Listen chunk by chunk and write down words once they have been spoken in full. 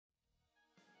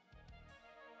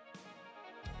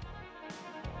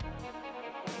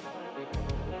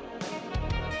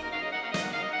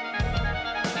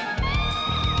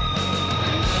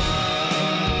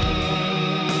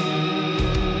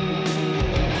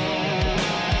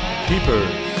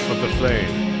Keepers of the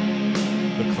Flame,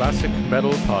 the classic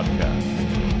metal podcast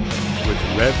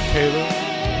with Rev Taylor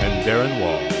and Darren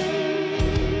Wall.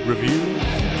 Reviews,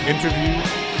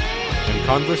 interviews, and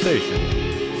conversation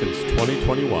since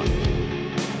 2021.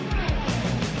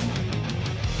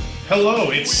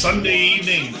 Hello, it's Sunday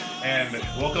evening, and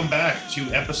welcome back to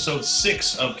episode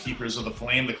 6 of Keepers of the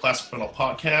Flame, the classic metal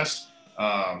podcast.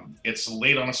 It's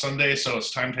late on a Sunday, so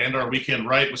it's time to end our weekend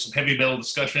right with some heavy metal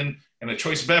discussion and a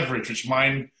choice beverage, which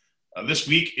mine this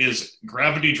week is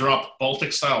Gravity Drop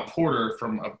Baltic Style Porter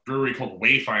from a brewery called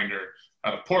Wayfinder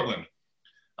out of Portland.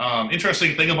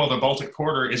 Interesting thing about the Baltic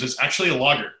Porter is it's actually a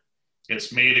lager.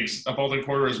 A Baltic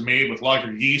Porter is made with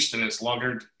lager yeast, and it's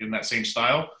lagered in that same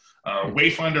style.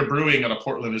 Wayfinder Brewing out of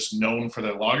Portland is known for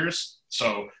their lagers,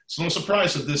 so it's no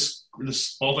surprise that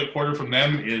this Baltic Porter from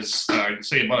them is, I'd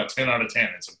say, about a 10 out of 10.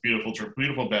 It's a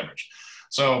beautiful beverage.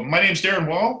 So my name's Darren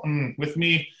Wall, and with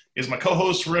me is my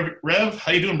co-host, Rev.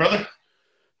 How you doing, brother?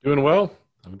 Doing well.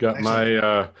 I've got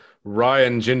my rye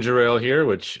and ginger ale here,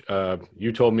 which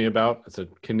you told me about. It's a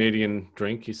Canadian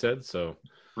drink, you said. So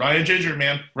Rye and ginger,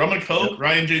 man. Rum and Coke,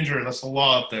 rye and ginger. That's the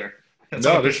law up there. That's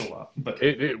not official law. But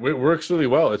it works really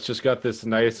well. It's just got this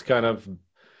nice kind of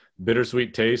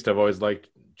bittersweet taste. I've always liked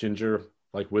ginger,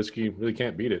 like whiskey. Really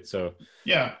can't beat it. So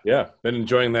yeah, been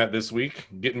enjoying that this week.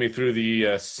 Getting me through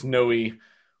the snowy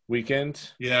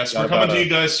weekend. Yes, we're coming to you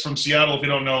guys from Seattle, if you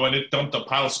don't know, and it dumped a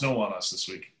pile of snow on us this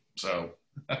week. So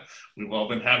we've all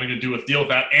been having to deal with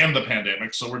that and the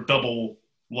pandemic, so we're double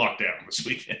locked down this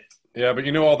weekend. Yeah, but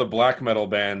all the black metal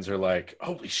bands are like,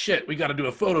 holy shit, we got to do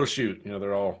a photo shoot.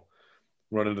 They're all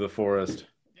running to the forest.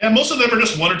 Yeah, most of them are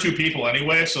just 1 or 2 people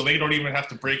anyway, so they don't even have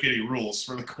to break any rules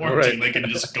for the quarantine. Right. They can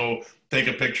just go take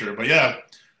a picture. But yeah,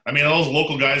 I mean, all those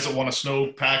local guys that want a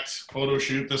snow-packed photo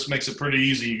shoot, this makes it pretty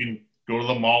easy. You can go to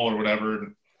the mall or whatever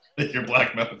and take your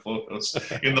black metal photos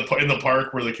in the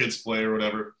park where the kids play or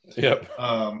whatever. Yep.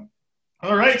 All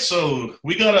right, so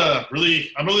I'm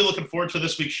really looking forward to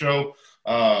this week's show.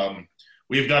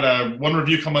 We've got one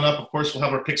review coming up. Of course, we'll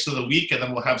have our picks of the week, and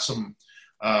then we'll have some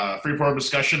free-form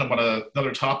discussion about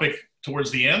another topic towards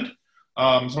the end.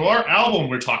 So our album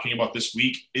we're talking about this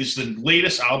week is the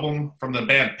latest album from the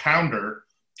band Pounder,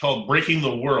 called Breaking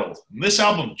the World. And this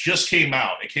album just came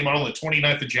out. It came out on the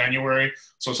 29th of January,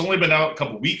 so it's only been out a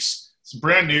couple weeks. It's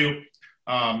brand new.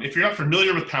 If you're not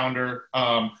familiar with Pounder,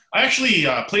 I actually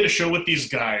played a show with these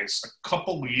guys a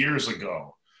couple years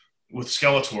ago with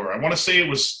Skeletor. I want to say it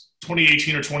was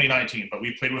 2018 or 2019, but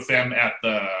we played with them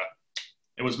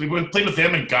we played with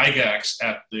them and Gygax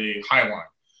at the Highline,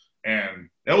 and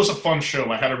that was a fun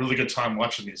show. I had a really good time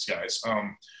watching these guys.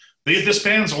 This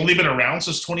band's only been around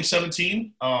since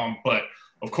 2017, but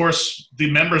of course, the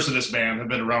members of this band have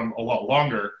been around a lot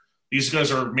longer. These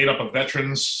guys are made up of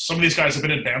veterans. Some of these guys have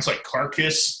been in bands like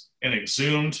Carcass and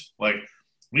Exhumed. Like,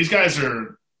 these guys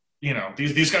are,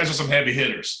 these guys are some heavy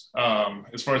hitters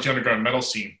as far as the underground metal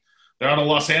scene. They're out of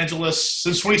Los Angeles.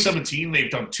 Since 2017, they've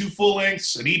done 2 full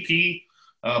lengths, an EP,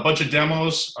 a bunch of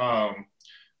demos.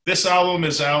 This album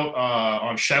is out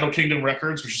on Shadow Kingdom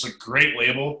Records, which is a great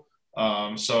label.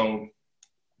 So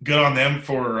good on them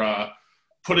for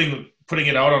putting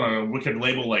it out on a wicked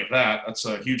label like that. That's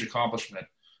a huge accomplishment.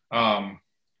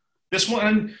 These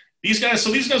guys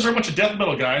are a bunch of death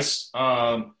metal guys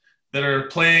that are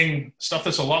playing stuff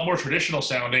that's a lot more traditional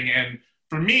sounding. And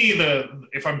for me,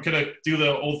 if I'm gonna do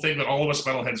the old thing that all of us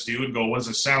metalheads do and go, what does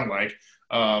it sound like?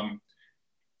 The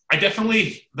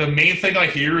main thing I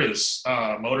hear is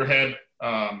Motorhead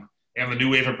and the new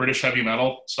wave of British heavy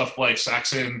metal, stuff like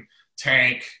Saxon,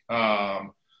 Tank,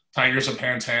 Tigers of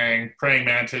Pantang, Praying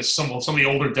Mantis, some of the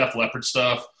older Def Leppard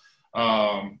stuff.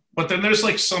 But then there's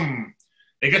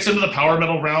it gets into the power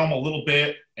metal realm a little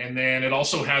bit, and then it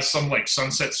also has some like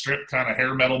Sunset Strip kind of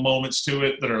hair metal moments to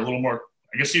it that are a little more,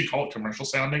 I guess you'd call it commercial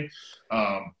sounding.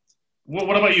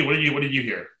 What about you? What did you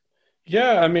hear?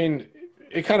 Yeah, I mean,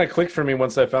 it kind of clicked for me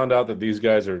once I found out that these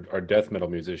guys are death metal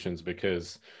musicians,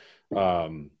 because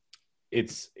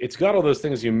it's got all those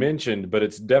things you mentioned, but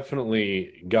it's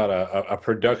definitely got a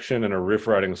production and a riff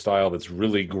writing style that's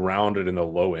really grounded in the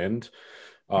low end.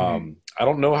 I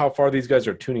don't know how far these guys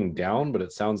are tuning down, but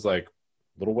it sounds like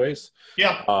little ways.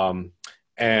 Yeah.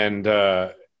 And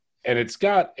it's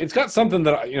got something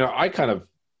that I kind of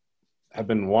have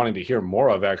been wanting to hear more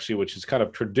of, actually, which is kind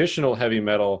of traditional heavy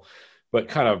metal, but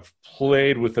kind of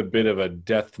played with a bit of a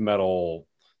death metal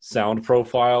sound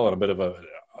profile and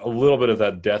a little bit of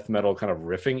that death metal kind of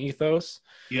riffing ethos.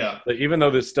 Yeah. But even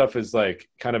though this stuff is like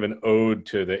kind of an ode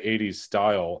to the 80s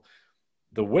style,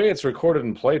 the way it's recorded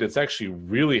and played, it's actually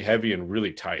really heavy and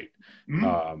really tight.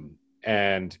 Mm-hmm.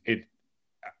 And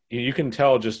you can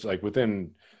tell just like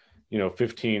within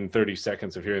 15, 30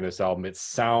 seconds of hearing this album, it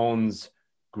sounds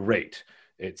great.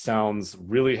 It sounds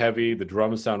really heavy. The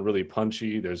drums sound really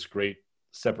punchy. There's great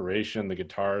separation. The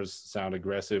guitars sound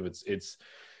aggressive.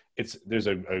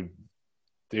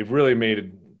 They've really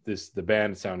made the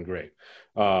band sound great.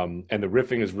 And the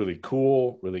riffing is really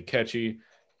cool, really catchy.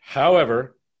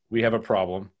 However, we have a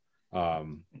problem,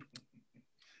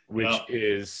 which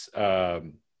is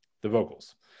the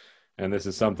vocals. And this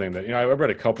is something that, I read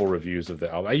a couple reviews of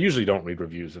the album. I usually don't read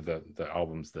reviews of the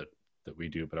albums that we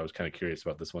do, but I was kind of curious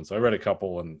about this one. So I read a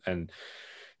couple, and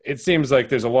it seems like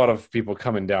there's a lot of people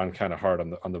coming down kind of hard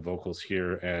on the vocals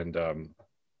here. And,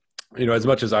 as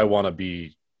much as I want to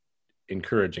be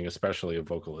encouraging, especially of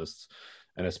vocalists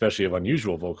and especially of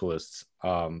unusual vocalists,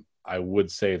 I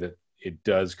would say that it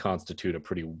does constitute a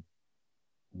pretty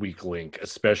weak link,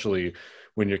 especially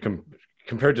when you're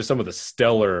compared to some of the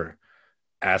stellar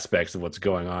aspects of what's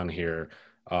going on here.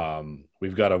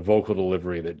 We've got a vocal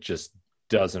delivery that just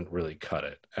doesn't really cut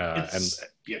it,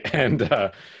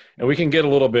 and we can get a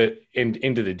little bit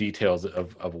into the details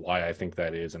of why I think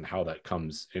that is and how that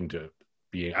comes into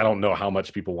being. I don't know how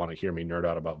much people want to hear me nerd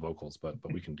out about vocals, but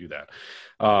we can do that.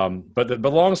 But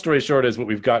the long story short is what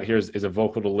we've got here is a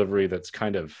vocal delivery that's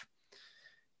kind of,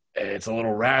 it's a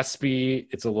little raspy,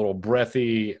 it's a little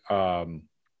breathy, and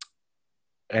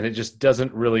it just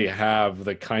doesn't really have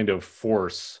the kind of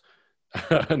force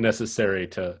necessary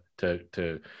to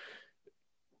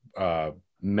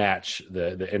match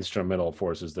the instrumental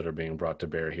forces that are being brought to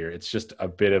bear here. It's just a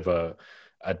bit of a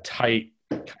tight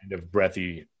kind of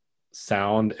breathy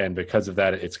sound, and because of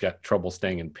that, it's got trouble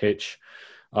staying in pitch.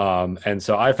 And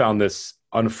so I found this,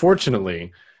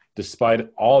 unfortunately, despite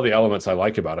all the elements I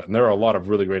like about it, and there are a lot of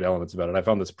really great elements about it, I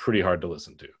found this pretty hard to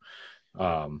listen to.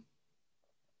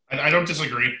 I don't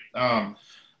disagree.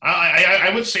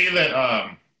 I would say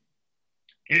that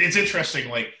it's interesting.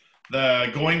 Like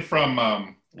going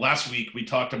from last week, we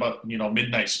talked about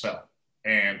Midnight Spell,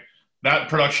 and that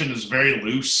production is very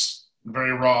loose,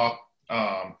 very raw.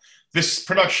 This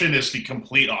production is the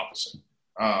complete opposite.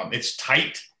 It's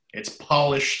tight, it's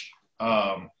polished,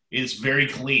 it's very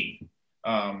clean.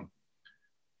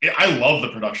 I love the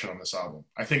production on this album.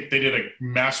 I think they did a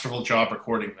masterful job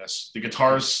recording this. The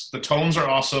guitars, the tones are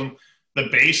awesome. The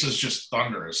bass is just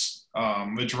thunderous.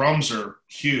 The drums are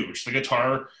huge. The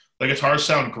guitars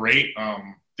sound great.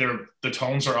 The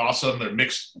tones are awesome. They're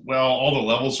mixed well. All the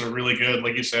levels are really good.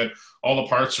 Like you said, all the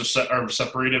parts are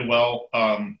separated well,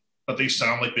 but they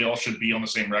sound like they all should be on the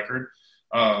same record.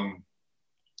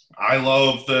 I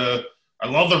love the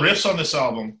riffs on this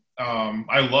album.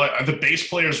 The bass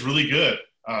player is really good.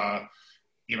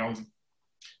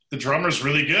 The drummer's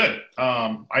really good.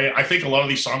 I think a lot of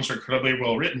these songs are incredibly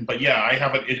well written, but yeah,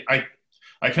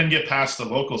 I couldn't get past the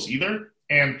vocals either.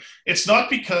 And it's not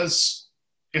because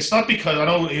I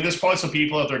know there's probably some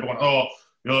people out there going, oh,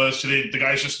 the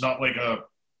guy's just not like a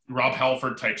Rob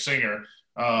Halford type singer,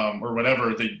 or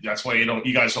whatever. That's why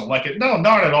you guys don't like it. No,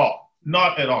 not at all.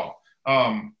 Not at all.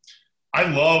 I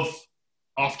love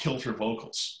off-kilter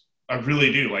vocals. I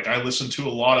really do. Like, I listen to a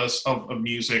lot of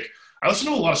music. I listen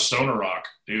to a lot of stoner rock,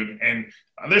 dude, and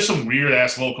there's some weird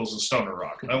ass vocals in stoner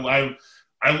rock.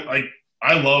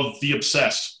 I love The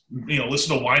Obsessed.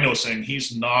 Listen to Wino sing.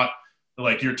 He's not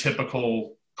like your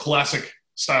typical classic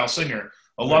style singer.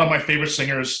 A lot of my favorite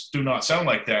singers do not sound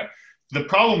like that. The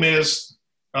problem is,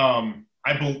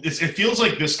 it feels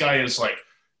like this guy is like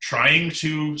trying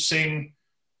to sing.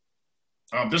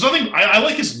 There's nothing. I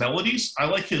like his melodies. I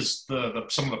like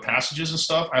some of the passages and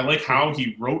stuff. I like how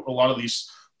he wrote a lot of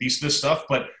this stuff,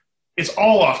 but it's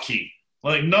all off key.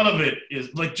 Like, none of it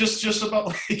is like just about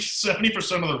like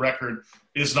 70% of the record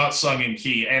is not sung in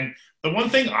key. And the one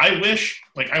thing I wish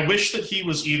that he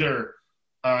was either,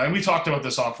 and we talked about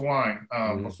this offline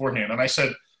beforehand, and I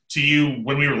said to you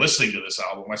when we were listening to this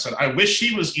album, I said, I wish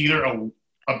he was either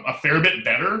a fair bit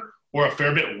better or a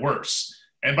fair bit worse.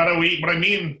 And by the way, what I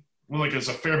mean, like, it's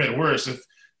a fair bit worse if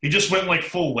he just went like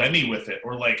full Lemmy with it,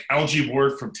 or like Algie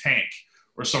Ward from Tank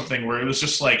or something, where it was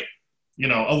just like,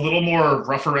 a little more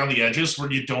rough around the edges,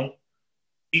 where you don't,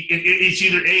 it's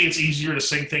either A, it's easier to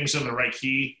sing things in the right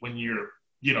key when you're,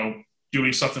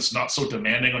 doing stuff that's not so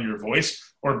demanding on your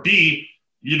voice, or B,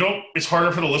 it's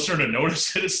harder for the listener to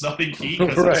notice that it's not in key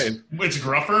because right. it's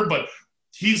gruffer. But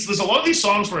there's a lot of these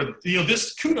songs where,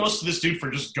 kudos to this dude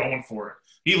for just going for it.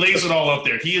 He lays it all out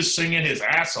there. He is singing his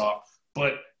ass off,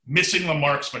 but missing the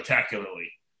mark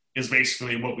spectacularly is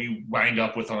basically what we wind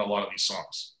up with on a lot of these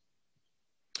songs.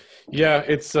 Yeah,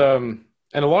 it's and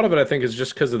a lot of it I think is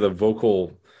just because of the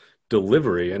vocal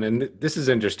delivery, and this is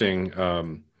interesting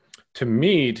to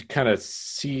me to kind of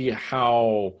see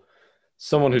how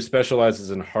someone who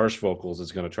specializes in harsh vocals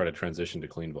is going to try to transition to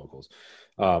clean vocals.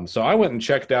 So I went and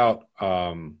checked out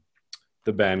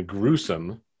the band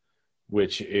Gruesome,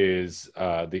 which is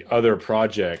the other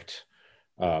project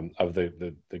of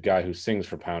the guy who sings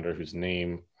for Pounder, whose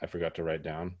name I forgot to write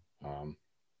down.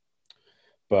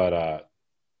 But I'm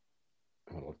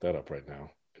gonna look that up right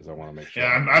now because I want to make sure.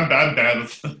 Yeah, I'm bad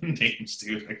with names,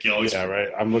 dude. I can always. Yeah, right.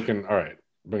 I'm looking. All right,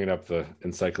 bringing up the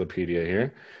encyclopedia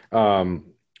here.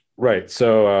 Right.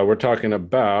 So we're talking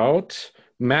about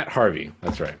Matt Harvey.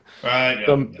 That's right. Right.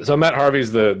 Yeah. So Matt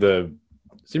Harvey's the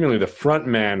seemingly the front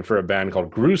man for a band called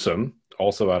Gruesome,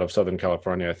 also out of Southern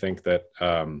California. I think that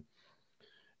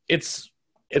it's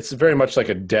very much like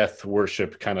a death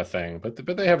worship kind of thing, but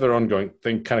they have their own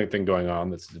thing going on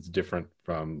that's different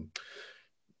from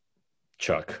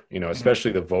Chuck.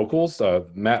 Especially the vocals.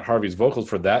 Matt Harvey's vocals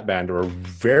for that band are a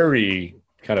very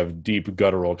kind of deep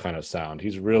guttural kind of sound.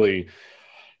 He's really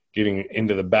getting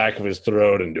into the back of his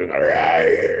throat and doing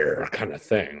a kind of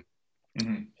thing.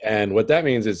 Mm-hmm. And what that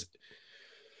means is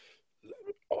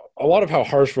a lot of how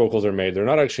harsh vocals are made, they're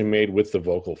not actually made with the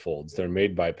vocal folds. They're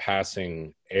made by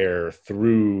passing air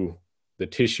through the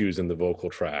tissues in the vocal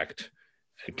tract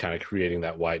and kind of creating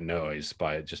that white noise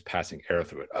by just passing air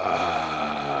through it.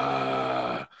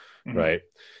 Mm-hmm. Right?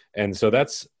 And so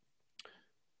that's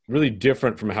really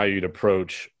different from how you'd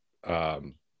approach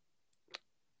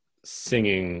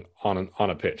singing on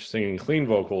a pitch. Singing clean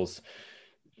vocals,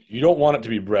 you don't want it to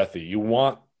be breathy. You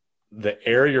want the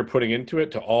air you're putting into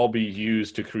it to all be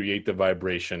used to create the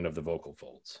vibration of the vocal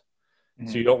folds.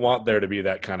 Mm-hmm. So you don't want there to be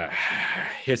that kind of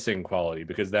hissing quality,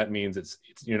 because that means it's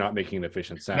you're not making an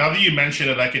efficient sound. Now that you mention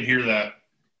it, I can hear that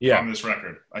yeah. on this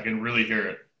record. I can really hear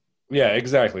it. Yeah,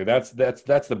 exactly. That's the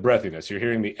breathiness. You're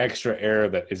hearing the extra air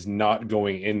that is not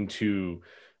going into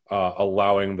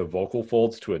allowing the vocal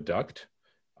folds to adduct.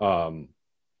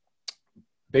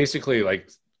 Basically,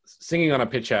 like, singing on a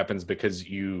pitch happens because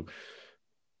your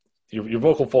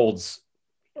vocal folds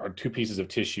are two pieces of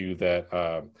tissue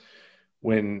that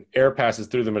when air passes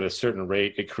through them at a certain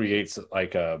rate, it creates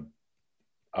like a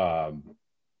kind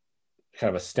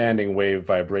of a standing wave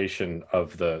vibration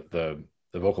of the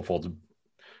vocal folds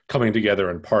coming together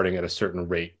and parting at a certain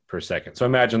rate per second. So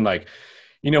imagine, like,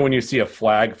 when you see a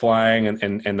flag flying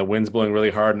and the wind's blowing really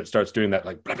hard and it starts doing that,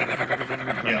 like,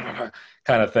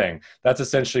 kind of thing. That's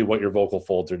essentially what your vocal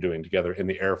folds are doing together in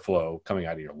the airflow coming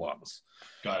out of your lungs.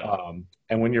 Got it.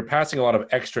 And when you're passing a lot of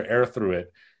extra air through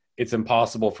it, it's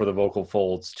impossible for the vocal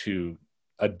folds to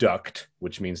adduct,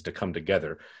 which means to come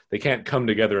together. They can't come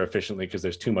together efficiently because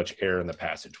there's too much air in the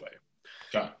passageway.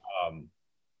 Got it.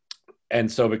 And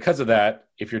so because of that,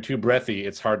 if you're too breathy,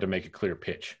 it's hard to make a clear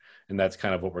pitch. And that's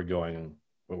kind of what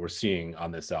we're seeing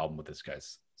on this album with this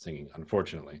guy's singing,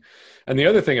 unfortunately. And the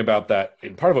other thing about that,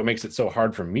 and part of what makes it so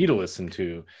hard for me to listen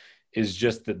to, is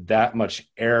just that much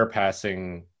air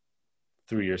passing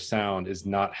through your sound is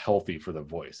not healthy for the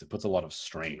voice. It puts a lot of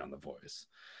strain on the voice.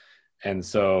 And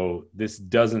so this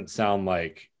doesn't sound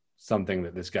like something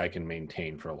that this guy can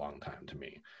maintain for a long time to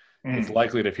me. It's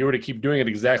likely that if he were to keep doing it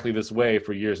exactly this way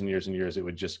for years and years and years, it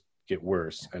would just get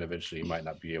worse. And eventually he might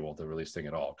not be able to really sing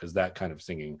at all, because that kind of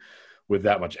singing with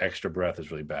that much extra breath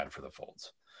is really bad for the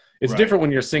folds. It's different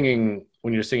when you're singing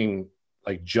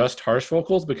like just harsh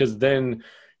vocals, because then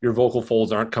your vocal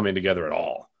folds aren't coming together at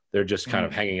all. They're just kind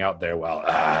of hanging out there while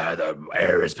the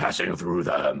air is passing through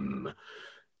them,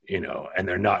 and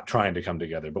they're not trying to come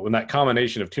together. But when that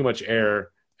combination of too much air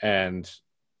and,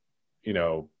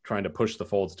 trying to push the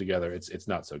folds together, it's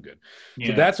not so good. Yeah.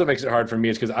 So that's what makes it hard for me,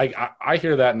 is because I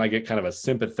hear that and I get kind of a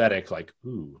sympathetic, like,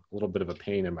 ooh, a little bit of a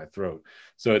pain in my throat.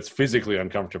 So it's physically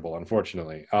uncomfortable,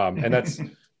 unfortunately. And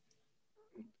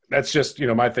that's just,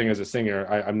 my thing as a singer.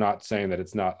 I'm not saying that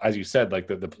it's not, as you said, like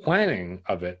the planning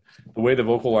of it, the way the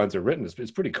vocal lines are written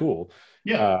is pretty cool.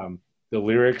 Yeah. The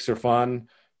lyrics are fun.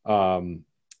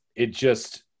 It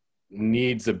just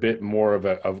needs a bit more of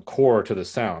a core to the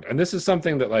sound. And this is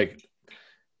something that, like,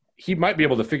 he might be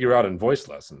able to figure out in voice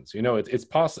lessons. It's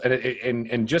possible.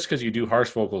 And just because you do harsh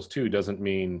vocals too doesn't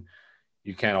mean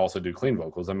you can't also do clean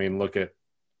vocals. I mean, look at,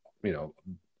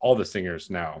 all the singers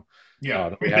now. Yeah,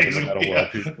 that we have in the metal world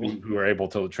who are able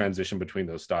to transition between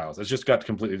those styles. It's just got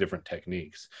completely different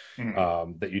techniques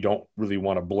that you don't really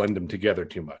want to blend them together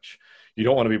too much. You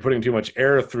don't want to be putting too much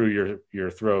air through your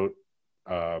throat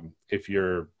if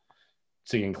you're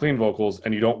singing clean vocals,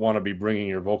 and you don't want to be bringing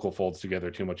your vocal folds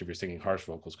together too much if you're singing harsh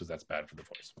vocals, because that's bad for the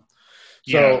voice.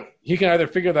 So he can either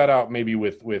figure that out maybe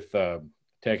with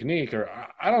technique, or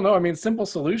I don't know. I mean, simple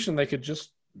solution, they could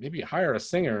just maybe hire a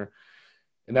singer,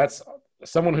 and that's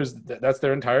someone that's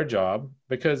their entire job,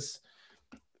 because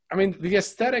I mean, the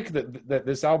aesthetic that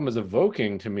this album is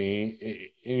evoking to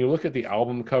me, and you look at the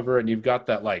album cover and you've got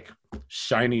that like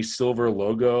shiny silver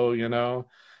logo,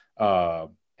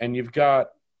 and you've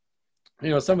got,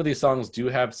 some of these songs do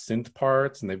have synth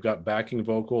parts and they've got backing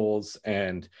vocals,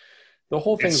 and the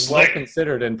whole thing's well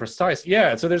considered and precise.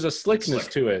 Yeah. So there's a slickness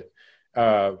to it,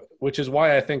 which is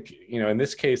why I think, in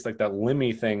this case, like that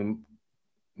Lemmy thing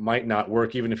might not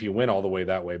work even if you went all the way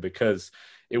that way, because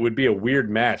it would be a weird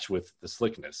match with the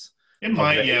slickness. It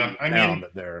might, yeah. I mean,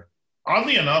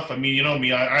 oddly enough, I mean, you know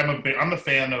me, I'm a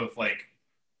fan of like,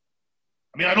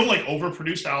 I mean, I don't like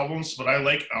overproduced albums, but I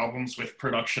like albums with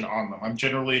production on them. I'm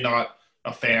generally not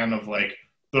a fan of like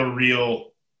the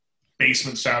real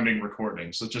basement sounding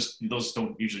recordings. Those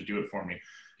don't usually do it for me.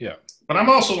 Yeah. But I'm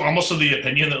also almost of the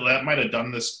opinion that might have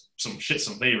done this some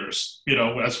favors,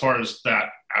 as far as that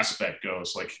aspect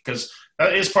goes. Like, because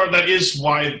that is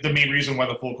why the main reason why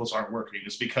the vocals aren't working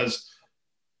is because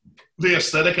the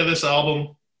aesthetic of this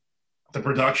album, the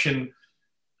production,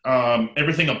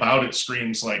 everything about it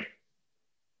screams like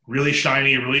really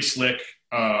shiny, really slick,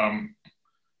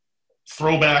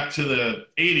 throwback to the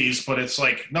 80s, but it's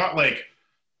like not like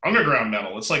underground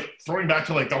metal. It's like throwing back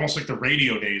to like almost like the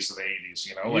radio days of the 80s,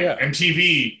 like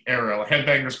MTV era, like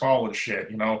Headbangers Ball and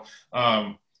shit,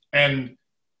 and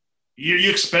you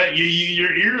expect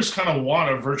your ears kind of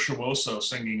want a virtuoso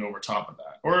singing over top of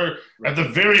that, or at the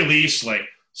very least like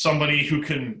somebody who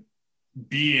can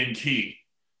be in key,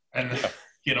 and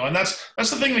and that's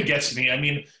the thing that gets me. I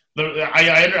mean,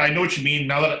 I know what you mean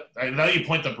now that you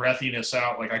point the breathiness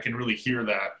out, like I can really hear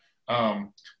that.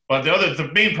 But the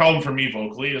main problem for me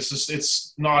vocally is just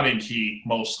it's not in key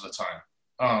most of the time.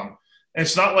 And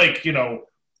it's not like,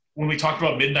 when we talked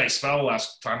about Midnight Spell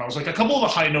last time, I was like, a couple of the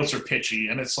high notes are pitchy,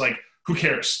 and it's like, who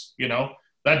cares?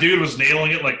 That dude was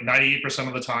nailing it like 98%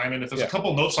 of the time. And if there's a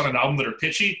couple notes on an album that are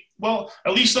pitchy, well,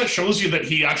 at least that shows you that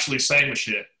he actually sang the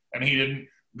shit and he didn't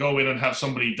go in and have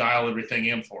somebody dial everything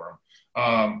in for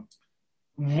him.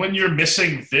 When you're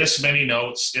missing this many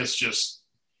notes, it's just,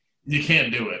 you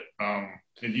can't do it.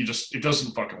 It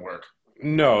doesn't fucking work.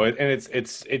 No, and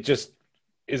it just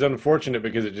is unfortunate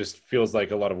because it just feels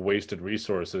like a lot of wasted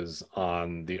resources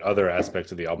on the other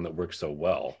aspects of the album that work so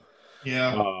well.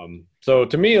 Yeah. So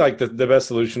to me, like the best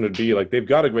solution would be like they've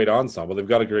got a great ensemble, they've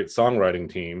got a great songwriting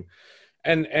team,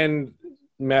 and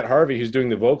Matt Harvey, who's doing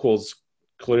the vocals,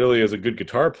 clearly is a good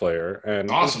guitar player and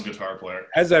awesome guitar player.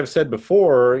 As I've said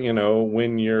before,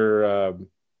 when you're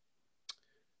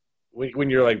when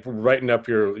you're like writing up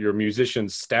your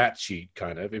musician's stat sheet,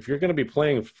 kind of, if you're going to be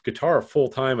playing guitar full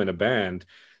time in a band,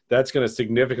 that's going to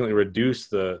significantly reduce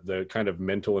the kind of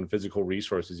mental and physical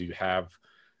resources you have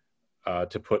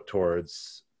to put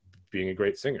towards being a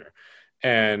great singer.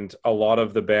 And a lot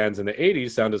of the bands in the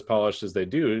 80s sound as polished as they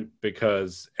do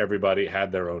because everybody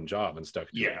had their own job and stuck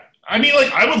to it. I mean,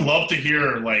 like, I would love to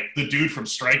hear like the dude from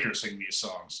Stryker sing these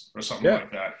songs or something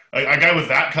like that. A guy with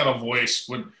that kind of voice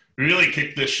would really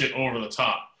kick this shit over the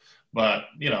top. But,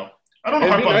 I don't know.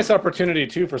 It'd be a nice opportunity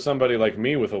too for somebody like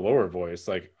me with a lower voice.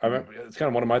 Like, it's kind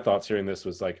of one of my thoughts hearing this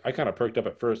was like, I kind of perked up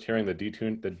at first hearing the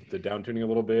the down tuning a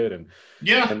little bit, and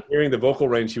hearing the vocal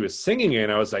range he was singing in.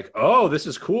 I was like, oh, this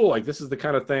is cool. Like, this is the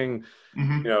kind of thing,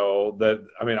 that,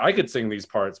 I mean, I could sing these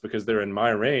parts because they're in my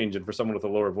range, and for someone with a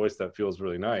lower voice, that feels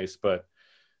really nice. But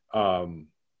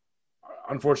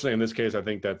unfortunately, in this case, I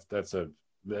think that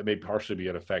may partially be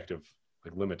an effect of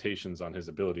like limitations on his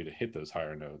ability to hit those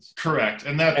higher notes. Correct.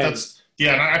 And that's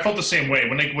and I felt the same way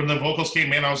when the vocals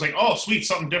came in. I was like, oh sweet,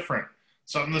 something different,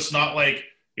 something that's not like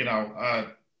the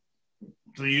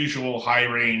usual high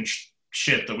range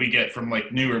shit that we get from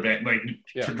like newer band, like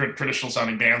traditional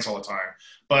sounding bands all the time.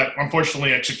 But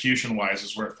unfortunately, execution wise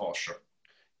is where it falls short.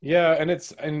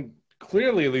 And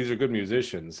clearly these are good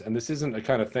musicians, and this isn't a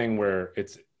kind of thing where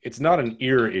it's not an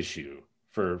ear issue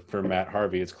for Matt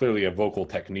Harvey. It's clearly a vocal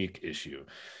technique issue.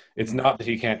 It's not that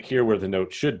he can't hear where the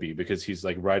note should be, because he's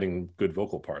like writing good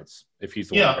vocal parts. If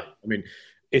he's I mean,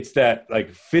 it's that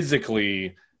like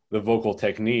physically the vocal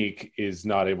technique is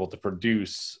not able to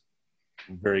produce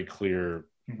very clear,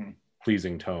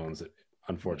 pleasing tones,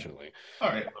 unfortunately.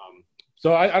 All right.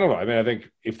 So I don't know. I mean, I think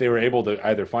if they were able to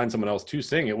either find someone else to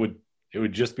sing, it would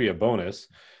just be a bonus.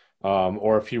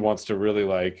 Or if he wants to really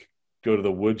like go to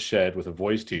the woodshed with a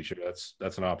voice teacher,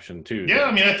 that's an option too. Yeah,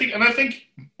 I mean, I think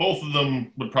both of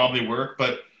them would probably work,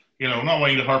 but I'm not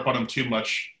wanting to harp on them too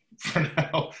much for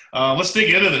now. Let's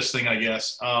dig into this thing, I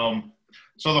guess.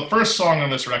 So the first song on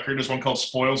this record is one called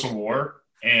 "Spoils of War,"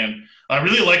 and I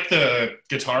really like the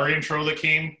guitar intro that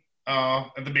came at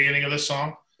the beginning of this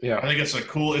song. Yeah, I think it's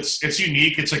it's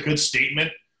unique. It's a good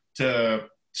statement to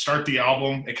start the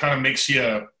album. It kind of makes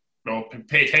you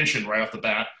pay attention right off the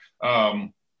bat.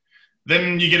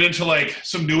 Then you get into like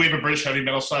some new wave of British heavy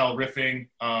metal style riffing.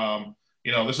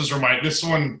 This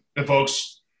one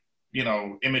evokes,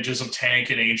 images of Tank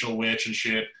and Angel Witch and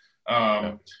shit.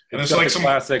 And it's like some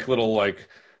classic little like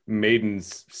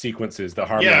Maiden's sequences, the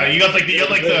harmony. Yeah, you got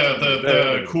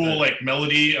the cool like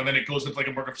melody, and then it goes into like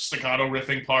a more staccato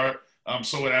riffing part.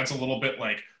 So it adds a little bit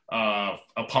like a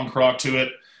punk rock to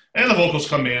it, and the vocals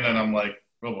come in, and I'm like,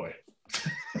 oh boy.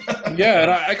 Yeah,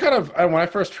 and I kind of, when I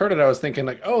first heard it, I was thinking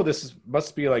like, oh,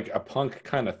 must be like a punk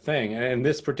kind of thing. And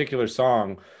this particular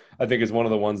song, I think, is one of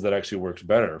the ones that actually works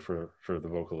better for the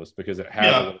vocalist, because it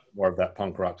has a little more of that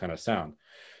punk rock kind of sound,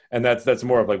 and that's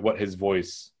more of like what his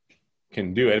voice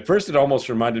can do. At first, it almost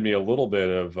reminded me a little bit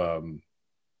of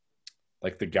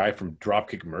like the guy from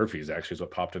Dropkick Murphys. Actually, is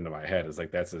what popped into my head. Is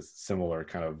like that's a similar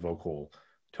kind of vocal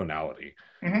tonality,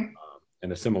 and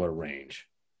a similar range.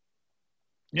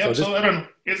 Yeah, so I don't know.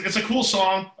 It's a cool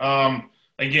song.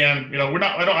 Again, we're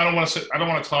not. I don't want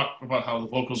to talk about how the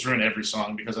vocals are in every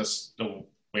song, because that's still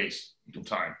waste of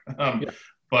time.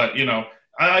 But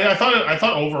I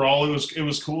thought overall it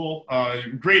was cool.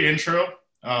 Great intro.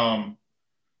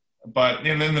 But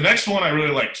and then the next one I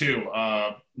really like too.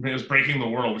 Is Breaking the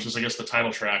World, which is I guess the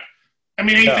title track. I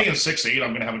mean, anything in 6/8,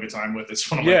 I'm gonna have a good time with. It's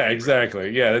one of my favorites. Exactly.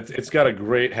 Yeah, it's got a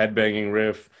great headbanging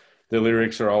riff. The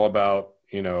lyrics are all about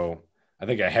I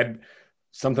think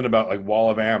something about like wall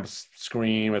of amps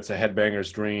scream. It's a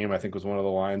headbanger's dream, I think, was one of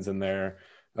the lines in there.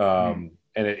 And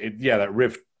that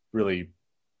riff really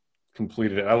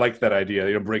completed it. I liked that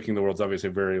idea. Breaking the World's obviously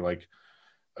a very like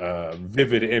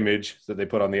vivid image that they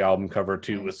put on the album cover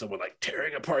too, with someone like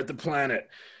tearing apart the planet.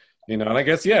 And I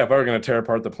guess if I were going to tear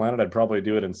apart the planet, I'd probably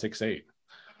do it in 6/8.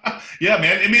 Yeah,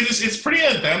 man. I mean, it's pretty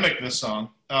anthemic, this song.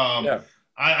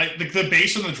 I the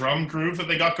bass and the drum groove that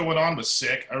they got going on was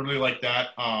sick. I really like that.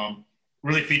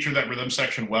 Really featured that rhythm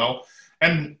section well,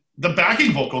 and the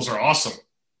backing vocals are awesome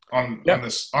on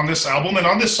this album, and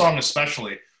on this song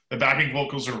especially. The backing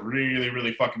vocals are really,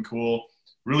 really fucking cool.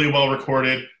 Really well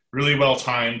recorded. Really well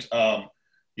timed.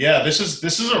 This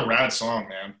is a rad song,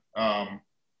 man.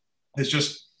 It's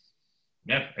just.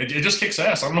 Yeah, it just kicks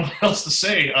ass. I don't know what else to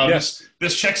say.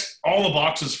 This checks all the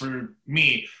boxes for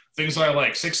me. Things that I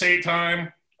like: 6/8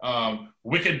 time,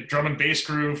 wicked drum and bass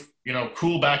groove,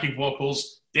 cool backing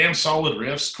vocals, damn solid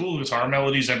riffs, cool guitar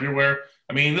melodies everywhere.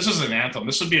 I mean, this is an anthem.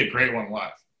 This would be a great one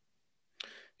live.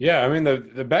 Yeah, I mean,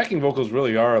 the backing vocals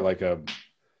really are like and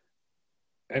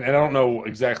I don't know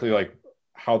exactly like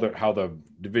how the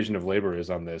division of labor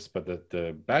is on this, but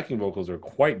the backing vocals are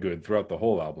quite good throughout the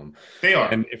whole album. They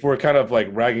are. And if we're kind of like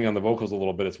ragging on the vocals a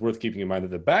little bit, it's worth keeping in mind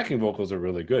that the backing vocals are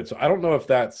really good. So I don't know if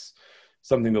that's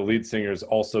something the lead singer is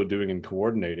also doing and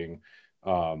coordinating,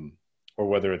 or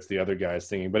whether it's the other guys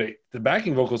singing. But the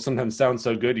backing vocals sometimes sound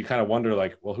so good, you kind of wonder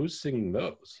like, well, who's singing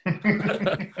those?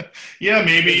 Yeah,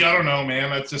 maybe. I don't know,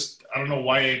 man. That's just, I don't know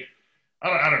why.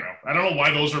 I don't know. I don't know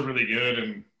why those are really good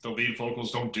and the lead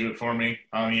vocals don't do it for me.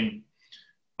 I mean,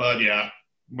 but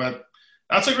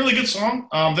that's a really good song.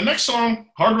 The next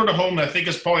song, Hard Road to Home, I think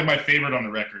is probably my favorite on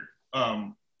the record.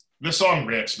 This song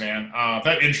rips, man.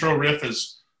 That intro riff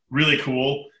is really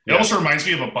cool. It also reminds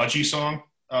me of a Budgie song.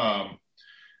 And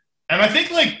I think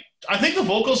the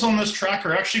vocals on this track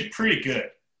are actually pretty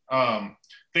good.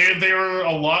 They are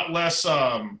a lot less.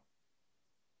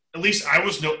 At least I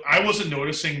wasn't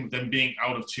noticing them being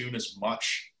out of tune as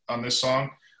much on this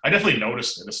song. I definitely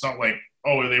noticed it. It's not like,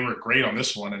 oh, they were great on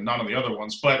this one and not on the other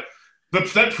ones. But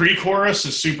that pre-chorus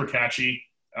is super catchy.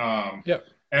 And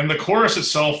the chorus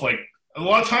itself, like a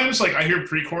lot of times, like I hear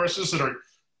pre-choruses that are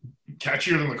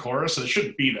catchier than the chorus. And it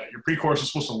shouldn't be that. Your pre-chorus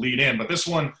is supposed to lead in, but this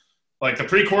one, like the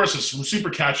pre-chorus is super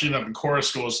catchy, and the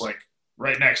chorus goes like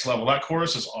right next level. That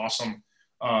chorus is awesome.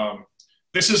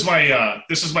 This is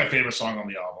my favorite song on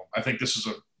the album. I think this is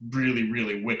a really,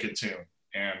 really wicked tune.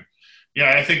 And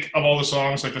yeah, I think of all the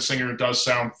songs, like the singer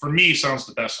sounds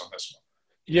the best on this one.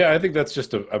 Yeah, I think that's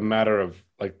just a matter of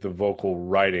like the vocal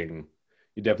writing.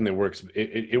 It definitely works.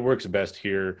 It works best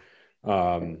here.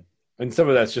 And some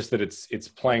of that's just that it's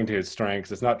playing to his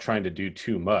strengths. It's not trying to do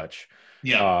too much.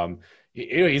 Yeah.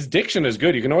 His diction is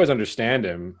good. You can always understand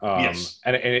him. Yes.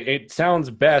 And it sounds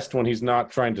best when he's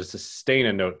not trying to sustain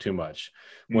a note too much.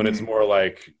 When it's more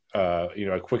like a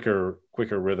quicker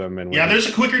rhythm. And there's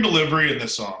a quicker delivery in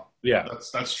this song. Yeah,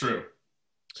 that's true.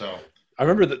 So I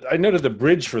remember that I noted the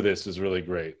bridge for this is really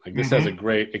great. Like this has a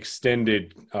great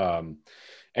extended,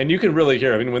 and you can really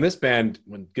hear. I mean, when this band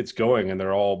gets going and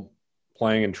they're all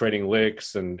playing and trading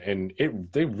licks, and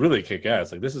they really kick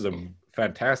ass. Like this is a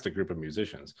fantastic group of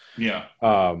musicians. Yeah.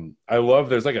 I love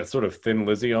there's like a sort of Thin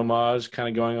Lizzy homage kind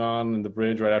of going on in the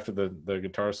bridge right after the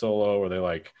guitar solo, where they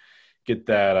like get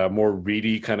that more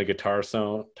reedy kind of guitar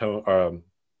tone,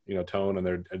 and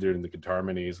they're doing the guitar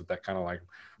minis with that kind of like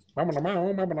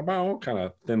kind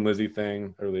of Thin Lizzy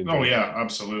thing. I really enjoy Oh yeah,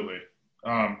 absolutely.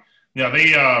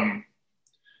 They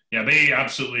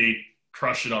absolutely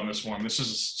crushed it on this one. This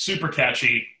is super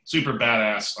catchy, super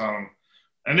badass,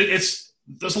 and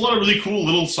there's a lot of really cool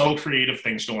little subtle creative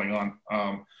things going on.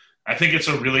 I think it's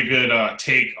a really good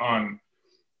take on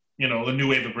the new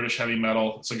wave of British heavy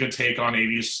metal. It's a good take on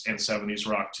 80s and 70s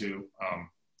rock too. A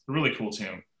really cool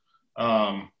tune.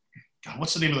 God,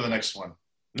 what's the name of the next one?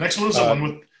 The next one is the one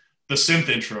with the synth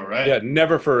intro, right? Yeah,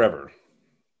 Never Forever.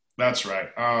 That's right.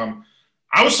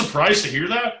 I was surprised to hear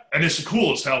that, and it's a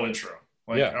cool as hell intro.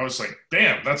 I was like,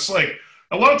 damn, that's like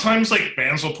a lot of times like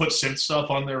bands will put synth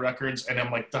stuff on their records, and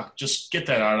I'm like, Duh, just get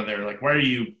that out of there. Like, why are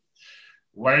you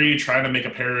trying to make a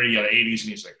parody of 80s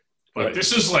music? But right.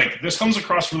 This comes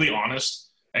across really honest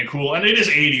and cool, and it is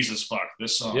 80s as fuck.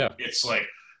 This song, it's like,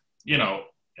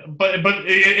 but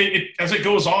it as it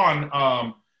goes on,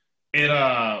 it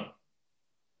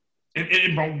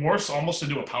morphs almost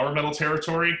into a power metal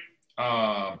territory.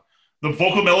 The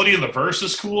vocal melody in the verse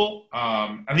is cool,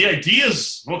 and the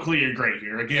ideas vocally are great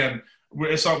here. Again,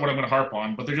 it's not what I'm going to harp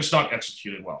on, but they're just not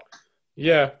executed well.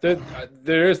 Yeah,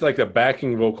 there is like the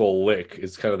backing vocal lick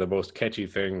is kind of the most catchy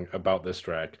thing about this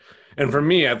track. And for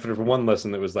me, after one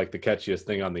listen, it was like the catchiest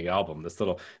thing on the album. This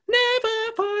little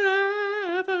 "Never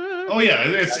Forever." Oh yeah,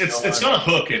 it's got a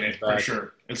hook in it for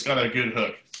sure. It's got a good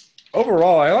hook.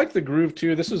 Overall, I like the groove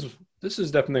too. This is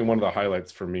definitely one of the highlights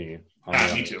for me.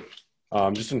 Me too.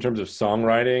 Just in terms of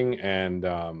songwriting and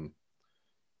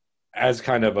as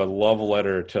kind of a love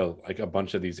letter to like a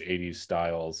bunch of these 80s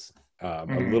styles. A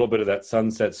little bit of that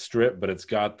Sunset Strip, but it's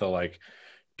got the like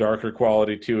darker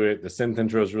quality to it. The synth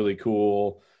intro is really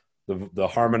cool. The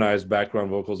harmonized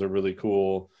background vocals are really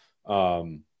cool.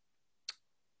 And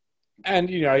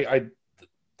the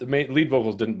main lead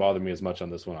vocals didn't bother me as much on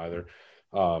this one either.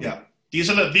 These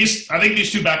I think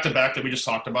these two back to back that we just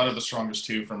talked about are the strongest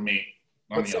two for me.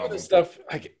 But some of the stuff,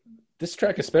 like this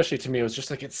track especially to me, it was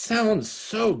just like it sounds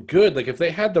so good. Like if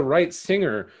they had the right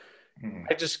singer,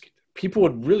 people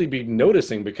would really be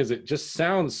noticing because it just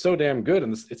sounds so damn good,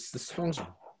 and the song's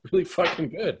really fucking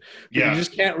good. But you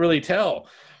just can't really tell.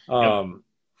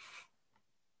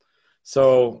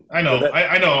 So I know.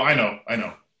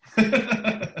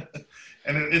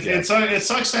 And it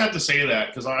sucks to have to say that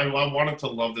because I wanted to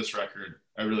love this record.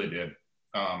 I really did,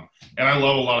 and I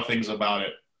love a lot of things about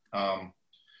it.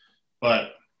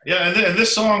 But yeah, and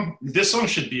this song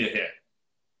should be a hit.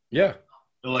 Yeah.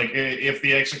 Like if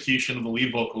the execution of the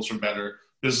lead vocals are better,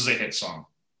 this is a hit song,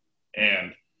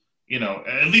 and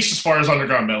at least as far as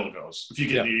underground metal goes,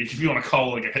 if you want to call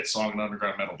it like a hit song in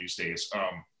underground metal these days.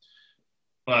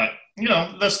 But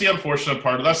that's the unfortunate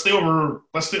part. That's the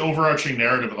overarching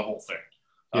narrative of the whole thing.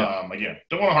 Yeah. Again,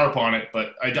 don't want to harp on it,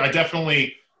 but I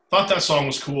definitely thought that song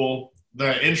was cool.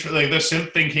 The intro, like the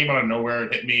synth thing, came out of nowhere.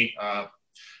 It hit me.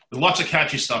 There's lots of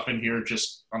catchy stuff in here.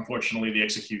 Just unfortunately, the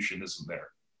execution isn't there.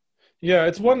 Yeah,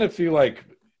 it's one that feel like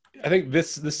I think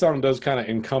this song does kind of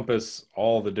encompass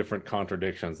all the different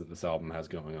contradictions that this album has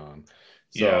going on.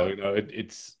 So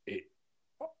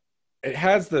it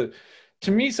has to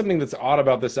me something that's odd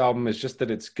about this album is just that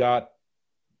it's got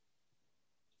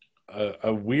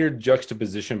a weird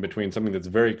juxtaposition between something that's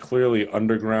very clearly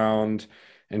underground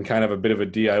and kind of a bit of a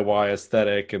DIY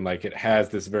aesthetic, and like it has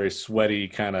this very sweaty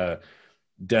kind of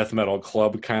death metal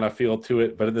club kind of feel to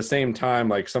it, but at the same time,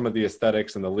 like some of the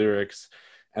aesthetics and the lyrics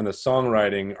and the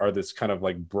songwriting are this kind of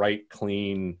like bright,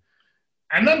 clean,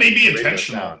 and that may be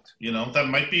intentional. That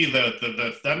might be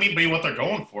that may be what they're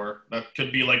going for. That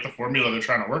could be like the formula they're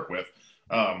trying to work with.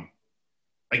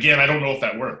 Again, I don't know if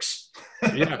that works.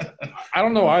 Yeah, I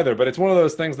don't know either, but it's one of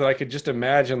those things that I could just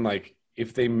imagine, like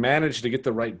if they managed to get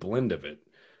the right blend of it.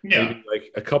 Yeah, maybe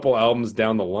like a couple albums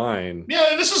down the line.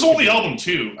 Yeah, this is only album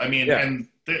 2. I mean, and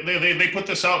they put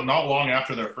this out not long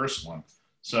after their first one,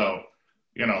 so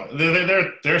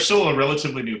they're still a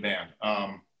relatively new band.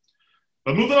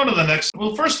 But moving on to the next.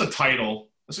 Well, first the title.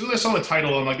 As soon as I saw the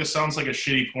title, I'm like, this sounds like a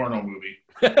shitty porno movie.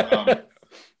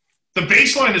 The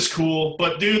bass line is cool,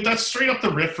 but dude, that's straight up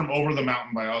the riff from Over the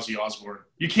Mountain by Ozzy Osbourne.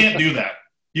 You can't do that.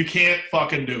 You can't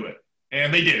fucking do it.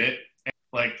 And they did it.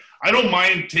 Like, I don't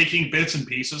mind taking bits and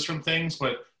pieces from things,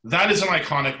 but that is an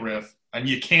iconic riff, and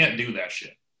you can't do that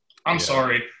shit. I'm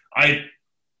sorry.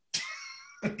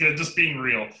 Just being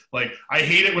real. Like, I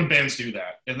hate it when bands do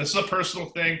that. And this is a personal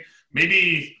thing.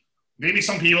 Maybe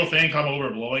some people think I'm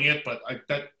overblowing it, but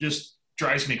that just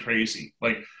drives me crazy.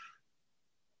 Like,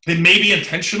 it may be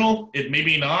intentional, it may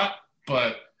be not,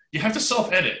 but you have to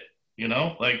self-edit, you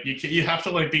know? Like, you have to,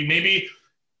 like, be, maybe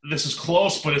this is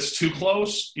close, but it's too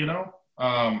close, you know?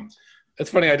 It's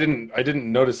funny. I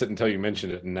didn't notice it until you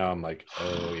mentioned it, and now I'm like,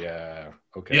 oh yeah,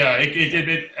 okay. Yeah,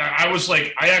 I was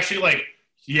like, I actually like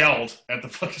yelled at the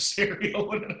fucking stereo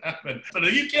when it happened.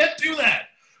 But you can't do that.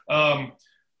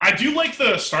 I do like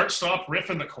the start-stop riff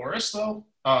in the chorus though.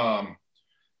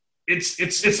 It's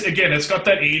again, it's got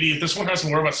that 80s. This one has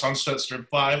more of a Sunset Strip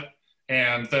vibe,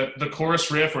 and the chorus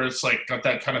riff where it's like got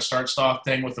that kind of start-stop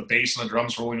thing with the bass and the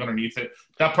drums rolling underneath it.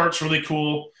 That part's really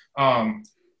cool.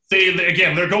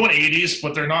 They're going 80s,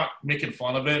 but they're not making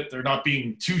fun of it. They're not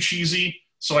being too cheesy.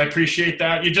 So I appreciate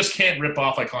that. You just can't rip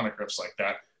off iconic riffs like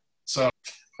that. So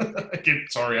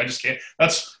sorry, I just can't.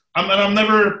 I'm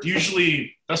never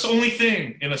usually, that's the only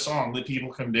thing in a song that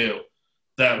people can do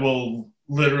that will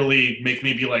literally make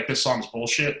me be like, this song's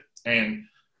bullshit. And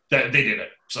that they did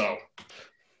it. So.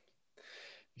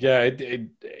 Yeah,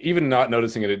 even not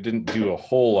noticing it, it didn't do a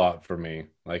whole lot for me.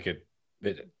 Like it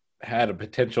had a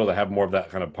potential to have more of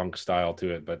that kind of punk style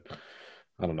to it, but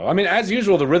I don't know. I mean, as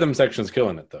usual, the rhythm section's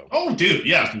killing it though. Oh, dude,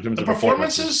 yeah. The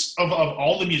performances of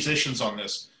all the musicians on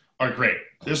this are great.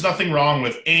 There's nothing wrong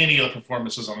with any of the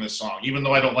performances on this song, even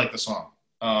though I don't like the song.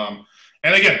 And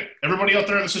again, everybody out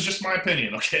there, this is just my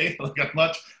opinion, okay? Like, I'm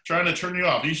not trying to turn you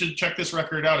off. You should check this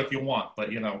record out if you want,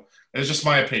 but, you know, it's just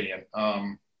my opinion.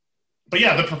 But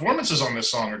yeah, the performances on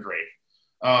this song are great.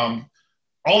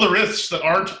 All the riffs that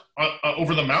aren't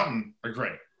over the mountain are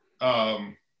great.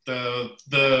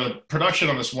 The production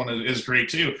on this one is great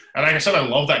too. And like I said, I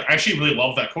love that. I actually really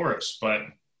love that chorus, but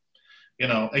you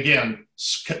know, again,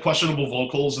 questionable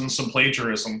vocals and some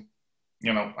plagiarism.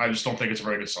 You know, I just don't think it's a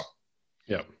very good song.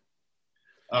 Yeah.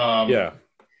 Yeah.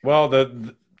 Well,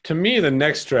 to me, the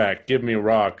next track, "Give Me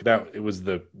Rock," that it was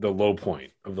the low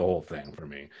point of the whole thing for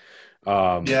me.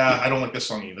 Yeah, I don't like this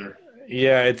song either.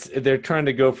 Yeah, they're trying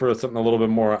to go for something a little bit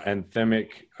more anthemic,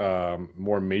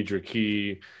 more major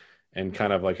key, and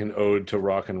kind of like an ode to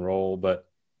rock and roll. But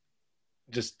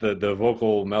just the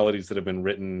vocal melodies that have been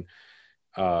written,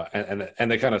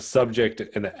 and the kind of subject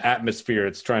and the atmosphere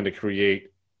it's trying to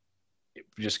create, it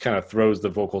just kind of throws the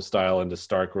vocal style into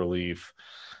stark relief.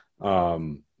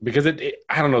 Because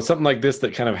I don't know, something like this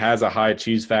that kind of has a high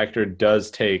cheese factor does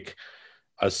take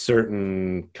a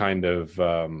certain kind of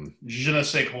je ne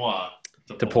sais quoi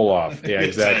to pull off. Yeah,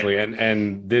 exactly.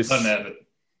 And this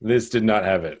did not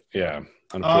have it. Yeah,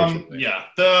 unfortunately. Yeah,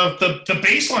 the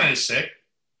bass line is sick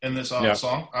in this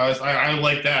song. I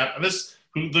like that.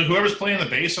 Whoever's playing the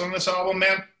bass on this album,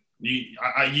 man,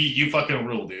 you fucking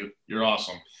rule, dude. You're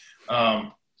awesome.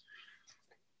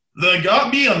 The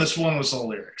got me on this one was the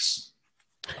lyrics.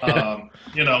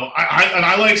 You know,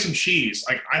 I like some cheese.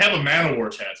 Like, I have a Manowar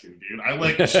tattoo, dude. I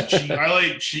like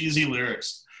cheesy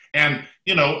lyrics. And,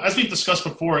 you know, as we've discussed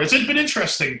before, it's been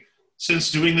interesting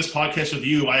since doing this podcast with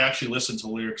you. I actually listen to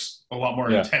lyrics a lot more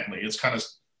intently. It's kind of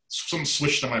something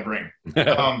switched in my brain. Glad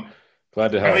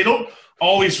to help. And they don't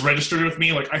always register with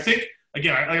me. Like, I think,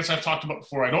 again, I guess I've talked about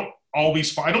before, I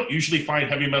don't usually find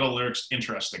heavy metal lyrics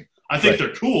interesting. I think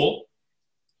they're cool,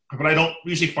 but I don't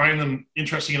usually find them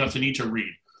interesting enough to need to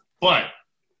read. But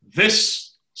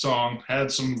this song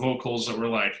had some vocals that were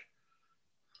like,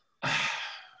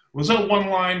 was that one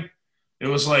line? It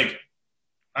was like,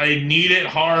 I need it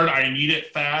hard, I need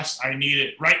it fast, I need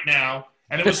it right now.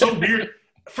 And it was so weird.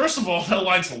 First of all, that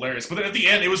line's hilarious. But at the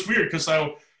end, it was weird because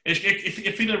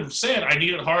if he'd have said, I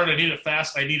need it hard, I need it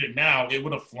fast, I need it now, it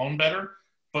would have flown better.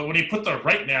 But when he put the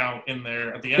right now in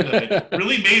there at the end of it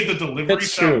really made the delivery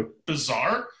sound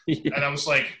bizarre. Yeah. And I was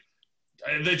like,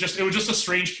 it was just a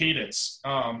strange cadence.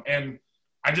 And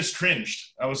I just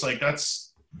cringed. I was like,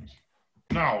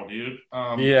 no, dude.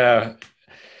 Yeah.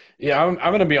 I'm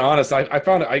going to be honest. I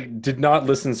found I did not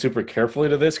listen super carefully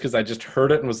to this because I just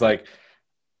heard it and was like,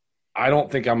 I don't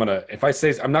think I'm going to, if I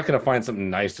say, I'm not going to find something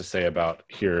nice to say about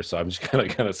here. So I'm just going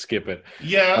to kind of skip it.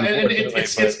 Yeah. And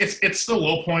it's the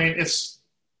low point.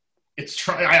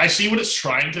 I see what it's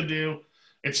trying to do.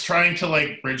 It's trying to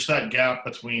like bridge that gap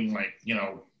between like, you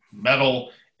know,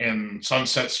 metal and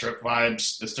Sunset Strip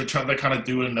vibes. They're kind of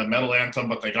doing the metal anthem,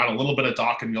 but they got a little bit of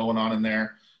Dokken going on in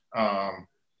there, a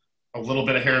little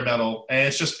bit of hair metal,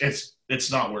 and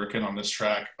it's not working on this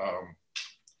track.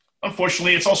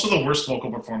 Unfortunately, it's also the worst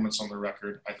vocal performance on the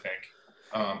record, I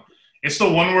think. It's the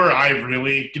one where I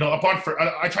really, you know,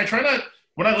 I try not.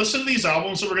 When I listen to these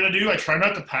albums that we're going to do, I try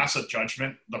not to pass a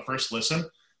judgment the first listen.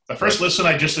 The first listen,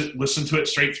 I just listen to it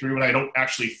straight through, and I don't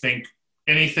actually think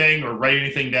anything or write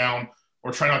anything down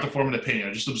or try not to form an opinion.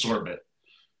 I just absorb it.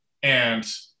 And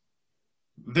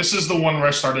this is the one where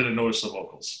I started to notice the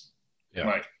vocals. Yeah.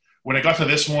 Like when it got to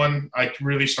this one, I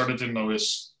really started to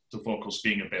notice the vocals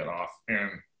being a bit off.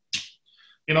 And,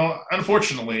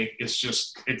 unfortunately, this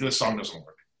song doesn't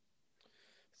work.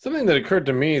 Something that occurred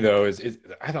to me, though, is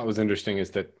I thought was interesting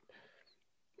is that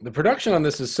the production on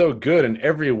this is so good in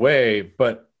every way,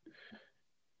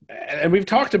 and we've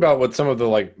talked about what some of the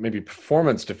like maybe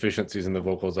performance deficiencies in the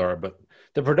vocals are, but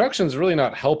the production's really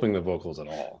not helping the vocals at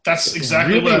all. That's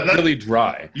exactly really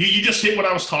dry. You just hit what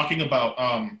I was talking about,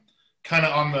 kind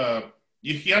of on the.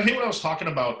 You hit what I was talking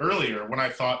about earlier when I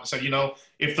said,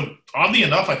 oddly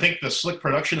enough, I think the slick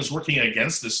production is working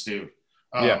against this dude,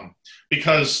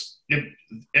 because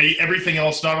everything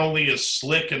else not only is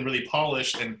slick and really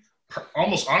polished and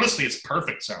almost honestly, it's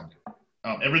perfect sounding.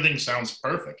 Everything sounds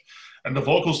perfect, and the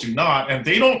vocals do not. And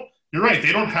they don't. You're right.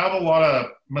 They don't have a lot of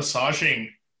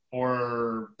massaging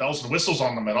or bells and whistles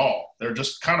on them at all. They're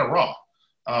just kind of raw.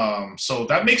 So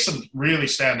that makes them really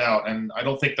stand out, and I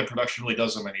don't think the production really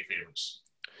does them any favors.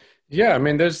 Yeah, I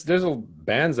mean, there's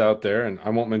bands out there, and I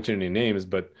won't mention any names,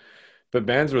 but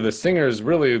bands where the singers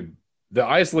really, the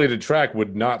isolated track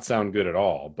would not sound good at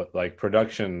all, but like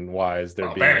production wise,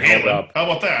 they're being held up. How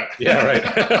about that? Yeah,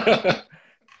 right.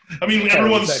 I mean,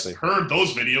 everyone's heard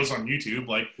those videos on YouTube.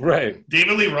 Like, right.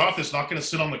 David Lee Roth is not going to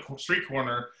sit on the street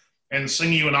corner and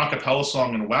sing you an a cappella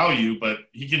song and wow you, but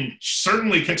he can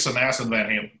certainly kick some ass in Van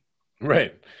Halen.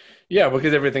 Right. Yeah,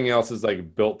 because everything else is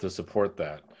like built to support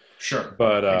that. Sure.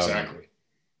 But exactly.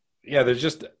 Yeah, there's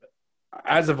just,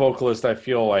 as a vocalist, I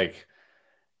feel like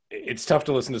it's tough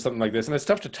to listen to something like this, and it's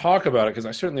tough to talk about it because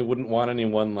I certainly wouldn't want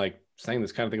anyone like saying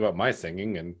this kind of thing about my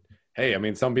singing. And hey, I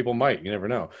mean, some people might, you never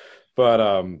know. But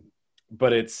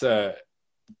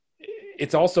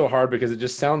it's also hard because it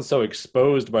just sounds so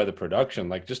exposed by the production,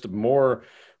 like just more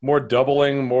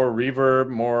doubling, more reverb,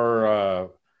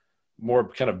 more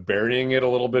kind of burying it a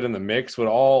little bit in the mix would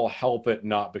all help it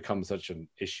not become such an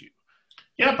issue.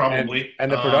 Yeah, probably.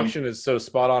 And the production is so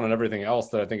spot on and everything else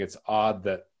that I think it's odd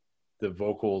that the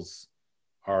vocals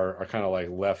are kind of like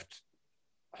left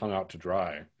hung out to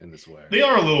dry in this way. They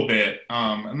are a little bit.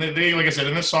 And they like I said,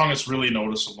 in this song, it's really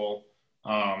noticeable.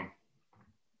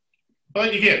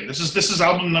 But again, this is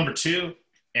album number 2,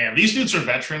 and these dudes are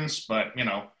veterans. But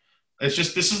it's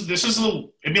just this is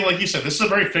like you said, this is a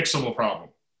very fixable problem.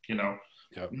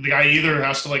 Yep. The guy either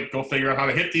has to like go figure out how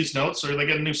to hit these notes, or they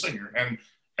get a new singer. And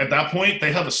at that point,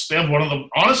 they have one of them.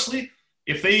 Honestly,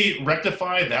 if they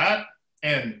rectify that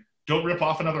and don't rip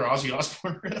off another Ozzy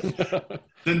Osbourne riff,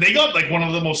 then they got like one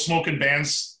of the most smoking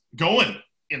bands going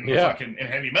in fucking in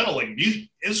heavy metal. Like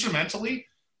instrumentally,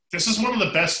 this is one of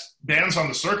the best bands on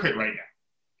the circuit right now.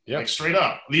 Yeah, like straight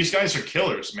up, these guys are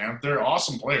killers, man. They're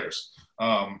awesome players.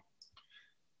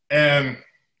 And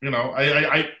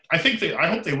I think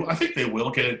they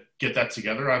will get that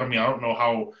together. I don't know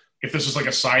how, if this is like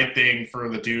a side thing for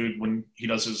the dude when he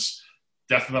does his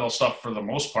death metal stuff for the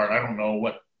most part. I don't know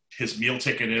what his meal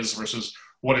ticket is versus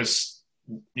what his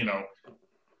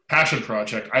passion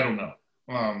project. I don't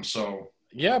know. So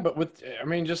yeah, but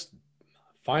just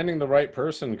finding the right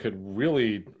person could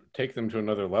really take them to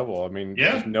another level. I mean,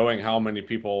 just knowing how many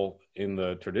people in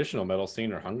the traditional metal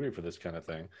scene are hungry for this kind of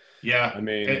thing. Yeah, I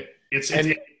mean,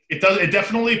 it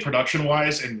definitely production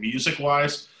wise and music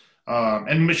wise,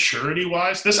 and maturity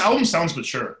wise, this album sounds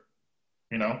mature.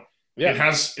 Yeah, it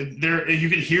has you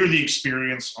can hear the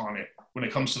experience on it when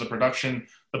it comes to the production,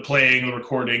 the playing, the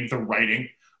recording, the writing.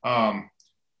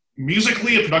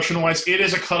 Musically and production wise, it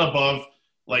is a cut above.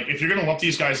 Like, if you're going to lump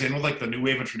these guys in with, like, the new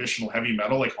wave of traditional heavy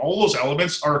metal, like, all those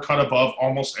elements are a cut above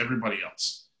almost everybody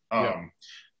else.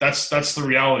 That's the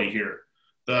reality here.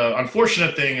 The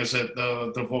unfortunate thing is that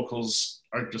the vocals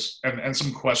are just – and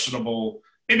some questionable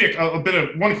 – maybe a bit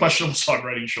of – one questionable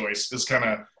songwriting choice is kind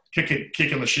of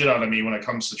kicking the shit out of me when it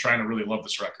comes to trying to really love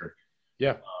this record.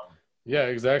 Yeah. Yeah,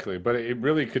 exactly. But it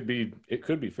really could be – it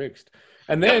could be fixed.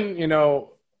 And then,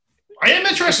 I am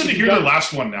interested to hear the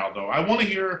last one now, though. I want to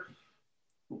hear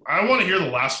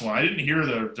the last one. I didn't hear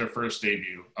their first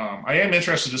debut. I am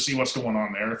interested to see what's going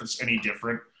on there, if it's any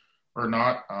different or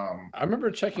not. I remember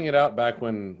checking it out back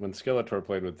when Skeletor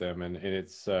played with them, and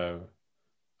it's I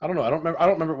don't know. I don't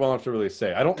remember well enough to really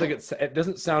say. I don't think it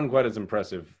doesn't sound quite as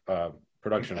impressive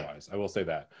production wise. I will say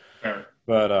that. Fair.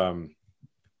 But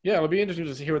yeah, it'll be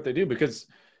interesting to hear what they do, because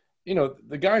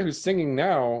the guy who's singing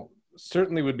now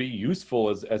certainly would be useful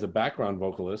as a background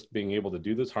vocalist, being able to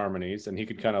do those harmonies, and he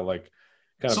could kind of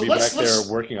be back there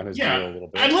working on his deal a little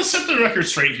bit. And let's set the record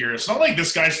straight here. It's not like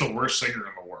this guy's the worst singer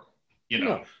in the world.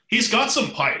 No. He's got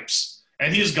some pipes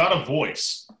and he's got a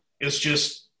voice. It's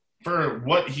just, for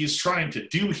what he's trying to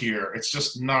do here, it's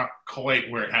just not quite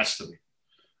where it has to be.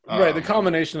 Right, the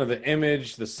combination of the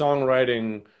image, the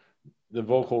songwriting, the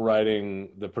vocal writing,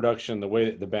 the production, the way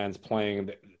that the band's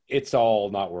playing, it's all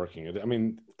not working. I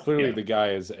mean, clearly Yeah. the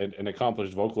guy is an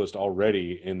accomplished vocalist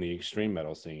already in the extreme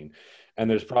metal scene, and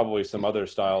there's probably some other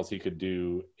styles he could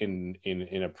do in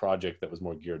a project that was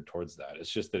more geared towards that.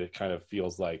 It's just that it kind of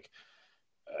feels like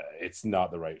it's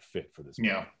not the right fit for this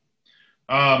band.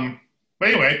 Yeah. But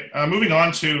anyway, moving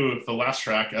on to the last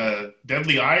track,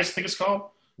 "Deadly Eyes," I think it's called.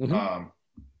 Mm-hmm.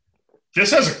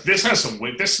 This has some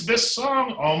weight. This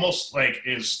song almost like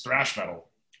is thrash metal.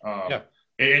 Yeah.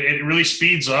 It really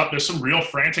speeds up. There's some real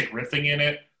frantic riffing in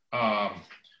it.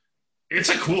 It's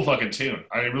a cool fucking tune.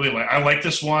 I like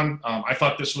this one. I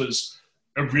thought this was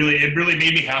it really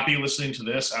made me happy listening to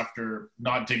this after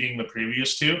not digging the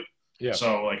previous two. Yeah.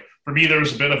 So like for me, there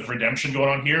was a bit of redemption going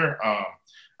on here.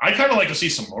 I kind of like to see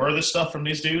some more of this stuff from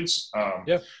these dudes.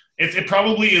 Yeah. It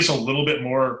probably is a little bit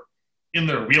more in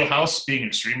their wheelhouse, being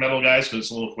extreme metal guys, because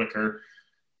it's a little quicker.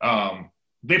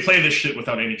 They play this shit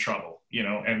without any trouble, you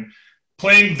know, and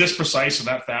playing this precise and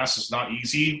that fast is not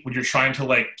easy when you're trying to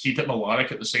like keep it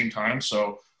melodic at the same time.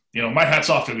 So, you know, my hat's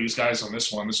off to these guys on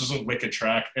this one. This is a wicked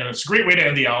track, and it's a great way to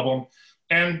end the album.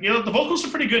 And, you know, the vocals are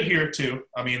pretty good here too.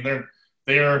 I mean,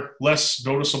 they are less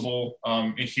noticeable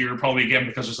in here, probably again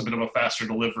because there's a bit of a faster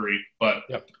delivery. But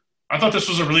Yep. I thought this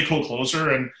was a really cool closer,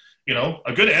 and you know,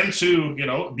 a good end to, you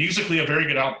know, musically a very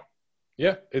good album.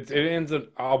 Yeah, it ends the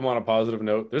album on a positive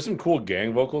note. There's some cool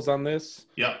gang vocals on this.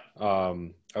 Yeah.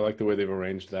 I like the way they've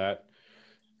arranged that.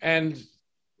 And,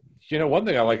 you know, one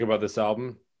thing I like about this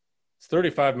album, it's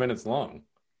 35 minutes long.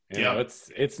 You know,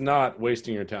 it's not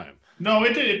wasting your time. No,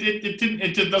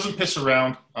 it doesn't piss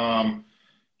around.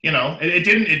 You know, it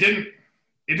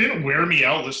didn't wear me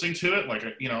out listening to it. Like,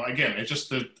 you know, again, it's just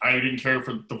that I didn't care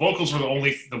for the vocals.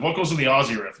 The vocals and the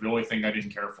Ozzy riff, the only thing I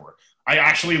didn't care for. I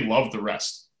actually love the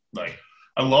rest. Like,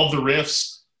 I love the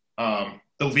riffs.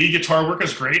 The lead guitar work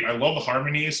is great. I love the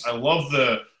harmonies. I love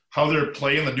how they're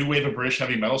playing the new wave of British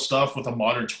heavy metal stuff with a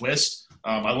modern twist.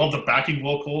 I love the backing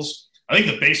vocals. I think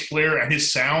the bass player and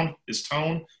his sound, his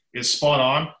tone is spot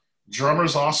on.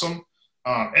 Drummer's awesome.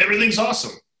 Everything's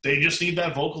awesome. They just need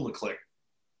that vocal to click.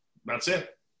 That's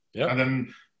it. Yeah. And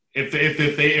then if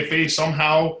they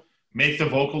somehow make the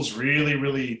vocals really,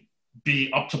 really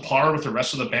be up to par with the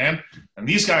rest of the band, and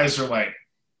these guys are like,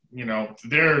 you know,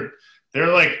 they're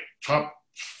like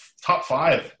top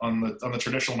five on the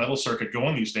traditional metal circuit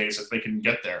going these days if they can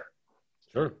get there.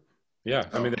 Sure. Yeah.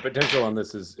 I mean, the potential on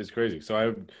this is crazy. So I,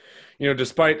 you know,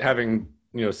 despite having,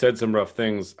 you know, said some rough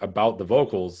things about the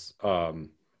vocals,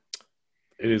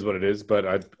 it is what it is,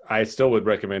 but I still would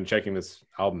recommend checking this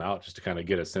album out just to kind of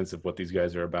get a sense of what these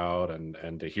guys are about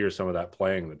and to hear some of that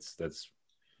playing that's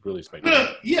really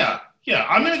spectacular. Yeah.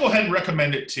 I'm gonna go ahead and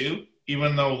recommend it too,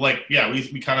 even though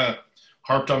we kind of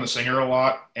harped on the singer a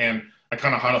lot, and I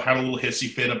kind of had a little hissy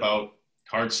fit about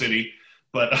Hard City,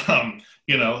 but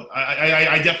you know,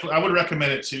 I definitely would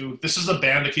recommend it too. This is a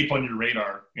band to keep on your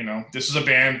radar. You know, this is a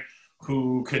band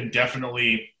who could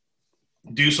definitely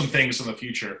do some things in the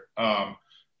future.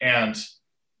 And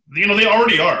you know, they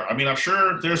already are. I mean, I'm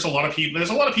sure there's a lot of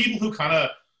people who kind of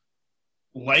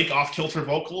like off-kilter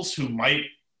vocals who might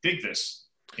dig this,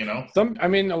 you know? I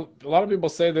mean, a lot of people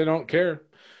say they don't care.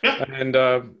 Yeah. And,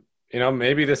 you know,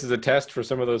 maybe this is a test for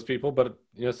some of those people, but,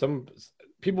 you know, some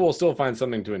people will still find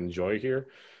something to enjoy here.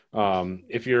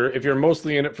 If you're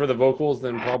mostly in it for the vocals,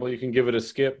 then probably you can give it a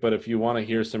skip. But if you want to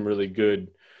hear some really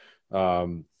good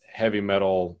heavy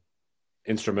metal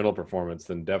instrumental performance,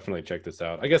 then definitely check this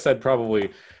out. I guess I'd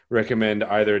probably recommend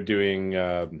either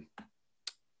doing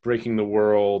Breaking the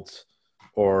World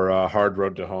or Hard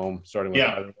Road to Home, starting with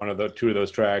either one of the two of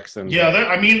those tracks. And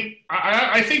I mean,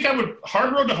 I think I would.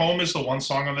 Hard Road to Home is the one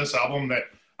song on this album that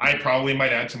I probably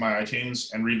might add to my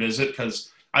iTunes and revisit,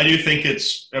 because I do think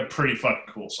it's a pretty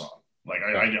fucking cool song. Like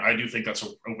I do think that's a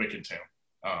wicked tune.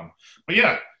 But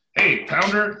yeah, hey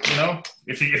Pounder, you know,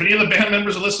 if any of the band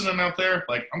members are listening out there,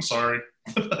 like, I'm sorry,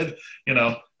 but you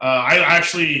know, I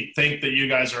actually think that you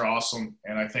guys are awesome,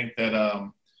 and I think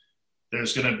that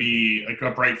there's going to be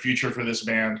a bright future for this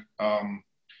band.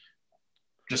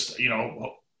 Just, you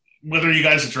know, whether they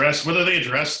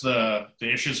address the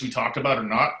issues we talked about or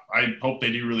not, I hope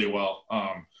they do really well.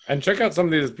 And check out some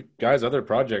of these guys' other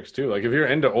projects too. Like if you're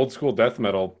into old school death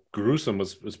metal, Gruesome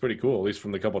was pretty cool, at least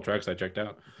from the couple tracks I checked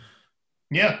out.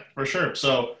 Yeah, for sure.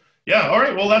 So yeah, all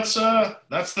right. Well, that's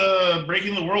the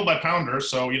Breaking the World by Pounder.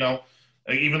 So, you know,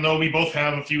 even though we both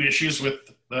have a few issues with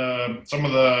some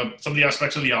of the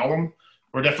aspects of the album,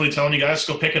 we're definitely telling you guys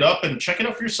to go pick it up and check it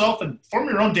out for yourself and form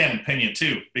your own damn opinion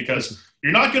too, because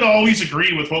you're not going to always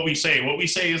agree with what we say. What we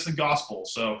say isn't gospel.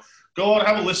 So go out,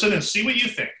 have a listen, and see what you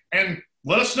think. And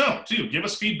let us know, too. Give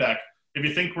us feedback. If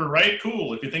you think we're right,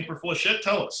 cool. If you think we're full of shit,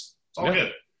 tell us. It's all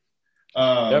good.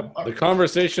 Yep. The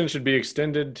conversation should be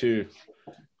extended to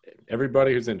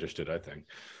everybody who's interested, I think.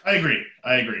 I agree.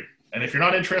 And if you're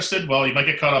not interested, well, you might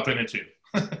get caught up in it, too.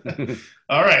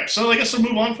 All right. So I guess we'll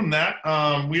move on from that.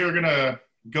 We are going to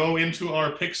go into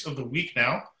our picks of the week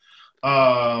now.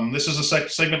 This is a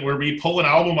segment where we pull an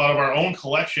album out of our own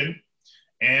collection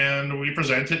and we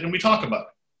present it and we talk about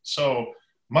it. So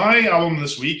my album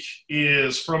this week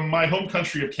is from my home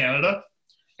country of Canada,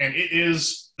 and it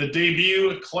is the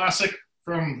debut classic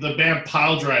from the band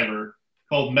Piledriver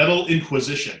called Metal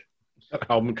Inquisition.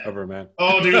 Album cover, man.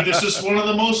 Oh, dude, this is one of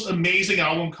the most amazing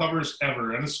album covers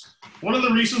ever, and it's one of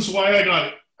the reasons why I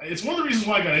got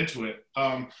into it.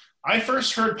 I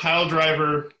first heard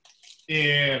Piledriver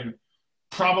in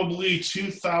probably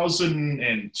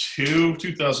 2002,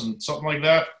 2000, something like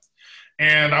that.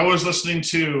 And I was listening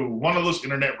to one of those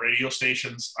internet radio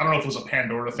stations. I don't know if it was a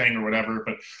Pandora thing or whatever,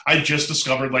 but I just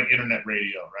discovered like internet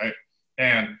radio, right?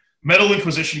 And Metal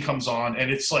Inquisition comes on, and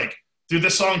it's like, dude,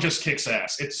 this song just kicks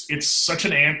ass. It's such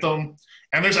an anthem.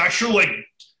 And there's actual like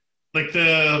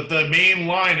the main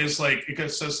line is like, it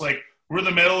says like, we're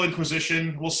the Metal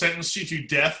Inquisition, we'll sentence you to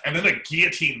death. And then a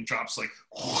guillotine drops like,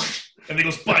 and it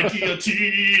goes, by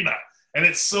guillotine. And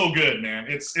it's so good, man.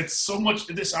 It's so much,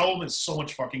 this album is so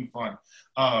much fucking fun.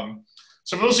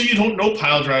 So for those of you who don't know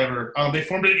Piledriver, they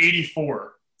formed it in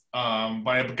 84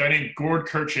 by a guy named Gord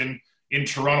Kirchen in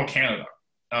Toronto, Canada.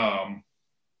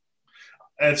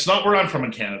 It's not where I'm from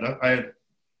in Canada.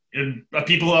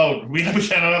 People out, we have in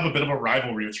Canada have a bit of a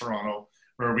rivalry with Toronto,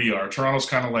 where we are. Toronto's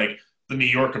kind of like the New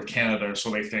York of Canada, so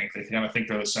they think. They kind of think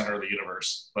they're the center of the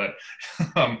universe. But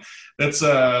that's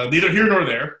neither here nor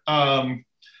there.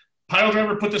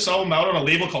 Piledriver put this album out on a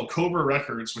label called Cobra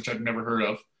Records, which I'd never heard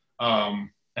of.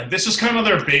 And this is kind of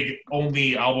their big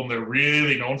only album they're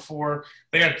really known for.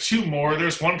 They had two more.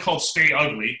 There's one called Stay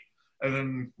Ugly, and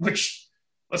then which,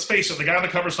 let's face it, the guy on the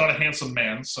cover is not a handsome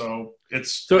man, so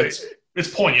it's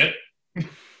poignant.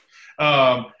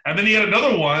 And then he had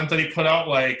another one that he put out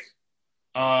like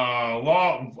a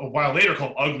while later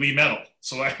called Ugly Metal.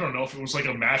 So I don't know if it was like a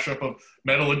mashup of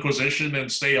Metal Inquisition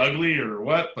and Stay Ugly or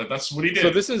what, but that's what he did.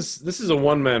 So this is a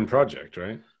one-man project,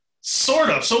 right? Sort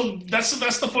of. So that's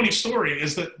the funny story,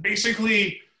 is that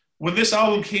basically when this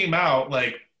album came out,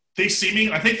 like I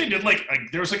think they did like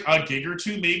there was like a gig or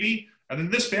two maybe, and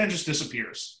then this band just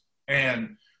disappears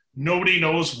and nobody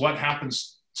knows what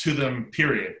happens to them,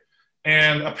 period.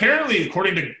 And apparently,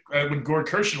 according to when Gord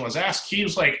Kirchen was asked, he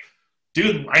was like,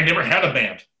 dude, I never had a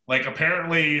band. Like,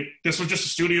 apparently this was just a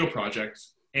studio project.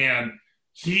 And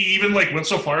he even like went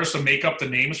so far as to make up the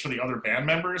names for the other band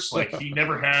members. Like, he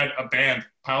never had a band,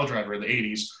 Piledriver, in the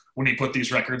 80s when he put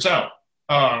these records out.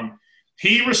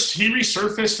 He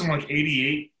resurfaced in like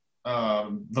 88,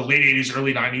 the late 80s,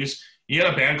 early 90s. He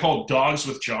had a band called Dogs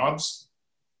with Jobs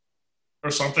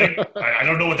or something. I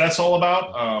don't know what that's all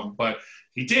about, but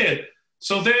he did.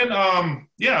 So then,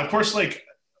 of course, like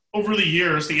over the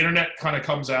years, the internet kind of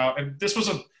comes out, and this was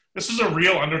a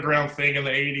real underground thing in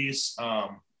the 80s.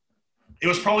 It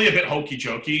was probably a bit hokey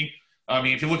jokey. I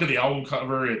mean, if you look at the album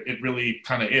cover, it really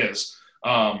kind of is.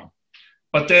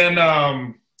 But then,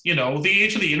 the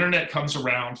age of the internet comes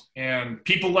around, and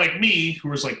people like me, who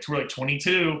were like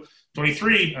 22,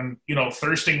 23, and,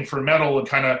 thirsting for metal and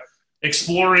kind of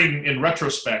exploring in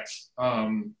retrospect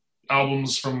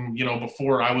albums from,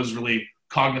 before I was really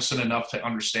cognizant enough to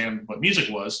understand what music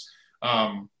was,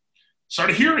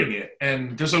 started hearing it.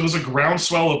 And there was a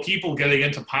groundswell of people getting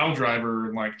into Piledriver,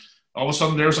 and like all of a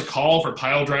sudden there's a call for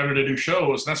Piledriver to do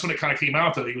shows. And that's when it kind of came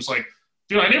out that he was like,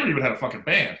 dude, I never even had a fucking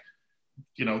band.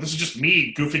 This is just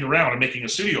me goofing around and making a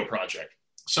studio project.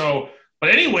 So, but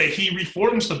anyway, he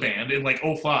reforms the band in like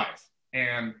 05,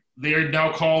 and they're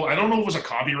now called, I don't know if it was a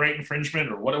copyright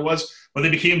infringement or what it was, but they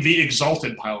became the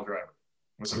Exalted Piledriver,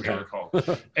 was what they were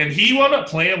called. And he wound up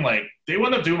playing they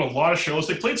wound up doing a lot of shows.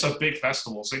 They played some big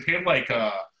festivals. They played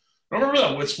I remember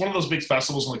that it's one of those big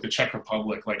festivals in like the Czech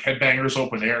Republic, like Headbangers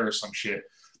Open Air or some shit.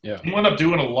 Yeah. He wound up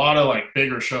doing a lot of like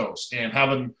bigger shows and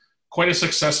having quite a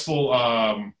successful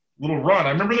little run. I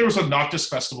remember there was a Noctis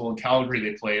festival in Calgary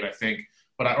they played, I think,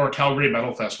 or Calgary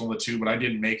Metal Festival, the two, but I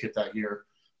didn't make it that year.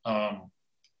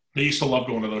 They used to love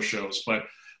going to those shows. But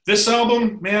this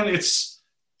album, man, it's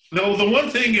the one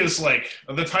thing is like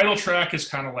the title track is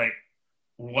kind of like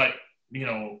what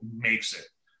makes it.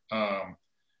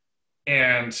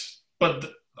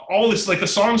 But all this, like the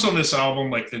songs on this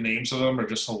album, like the names of them are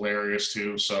just hilarious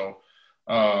too. So,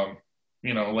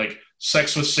 like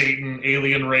Sex with Satan,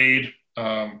 Alien Raid.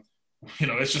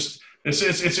 It's just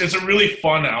It's a really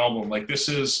fun album. Like this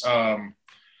is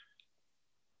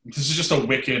just a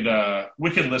wicked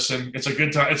listen. It's a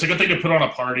good time. It's a good thing to put on a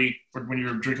party when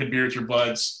you're drinking beer with your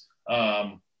buds.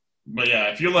 But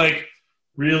yeah, if you like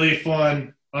really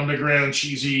fun underground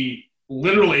cheesy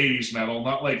literal 80s metal,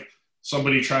 not like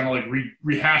somebody trying to like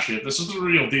rehash it, this is the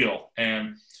real deal.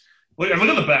 And look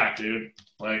at the back, dude.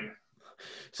 Like,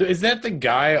 so is that the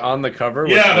guy on the cover?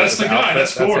 Yeah, that's the guy.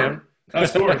 That's Gord.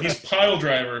 That's That's Gord. He's Pile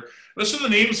Driver. Listen to the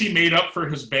names he made up for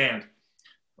his band.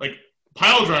 Like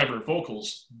Pile Driver,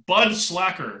 vocals. Bud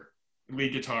Slacker,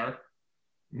 lead guitar.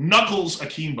 Knuckles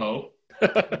Akimbo,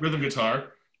 rhythm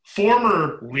guitar.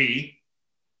 Formerly.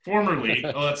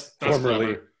 Oh, that's Formerly.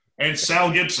 clever. And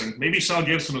Sal Gibson. Maybe Sal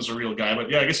Gibson was a real guy, but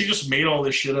yeah, I guess he just made all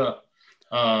this shit up.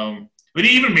 But he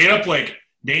even made up like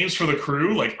names for the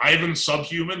crew, like Ivan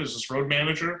Subhuman is his road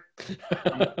manager.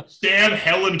 Stan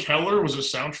Helen Keller was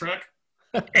his soundtrack.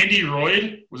 Andy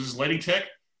Royd was his lighting tech.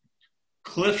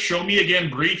 Cliff Show Me Again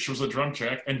Breach was the drum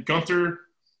tech. And Gunther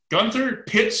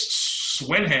Pitts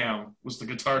Swenham was the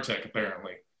guitar tech,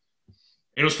 apparently.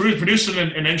 It was produced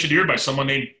and engineered by someone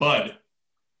named Bud.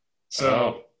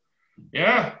 So,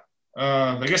 yeah.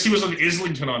 I guess he was in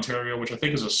Islington, Ontario, which I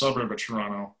think is a suburb of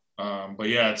Toronto. But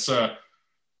yeah,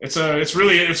 it's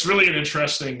really an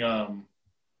interesting,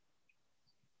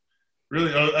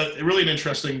 really an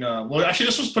interesting. Well, actually,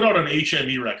 this was put out on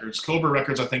HME Records. Cobra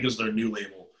Records, I think, is their new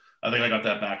label. I think I got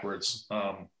that backwards.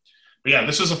 But yeah,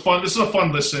 this is a fun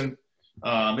listen.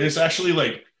 It's actually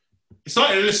like it's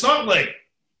not like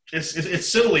it's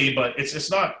silly, but it's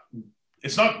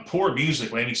not poor music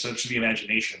by any stretch of the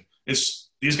imagination.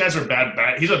 These guys are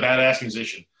bad. He's a badass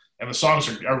musician, and the songs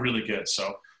are really good.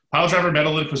 So, Pile Driver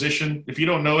Metal Inquisition. If you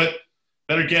don't know it,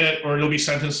 better get it, or you'll be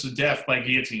sentenced to death by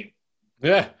guillotine.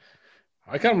 Yeah,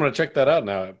 I kind of want to check that out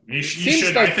now. You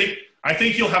should. Like... I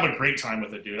think you'll have a great time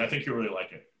with it, dude. I think you'll really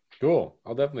like it. Cool.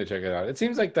 I'll definitely check it out. It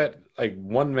seems like that like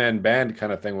one-man band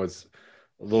kind of thing was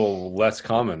a little less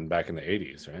common back in the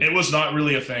 80s, right? It was not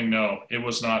really a thing. No, it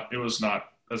was not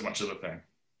as much of a thing.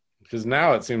 Because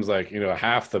now it seems like,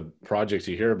 half the projects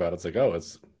you hear about, it's like, oh,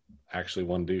 it's actually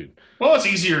one dude. Well, it's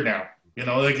easier now.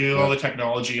 Like all the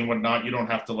technology and whatnot. You don't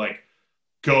have to like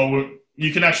go.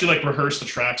 You can actually like rehearse the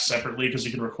tracks separately because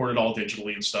you can record it all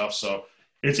digitally and stuff. So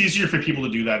it's easier for people to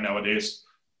do that nowadays.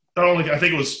 I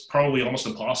think it was probably almost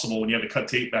impossible when you had to cut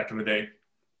tape back in the day.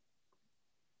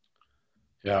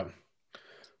 Yeah.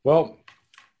 Well,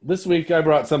 this week I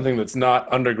brought something that's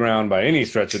not underground by any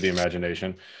stretch of the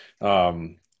imagination.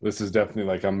 This is definitely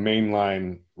like a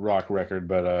mainline rock record,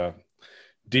 but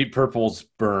Deep Purple's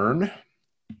Burn.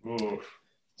 Oh,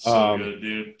 so good,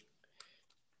 dude.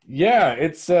 Yeah,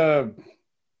 it's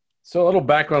so a little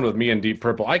background with me and Deep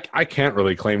Purple. I can't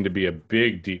really claim to be a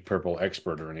big Deep Purple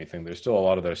expert or anything. There's still a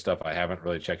lot of their stuff I haven't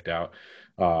really checked out.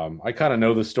 I kind of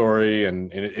know the story,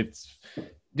 and it's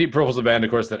Deep Purple's a band,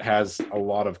 of course, that has a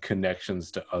lot of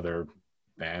connections to other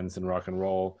bands in rock and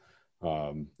roll.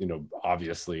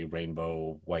 Obviously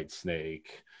Rainbow, Whitesnake,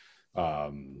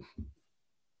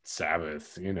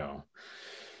 Sabbath,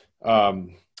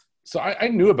 So I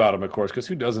knew about them, of course, because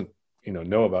who doesn't,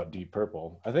 know about Deep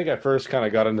Purple? I think I first kind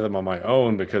of got into them on my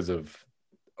own because of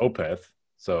Opeth.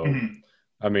 So,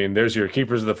 I mean, there's your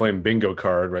Keepers of the Flame bingo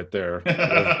card right there.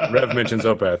 Rev mentions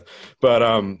Opeth. But,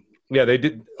 yeah,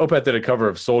 Opeth did a cover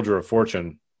of Soldier of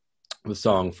Fortune, the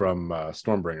song from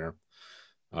Stormbringer,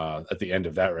 at the end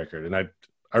of that record. And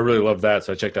I really loved that,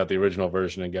 so I checked out the original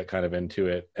version and got kind of into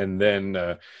it. And then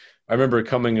I remember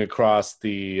coming across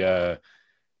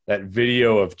that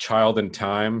video of Child in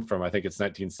Time from, I think it's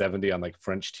 1970 on like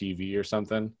French TV or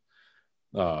something.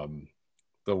 The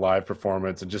live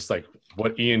performance and just like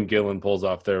what Ian Gillan pulls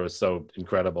off there was so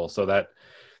incredible. So that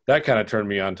kind of turned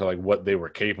me on to like what they were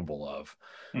capable of.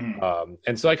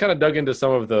 And so I kind of dug into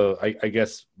some of the, I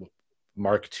guess,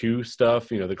 Mark II stuff,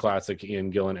 the classic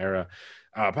Ian Gillan era.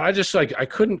 But I just a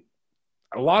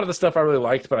lot of the stuff I really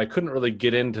liked, but I couldn't really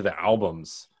get into the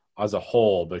albums as a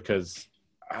whole because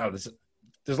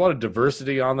there's a lot of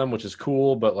diversity on them, which is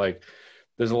cool, but like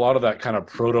there's a lot of that kind of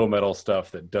proto metal stuff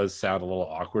that does sound a little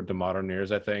awkward to modern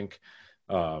ears, I think.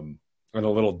 And a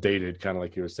little dated, kind of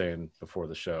like you were saying before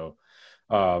the show.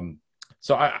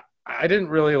 So I didn't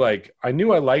really I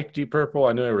knew I liked Deep Purple.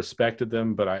 I knew I respected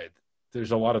them, but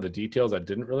there's a lot of the details I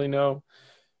didn't really know.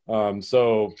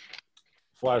 So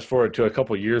flash forward to a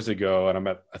couple years ago, and I'm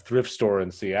at a thrift store in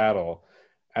Seattle,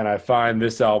 and I find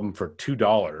this album for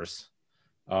 $2.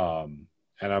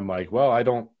 And I'm like, well, I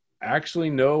don't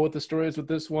actually know what the story is with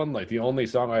this one. Like the only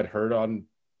song I'd heard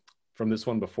from this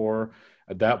one before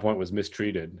at that point was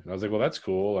Mistreated. And I was like, well, that's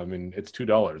cool. I mean, it's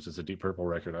 $2. It's a Deep Purple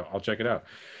record. I'll check it out.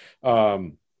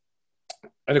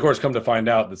 And of course, come to find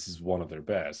out, this is one of their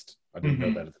best. I didn't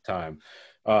know that at the time.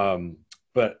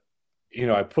 But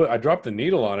I dropped the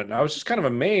needle on it, and I was just kind of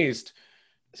amazed,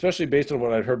 especially based on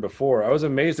what I'd heard before. I was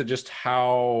amazed at just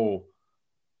how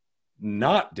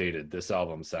not dated this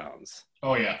album sounds.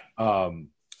 Oh yeah.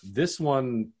 This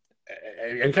one,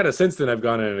 and kind of since then I've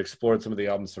gone in and explored some of the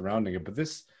albums surrounding it, but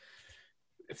this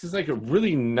is like a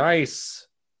really nice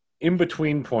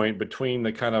in-between point between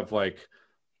the kind of like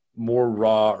more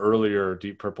raw earlier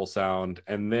Deep Purple sound,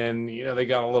 and then they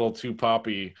got a little too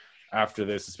poppy after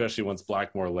this, especially once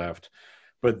Blackmore left.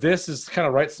 But this is kind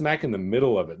of right smack in the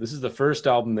middle of it. This is the first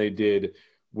album they did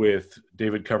with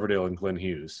David Coverdale and Glenn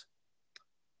Hughes.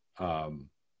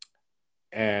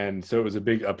 And so it was a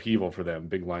big upheaval for them,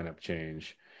 big lineup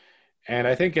change. And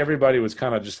I think everybody was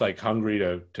kind of just like hungry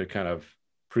to kind of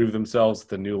prove themselves with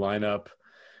the new lineup.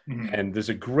 Mm-hmm. And there's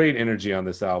a great energy on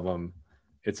this album.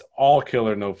 It's all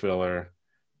killer, no filler.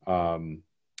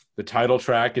 The title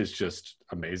track is just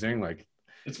amazing. Like,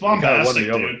 it's bombastic,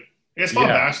 dude. It's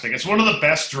bombastic. Yeah. It's one of the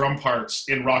best drum parts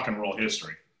in rock and roll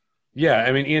history. Yeah,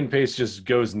 I mean, Ian Paice just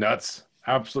goes nuts,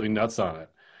 absolutely nuts on it.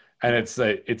 And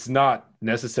it's not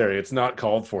necessary. It's not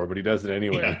called for, but he does it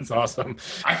anyway. Yeah. It's awesome.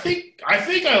 I think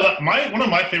one of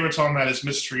my favorites on that is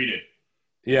Mistreated.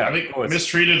 Yeah. I think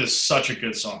Mistreated is such a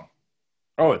good song.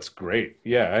 Oh, it's great.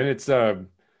 Yeah, and it's a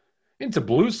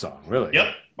blues song, really.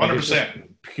 Yep, 100%.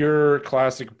 Pure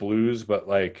classic blues, but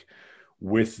like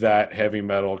with that heavy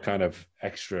metal kind of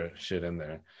extra shit in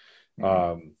there.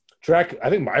 Mm-hmm. Track, I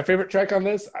think my favorite track on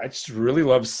this, I just really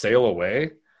love Sail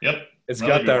Away. Yep. It's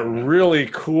got that really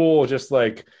cool, just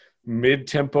like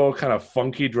mid-tempo kind of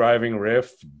funky driving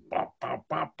riff.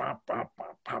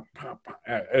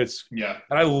 It's and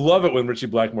I love it when Ritchie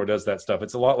Blackmore does that stuff.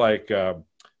 It's a lot like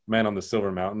Man on the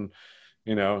Silver Mountain,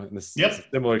 and this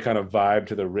similar kind of vibe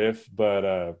to the riff,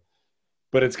 but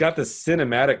it's got this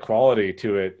cinematic quality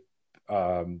to it.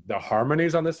 The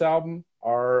harmonies on this album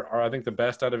are I think the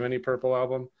best out of any Purple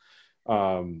album.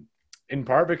 In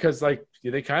part because like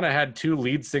they kind of had two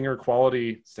lead singer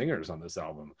quality singers on this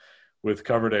album with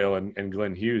Coverdale and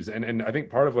Glenn Hughes. And I think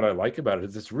part of what I like about it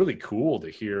is it's really cool to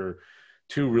hear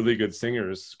two really good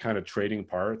singers kind of trading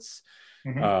parts.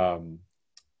 Mm-hmm.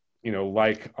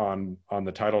 Like on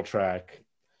the title track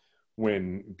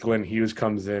when Glenn Hughes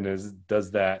comes in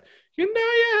does that, you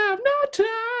have no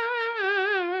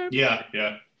time. Yeah.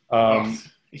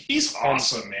 He's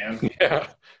awesome, man. Yeah.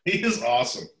 He is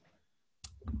awesome.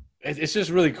 It's just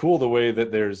really cool the way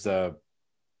that there's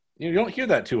you don't hear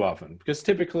that too often, because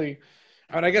typically,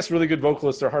 I guess really good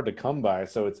vocalists are hard to come by,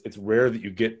 so it's rare that you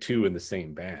get two in the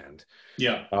same band.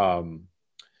 Yeah.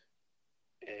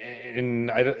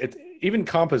 And even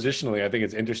compositionally, I think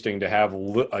it's interesting to have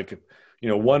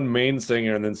one main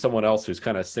singer and then someone else who's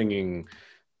kind of singing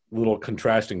little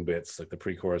contrasting bits like the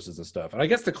pre-choruses and stuff. And I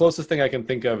guess the closest thing I can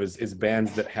think of is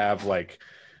bands that have like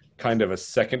kind of a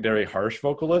secondary harsh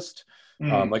vocalist.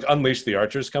 Like Unleash the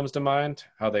Archers comes to mind,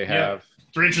 how they have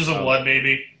 3 Inches of Blood,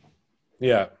 maybe.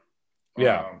 Yeah. I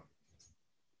know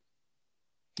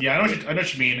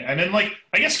what you mean. And then like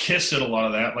I guess Kiss did a lot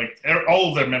of that. Like all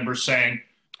of their members sang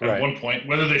at one point.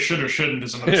 Whether they should or shouldn't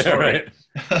is another story.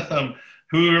 Right.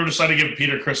 Whoever decided to give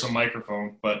Peter Criss a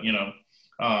microphone, but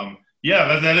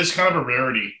that is kind of a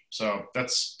rarity. So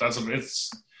that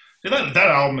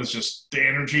album is just the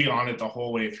energy on it the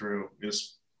whole way through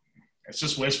is.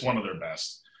 It's one of their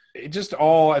best.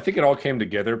 I think it all came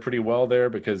together pretty well there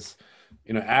because,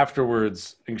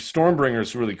 afterwards,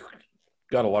 Stormbringer's really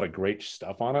got a lot of great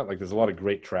stuff on it. Like there's a lot of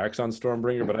great tracks on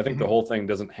Stormbringer, but I think the whole thing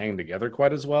doesn't hang together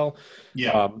quite as well.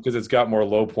 Yeah. Because it's got more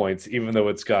low points, even though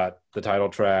it's got the title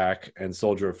track and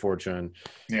Soldier of Fortune.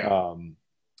 Yeah.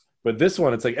 But this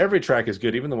one, it's like every track is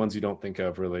good, even the ones you don't think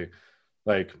of really.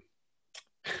 Like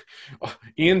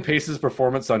Ian Paice's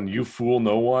performance on You Fool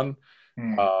No One.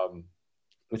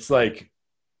 It's like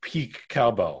peak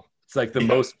cowbell. It's like the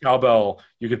most cowbell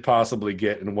you could possibly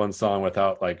get in one song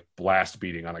without like blast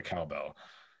beating on a cowbell.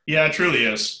 Yeah, it truly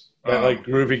is. That like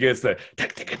groove he gets the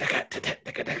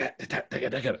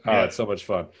it's so much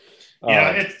fun.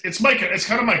 It's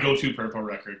kind of my go-to Purple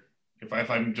record. If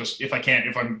I'm just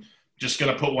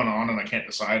gonna put one on and I can't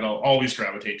decide, I'll always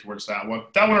gravitate towards that one.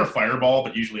 That one or Fireball,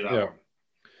 but usually that one.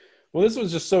 Well, this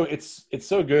was just it's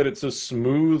so good. It's so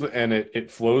smooth and it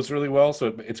flows really well. So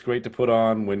it's great to put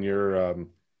on when you're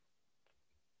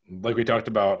like we talked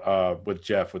about with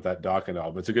Jeff with that Dokken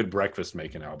album. It's a good breakfast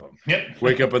making album. Yep.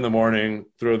 Wake up in the morning,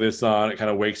 throw this on. It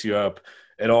kind of wakes you up.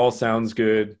 It all sounds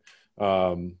good.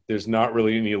 There's not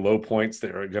really any low points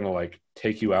that are gonna like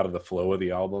take you out of the flow of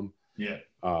the album. Yeah.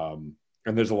 And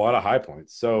there's a lot of high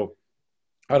points. So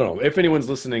I don't know if anyone's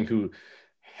listening who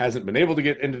hasn't been able to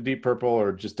get into Deep Purple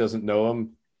or just doesn't know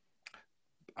them,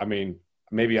 I mean,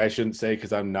 maybe I shouldn't say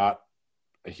because I'm not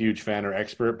a huge fan or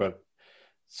expert, but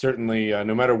certainly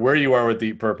no matter where you are with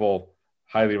Deep Purple,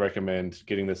 highly recommend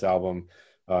getting this album.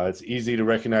 It's easy to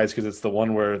recognize because it's the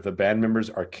one where the band members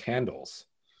are candles.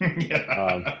 I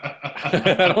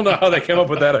don't know how they came up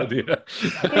with that idea.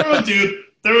 Dude,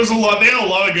 there was a lot. They had a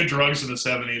lot of good drugs in the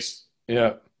 70s.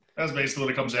 Yeah. That's basically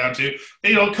what it comes down to.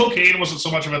 You know, cocaine wasn't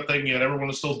so much of a thing yet. Everyone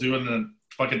was still doing the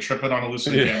fucking tripping on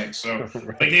hallucinogenics. So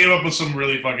Right. they came up with some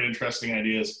really fucking interesting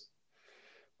ideas.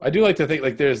 I do like to think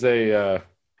like there's a,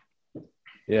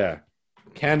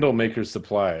 candle makers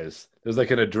supplies. There's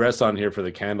like an address on here for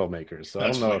the candle makers. So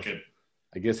That's I don't know. wicked.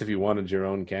 I guess if you wanted your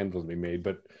own candles to be made,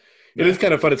 but it is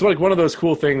kind of fun. It's like one of those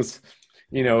cool things,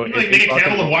 you know. You like make a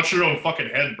candle and watch your own fucking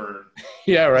head burn.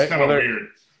 Yeah, right. It's kind of weird.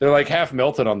 They're like half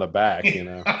melted on the back, you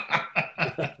know.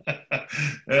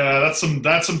 Yeah, that's some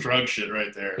drug shit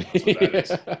right there. That's what that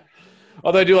is.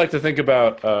 Although I do like to think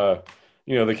about,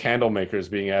 the candle makers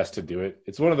being asked to do it.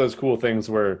 It's one of those cool things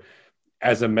where,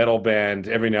 as a metal band,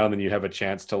 every now and then you have a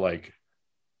chance to like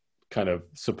kind of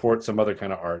support some other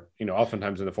kind of art,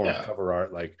 oftentimes in the form of cover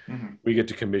art. Like we get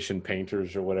to commission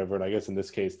painters or whatever. And I guess in this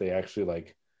case, they actually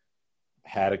like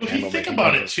had a candle. If you think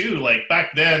about it too, like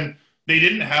back then they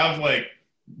didn't have like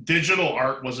digital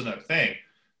art wasn't a thing.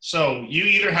 So you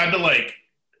either had to like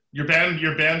your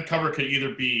band cover could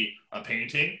either be a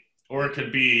painting or it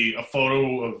could be a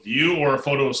photo of you or a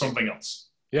photo of something else.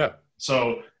 Yeah.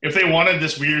 So if they wanted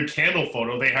this weird candle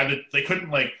photo, they couldn't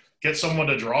like get someone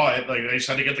to draw it. Like they just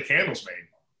had to get the candles made.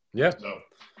 Yeah. So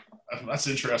that's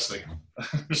interesting.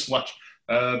 Just watch.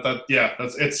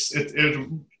 There's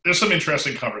some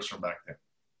interesting covers from back then.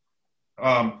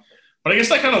 But I guess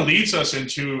that kind of leads us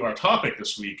into our topic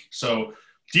this week. So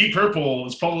Deep Purple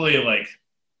is probably like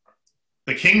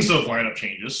the kings of lineup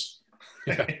changes.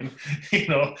 Yeah. And,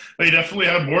 they definitely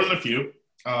have more than a few.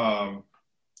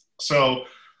 So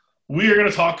we are going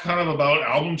to talk kind of about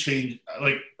album change,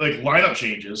 like lineup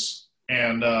changes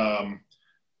and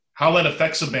how that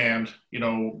affects a band,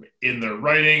 in their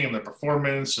writing and their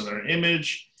performance and their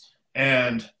image.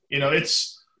 And,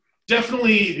 it's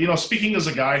definitely, speaking as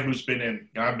a guy I've been in,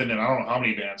 I don't know how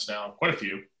many bands now, quite a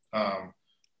few.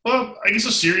 Well, I guess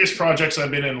the serious projects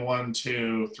I've been in 1,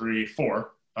 2, 3,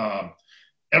 4.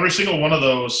 Every single one of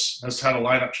those has had a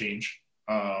lineup change.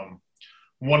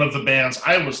 One of the bands,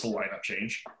 I was the lineup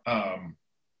change.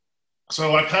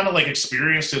 So I've kind of like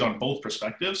experienced it on both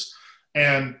perspectives.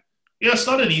 And yeah, it's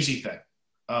not an easy thing.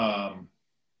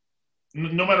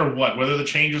 No matter what, whether the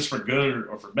change is for good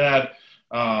or for bad,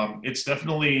 it's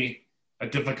definitely a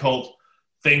difficult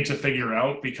thing to figure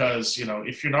out because,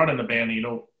 if you're not in a band and you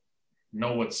don't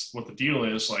know what the deal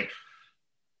is, like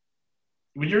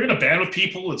when you're in a band with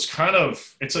people, it's kind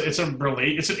of, it's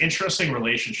an interesting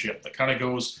relationship that kind of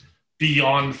goes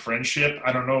beyond friendship.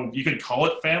 I don't know. You could call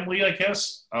it family, I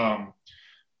guess.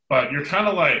 But you're kind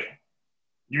of like,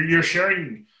 you're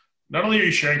sharing, not only are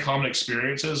you sharing common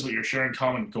experiences, but you're sharing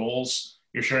common goals.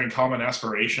 You're sharing common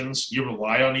aspirations. You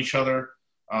rely on each other.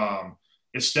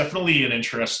 It's definitely an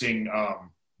interesting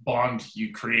bond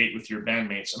you create with your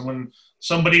bandmates. And when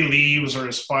somebody leaves or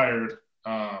is fired,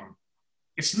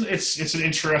 it's an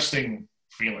interesting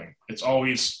feeling. It's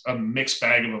always a mixed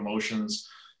bag of emotions.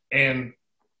 And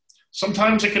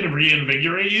sometimes it can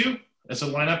reinvigorate you as a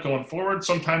lineup going forward.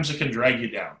 Sometimes it can drag you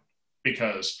down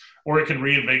or it can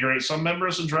reinvigorate some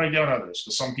members and drag down others.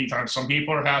 Because some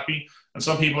people are happy and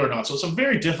some people are not. So it's a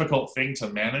very difficult thing to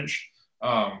manage.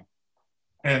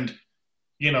 And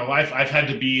I've had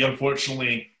to be,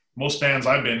 unfortunately, most bands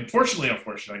I've been, fortunately,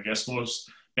 unfortunately, I guess most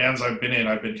bands I've been in,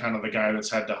 I've been kind of the guy that's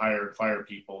had to hire and fire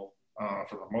people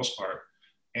for the most part.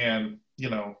 And,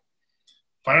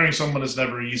 firing someone is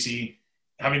never easy.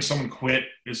 Having someone quit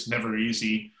is never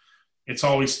easy. It's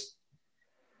always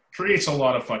creates a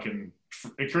lot of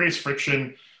it creates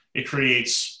friction, it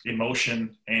creates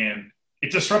emotion, and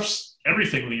it disrupts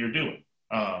everything that you're doing.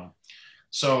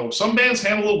 So some bands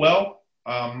handle it well.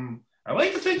 I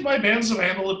like to think my bands have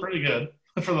handled it pretty good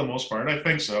for the most part. I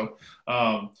think so.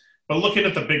 But looking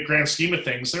at the big grand scheme of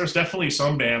things, there's definitely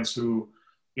some bands who,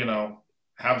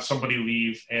 have somebody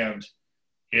leave and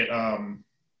it,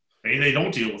 they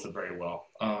don't deal with it very well.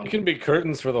 It can be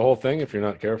curtains for the whole thing if you're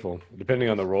not careful, depending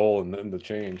on the role and then the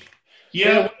change.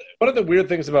 Yeah. One of the weird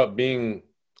things about being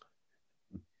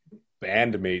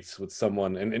bandmates with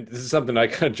someone, and this is something I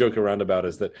kind of joke around about,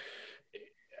 is that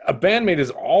a bandmate is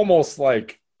almost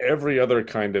like every other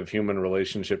kind of human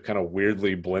relationship kind of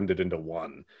weirdly blended into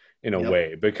one in a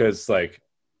way, because like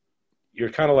you're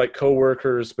kind of like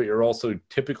coworkers, but you're also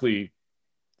typically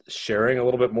sharing a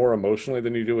little bit more emotionally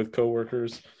than you do with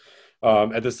coworkers.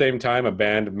 At the same time, a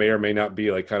band may or may not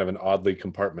be like kind of an oddly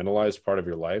compartmentalized part of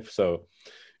your life. So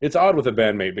it's odd with a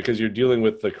bandmate because you're dealing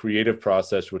with the creative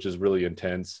process, which is really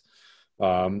intense.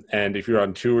 And if you're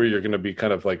on tour, you're going to be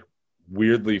kind of like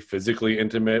weirdly physically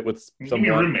intimate with someone.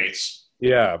 Your roommates.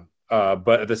 Yeah.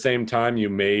 But at the same time, you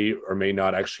may or may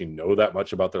not actually know that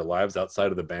much about their lives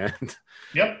outside of the band.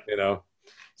 Yep. You know,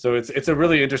 so it's a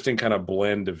really interesting kind of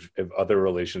blend of other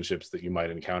relationships that you might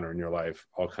encounter in your life,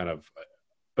 all kind of,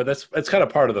 but that's kind of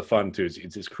part of the fun too.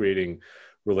 It's just creating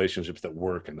relationships that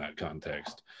work in that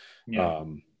context. Yeah.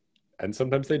 And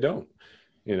sometimes they don't,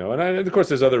 you know, and of course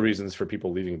there's other reasons for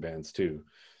people leaving bands too.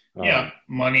 Yeah.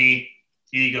 Money,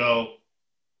 ego,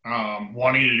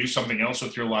 wanting to do something else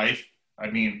with your life. I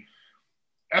mean,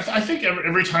 I think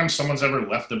every time someone's ever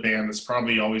left a band, it's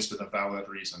probably always been a valid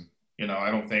reason. You know,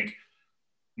 I don't think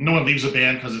no one leaves a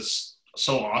band because it's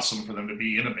so awesome for them to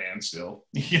be in a band still,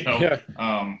 you know?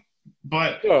 Yeah.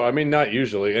 But no, I mean, not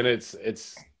usually. And it's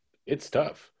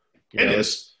tough. It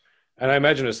is. And I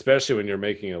imagine, especially when you're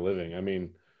making a living. I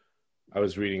mean, I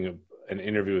was reading an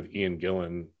interview with Ian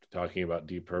Gillan talking about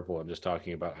Deep Purple and just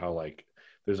talking about how like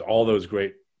there's all those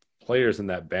great players in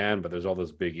that band, but there's all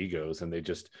those big egos, and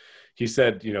he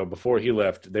said, you know, before he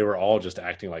left, they were all just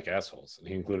acting like assholes, and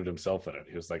he included himself in it.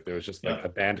 He was like, there was just like a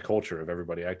band culture of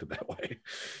everybody acted that way.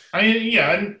 I mean,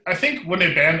 yeah, and I think when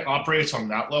a band operates on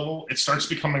that level, it starts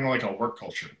becoming like a work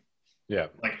culture. Yeah.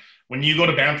 Like when you go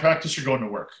to band practice, you're going to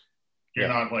work. You're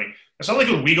not like, it's not like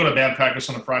when we go to band practice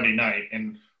on a Friday night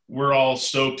and we're all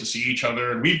stoked to see each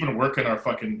other, and we've been working our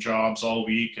fucking jobs all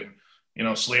week and, you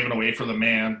know, slaving away for the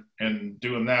man and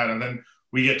doing that. And then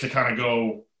we get to kind of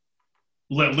go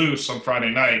let loose on Friday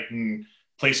night and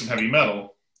play some heavy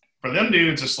metal. For them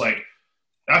dudes, it's like,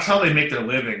 that's how they make their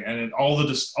living. And all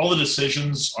the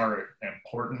decisions are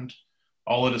important.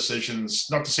 All the decisions,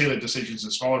 not to say that decisions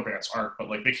in smaller bands aren't, but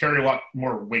like they carry a lot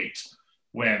more weight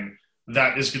when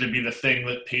that is going to be the thing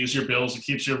that pays your bills and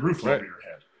keeps your roof over your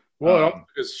head. Well,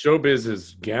 because showbiz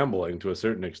is gambling to a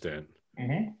certain extent.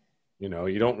 Mm-hmm. You know,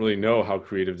 you don't really know how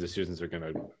creative decisions are going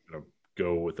to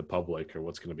go with the public or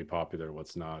what's going to be popular,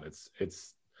 what's not.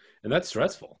 And that's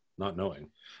stressful, not knowing.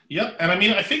 Yeah, and I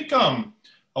mean, I think a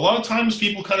lot of times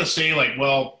people kind of say like,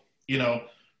 well, you know,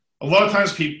 a lot of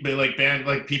times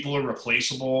people are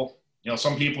replaceable. You know,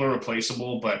 some people are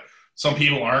replaceable, but some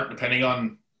people aren't, depending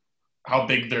on how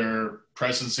big their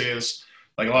presence is.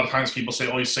 Like a lot of times people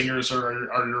say, oh, these singers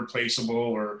are irreplaceable,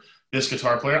 or this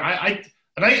guitar player. I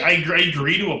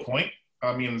agree to a point.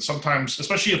 I mean, sometimes,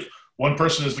 especially if one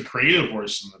person is the creative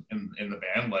voice in the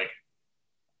band, like,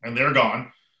 and they're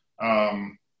gone,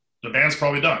 the band's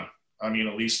probably done. I mean,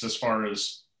 at least as far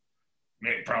as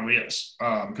it probably is,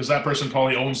 because that person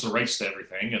probably owns the rights to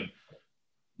everything, and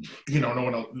you know, no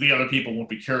one else, the other people won't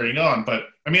be carrying on. But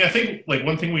I mean, I think like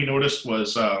one thing we noticed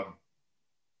was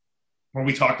when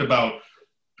we talked about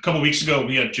a couple weeks ago,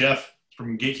 we had Jeff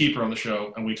from Gatekeeper on the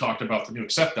show, and we talked about the new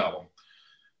Accept album,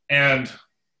 and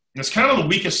it's kind of the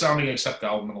weakest sounding Accept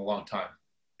album in a long time.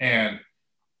 And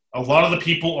a lot of the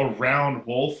people around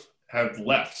Wolf have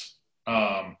left.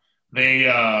 They,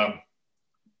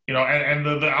 you know, and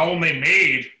the album they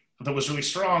made that was really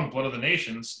strong, Blood of the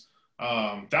Nations,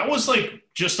 that was like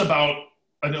just about,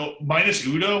 minus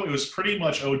Udo, it was pretty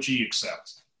much OG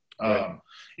Accept. Right.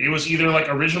 It was either like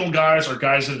original guys or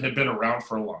guys that had been around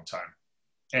for a long time.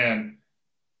 And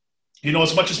you know,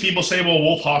 as much as people say, well,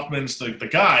 Wolf Hoffman's the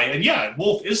guy, and yeah,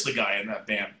 Wolf is the guy in that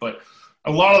band, but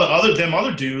a lot of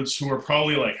other dudes who are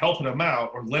probably like helping him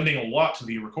out or lending a lot to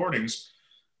the recordings,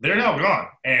 they're now gone,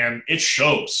 and it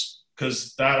shows,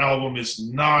 because that album is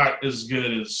not as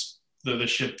good as the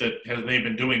shit that they've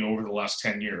been doing over the last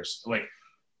 10 years. Like,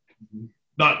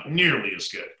 not nearly as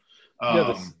good.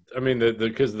 I mean,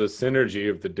 because the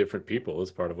synergy of the different people is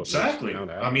part of what exactly.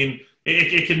 I mean,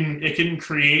 it can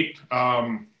create.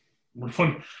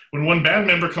 When one band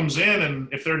member comes in,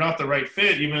 and if they're not the right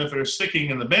fit, even if they're sticking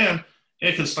in the band,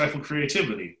 it can stifle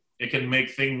creativity. It can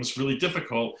make things really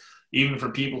difficult, even for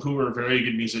people who are very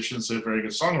good musicians and very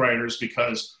good songwriters,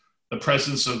 because the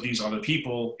presence of these other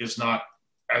people is not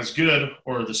as good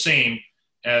or the same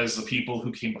as the people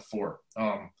who came before.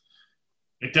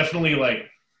 It definitely, like,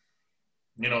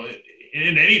 you know,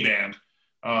 in any band,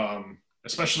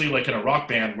 especially like in a rock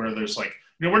band where there's like,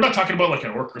 you know, we're not talking about like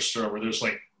an orchestra where there's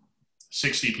like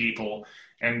 60 people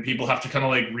and people have to kind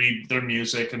of like read their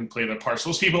music and play their parts.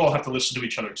 Those people all have to listen to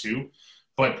each other too.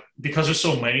 But because there's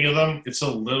so many of them, it's a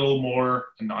little more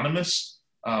anonymous.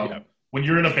 When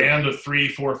you're in a band of 3,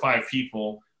 4, 5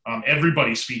 people,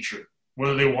 everybody's featured.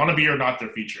 Whether they want to be or not, they're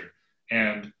featured.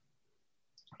 And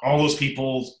all those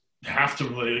people have to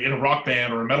really, in a rock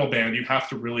band or a metal band, you have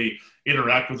to really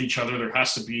interact with each other. There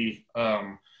has to be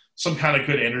some kind of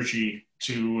good energy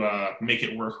to make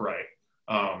it work right.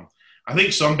 I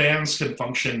think some bands can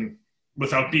function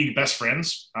without being best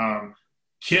friends.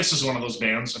 Kiss is one of those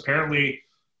bands. Apparently,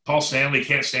 Paul Stanley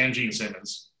can't stand Gene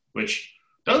Simmons, which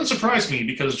doesn't surprise me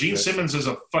because Gene Simmons is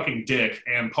a fucking dick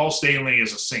and Paul Stanley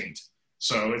is a saint.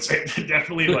 So it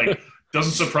definitely like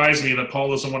doesn't surprise me that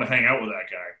Paul doesn't want to hang out with that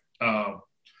guy.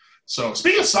 So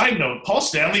speaking of side note, Paul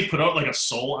Stanley put out like a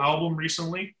soul album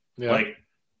recently. Yeah. Like,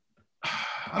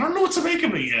 I don't know what to make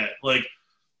of it yet. Like,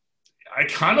 I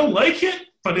kind of like it,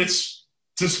 but it's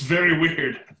just very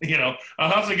weird. You know, I'll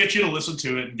have to get you to listen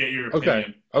to it and get your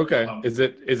opinion. Okay. Is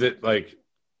it like?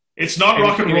 It's not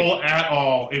rock and roll at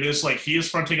all. It is like he is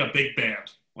fronting a big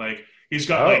band. Like he's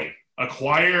got like a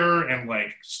choir and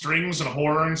like strings and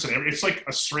horns and everything. It's like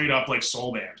a straight up like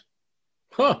soul band.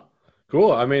 Huh.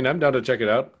 Cool. I mean, I'm down to check it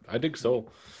out. I dig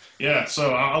soul. Yeah.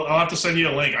 So I'll have to send you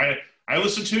a link. I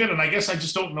listened to it and I guess I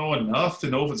just don't know enough to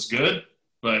know if it's good.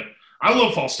 But I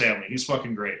love Paul Stanley. He's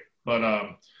fucking great. But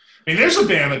I mean, there's a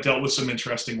band that dealt with some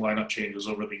interesting lineup changes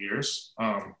over the years.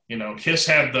 You know, Kiss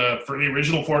had for the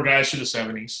original 4 guys through the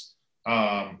 70s.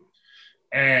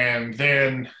 And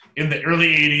then in the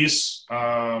early 80s,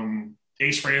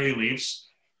 Ace Frehley leaves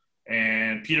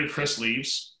and Peter Criss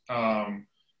leaves. And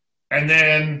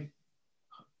then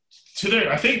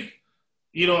I think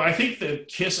that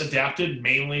Kiss adapted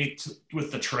mainly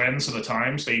with the trends of the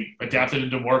times. They adapted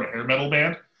into more of a hair metal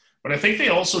band. But I think they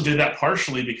also did that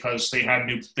partially because they had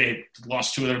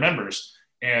lost 2 of their members.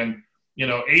 And, you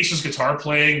know, Ace's guitar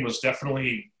playing was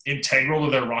definitely integral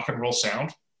to their rock and roll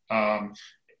sound.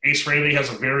 Ace Frehley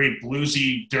has a very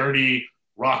bluesy, dirty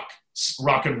rock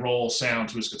and roll sound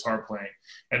to his guitar playing.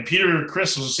 And Peter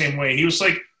Criss was the same way. He was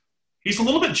like, he's a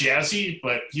little bit jazzy,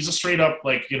 but he's a straight up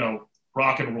like, you know,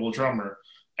 rock and roll drummer.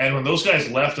 And when those guys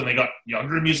left and they got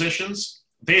younger musicians,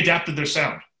 they adapted their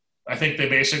sound. I think they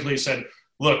basically said,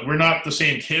 look, we're not the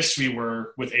same Kiss we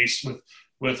were with Ace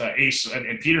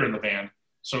and Peter in the band.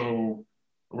 So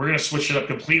we're going to switch it up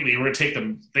completely. We're going to take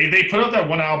them. They put out that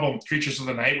one album, Creatures of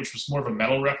the Night, which was more of a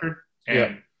metal record.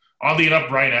 And oddly enough,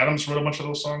 Bryan Adams wrote a bunch of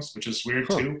those songs, which is weird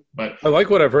too. But I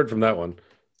like what I've heard from that one.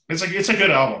 It's a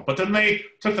good album. But then they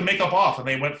took the makeup off and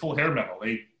they went full hair metal.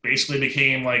 They basically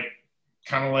became like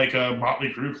kind of like a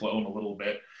Motley Crue clone a little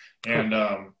bit. And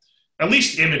at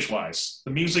least image-wise,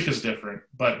 the music is different.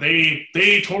 But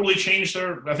they totally changed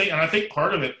I think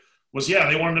part of it was,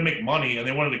 they wanted to make money and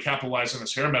they wanted to capitalize on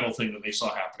this hair metal thing that they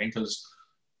saw happening because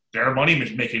they're a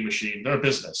money-making machine. They're a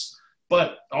business.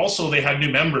 But also they had new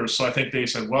members, so I think they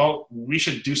said, well, we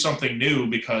should do something new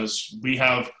because we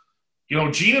have, you know,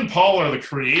 Gene and Paul are the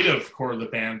creative core of the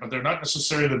band, but they're not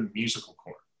necessarily the musical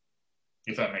core,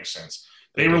 if that makes sense.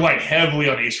 They relied heavily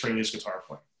on Ace Frehley's guitar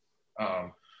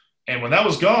playing. And when that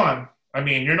was gone, I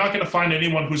mean, you're not going to find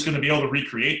anyone who's going to be able to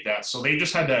recreate that, so they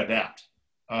just had to adapt.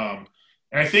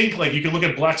 And I think, like, you can look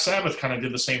at Black Sabbath kind of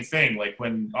did the same thing. Like,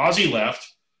 when Ozzy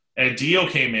left and Dio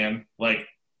came in, like,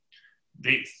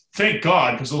 thank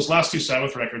God, because those last 2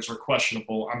 Sabbath records were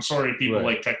questionable. I'm sorry people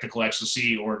like Technical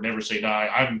Ecstasy or Never Say Die.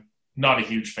 I'm not a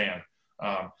huge fan.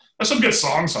 There's some good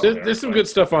songs on there. There's some good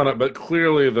stuff on it, but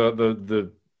clearly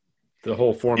the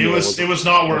whole formula it was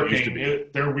not working.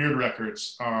 They're weird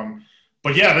records.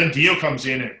 But yeah, then Dio comes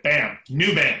in and bam,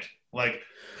 new band. Like,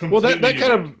 well, that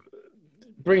kind of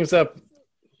brings up,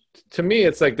 to me,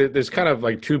 it's like there's kind of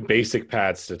like 2 basic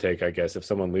paths to take, I guess, if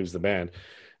someone leaves the band.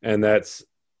 And that's,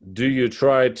 do you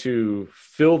try to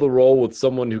fill the role with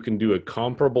someone who can do a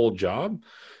comparable job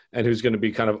and who's going to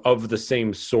be kind of the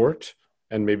same sort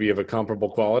and maybe of a comparable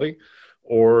quality?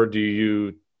 Or do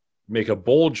you make a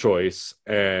bold choice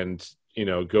and, you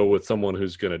know, go with someone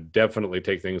who's going to definitely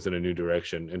take things in a new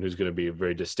direction and who's going to be a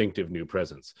very distinctive new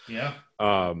presence? Yeah.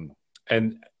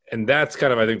 And that's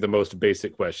kind of, I think, the most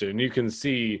basic question. And you can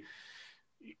see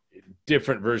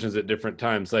different versions at different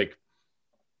times. Like,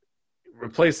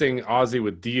 replacing Ozzy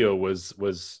with Dio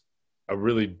was a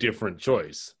really different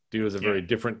choice. Dio is a very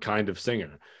different kind of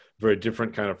singer, very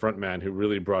different kind of frontman who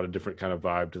really brought a different kind of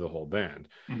vibe to the whole band.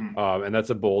 Mm-hmm. And that's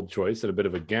a bold choice and a bit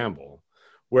of a gamble.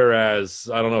 Whereas,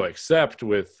 I don't know, except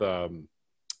with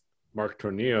Mark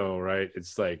Tornillo, right?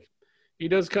 It's like, he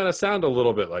does kind of sound a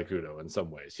little bit like Udo in some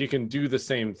ways. He can do the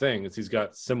same things. He's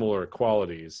got similar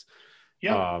qualities.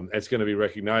 Yeah. It's going to be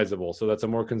recognizable. So that's a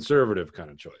more conservative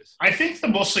kind of choice. I think the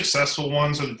most successful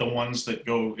ones are the ones that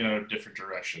go in a different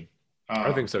direction.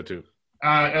 I think so too.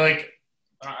 I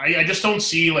just don't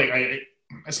see, like,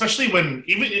 especially when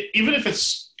even if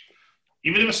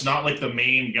it's not like the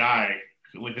main guy,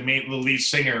 like the lead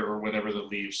singer or whatever that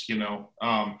leaves, you know.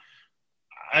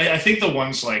 I think the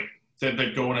ones like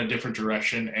that go in a different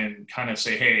direction and kind of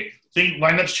say, hey,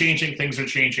 lineup's changing, things are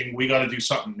changing, we got to do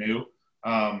something new.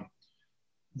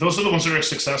 Those are the ones that are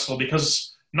successful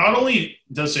because not only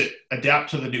does it adapt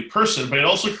to the new person, but it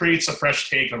also creates a fresh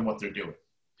take on what they're doing.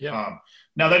 Yeah.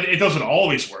 Now that it doesn't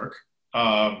always work,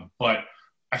 but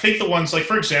I think the ones like,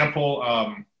 for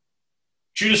example,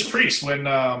 Judas Priest,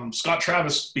 when Scott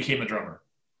Travis became the drummer,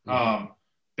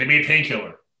 they made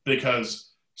Painkiller because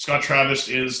Scott Travis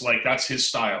is like, that's his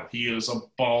style. He is a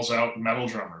balls out metal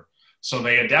drummer. So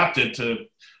they adapted to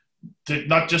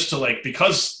not just to like,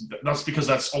 because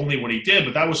that's only what he did,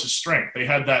 but that was his strength. They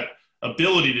had that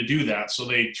ability to do that. So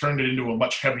they turned it into a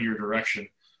much heavier direction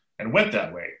and went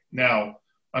that way. Now,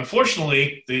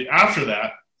 unfortunately, after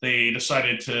that, they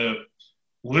decided to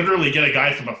literally get a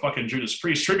guy from a fucking Judas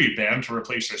Priest tribute band to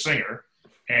replace their singer.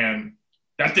 And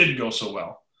that didn't go so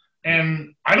well.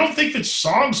 And I don't think that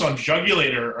songs on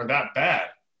Jugulator are that bad.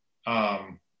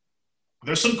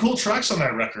 There's some cool tracks on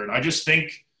that record. I just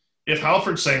think if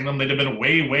Halford sang them, they'd have been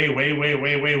way, way, way, way,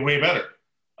 way, way, way better.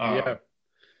 Yeah.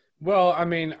 Well, I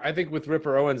mean, I think with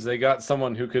Ripper Owens, they got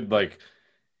someone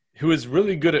who is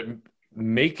really good at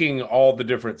making all the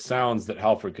different sounds that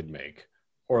Halford could make,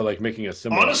 or like making a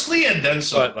similar. Honestly, and then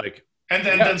some. But like,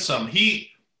 then some. He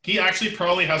actually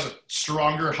probably has a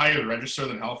stronger, higher register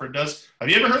than Halford does. Have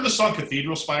you ever heard the song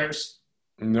Cathedral Spires?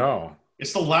 No.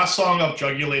 It's the last song of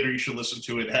Jugulator. You should listen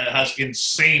to it. It has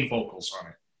insane vocals on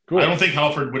it. Cool. I don't think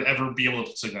Halford would ever be able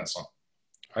to sing that song.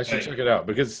 I should check it out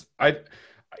because I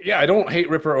don't hate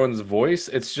Ripper Owens' voice.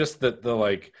 It's just that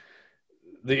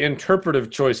the interpretive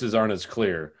choices aren't as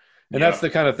clear. And that's the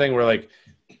kind of thing where like,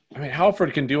 I mean,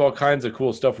 Halford can do all kinds of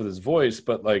cool stuff with his voice,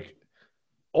 but like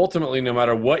ultimately, no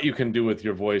matter what you can do with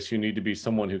your voice, you need to be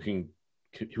someone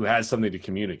who has something to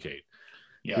communicate,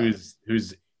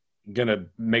 who's gonna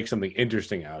make something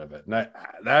interesting out of it. And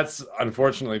that's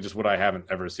unfortunately just what I haven't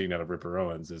ever seen out of Ripper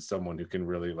Owens, is someone who can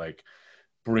really like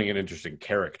bring an interesting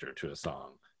character to a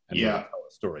song and really tell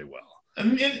a story well.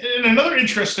 And another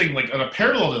interesting, like on a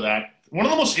parallel to that, one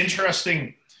of the most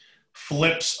interesting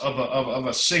flips of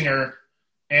a singer,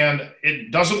 and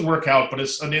it doesn't work out, but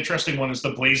it's an interesting one, is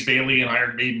the Blaze Bayley and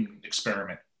Iron Maiden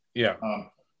experiment. Yeah.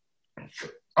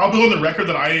 I'll go on the record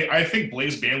that I think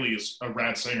Blaze Bayley is a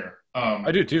rad singer.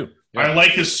 I do too. Yeah. I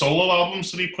like his solo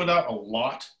albums that he put out a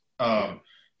lot.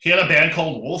 He had a band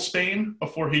called Wolfsbane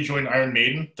before he joined Iron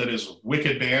Maiden. That is a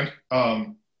wicked band.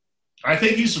 I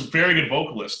think he's a very good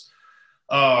vocalist.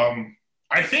 I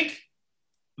think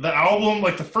the album,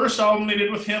 like the first album they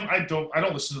did with him, I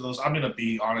don't listen to those. I'm gonna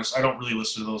be honest. I don't really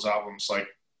listen to those albums like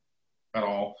at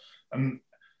all.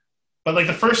 But like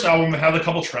the first album, it had a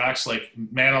couple tracks like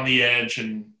Man on the Edge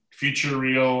and Future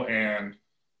Real and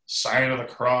Sign of the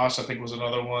Cross, I think was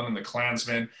another one, and The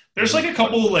Klansman. There's like a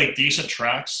couple like decent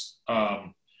tracks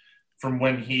from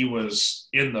when he was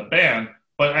in the band,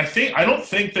 but I don't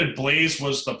think that Blaze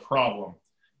was the problem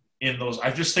in those.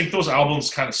 I just think those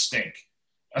albums kind of stink.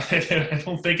 I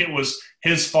don't think it was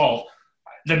his fault.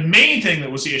 The main thing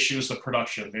that was the issue is the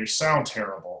production. They sound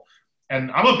terrible.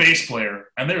 And I'm a bass player,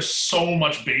 and there's so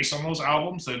much bass on those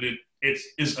albums that it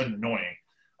is annoying.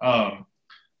 I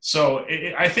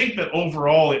think that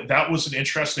overall that was an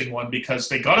interesting one because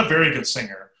they got a very good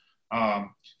singer. I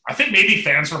think maybe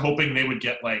fans were hoping they would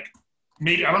get like,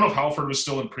 maybe, I don't know if Halford was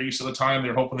still in Priest at the time.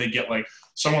 They're hoping they'd get like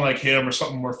someone like him or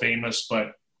something more famous.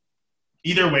 But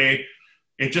either way,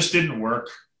 it just didn't work.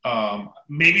 And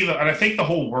I think the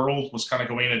whole world was kind of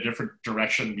going in a different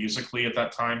direction musically at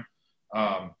that time.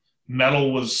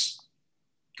 Metal was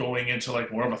going into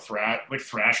like more of a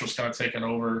thrash was kind of taking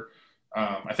over.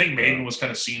 I think Maiden was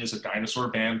kind of seen as a dinosaur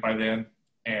band by then,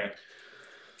 and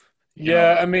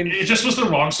I mean, it just was the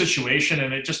wrong situation,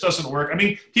 and it just doesn't work. I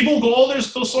mean, people go, "Oh,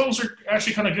 those songs are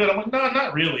actually kind of good." I'm like, no,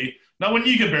 not really. Not when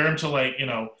you compare them to like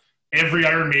every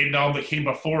Iron Maiden album that came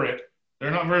before it.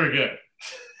 They're not very good.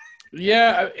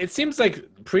 Yeah, it seems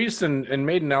like Priest and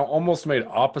Maiden now almost made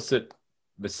opposite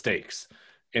mistakes.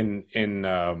 And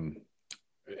to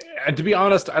be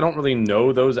honest, I don't really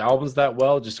know those albums that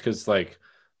well, just because like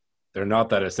they're not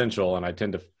that essential, and I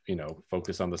tend to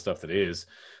focus on the stuff that is.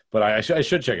 But I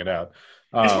should check it out.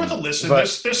 It's worth a listen.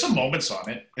 There's some moments on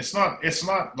it. It's not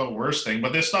the worst thing,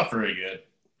 but it's not very good.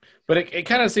 But it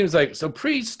kind of seems like, so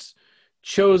Priest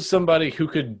chose somebody who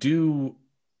could do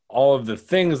all of the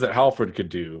things that Halford could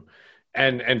do,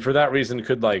 and for that reason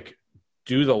could like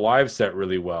do the live set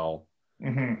really well.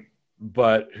 Mm-hmm.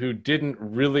 But who didn't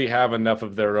really have enough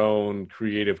of their own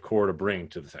creative core to bring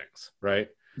to the things, right?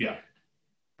 Yeah.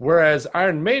 Whereas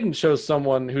Iron Maiden shows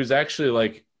someone who's actually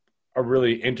like a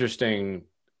really interesting,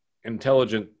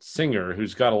 intelligent singer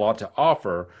who's got a lot to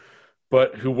offer,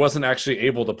 but who wasn't actually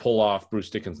able to pull off Bruce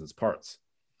Dickinson's parts.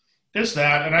 There's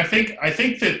that, and I think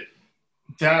that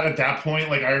at that point,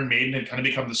 like Iron Maiden had kind of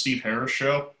become the Steve Harris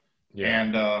show,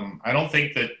 and I don't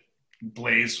think that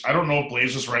Blaze. I don't know if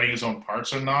Blaze was writing his own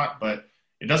parts or not, but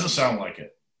it doesn't sound like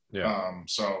it. Yeah.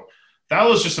 So that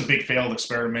was just a big failed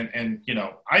experiment, and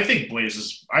I think Blaze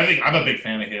is. I think I'm a big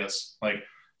fan of his. Like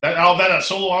that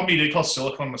solo album he did called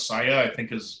Silicon Messiah, I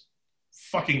think is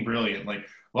fucking brilliant. Like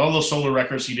a lot of those solo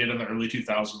records he did in the early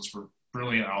 2000s were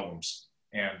brilliant albums,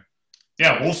 and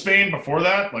yeah, Wolfsbane before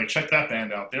that, like check that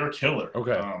band out. They were killer.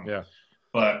 Okay.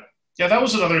 But yeah, that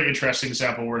was another interesting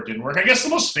example where it didn't work. I guess the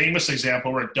most famous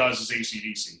example where it does is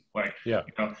AC/DC. Like,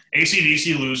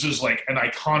 AC/DC loses like an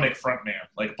iconic frontman.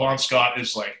 Like Bon Scott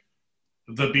is like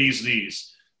the bee's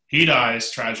knees. He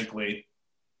dies tragically.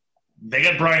 They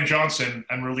get Brian Johnson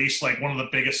and release like one of the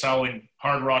biggest selling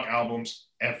hard rock albums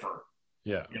ever.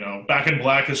 Yeah. Back in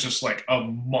Black is just like a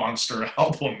monster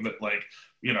album that like,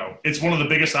 it's one of the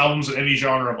biggest albums in any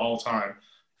genre of all time.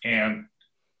 And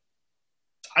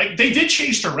they did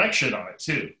change direction on it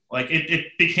too. Like it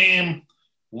became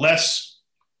less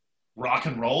rock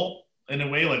and roll in a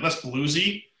way, like less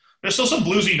bluesy. There's still some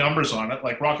bluesy numbers on it.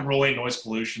 Like Rock and Roll Ain't Noise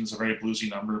Pollution is a very bluesy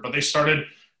number, but they started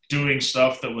doing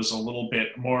stuff that was a little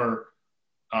bit more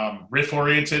riff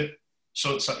oriented.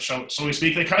 So we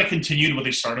speak. They kind of continued what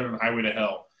they started on Highway to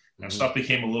Hell, and stuff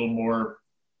became a little more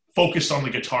focused on the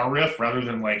guitar riff rather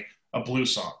than like a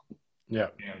blues song. Yeah.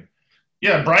 And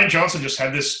yeah, Brian Johnson just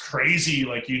had this crazy,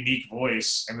 like, unique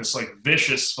voice and this like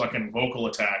vicious fucking vocal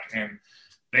attack. And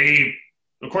they,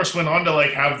 of course, went on to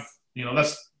like have,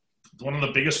 that's one of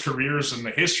the biggest careers in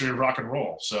the history of rock and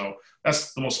roll. So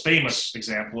that's the most famous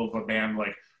example of a band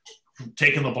like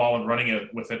taking the ball and running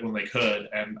it with it when they could.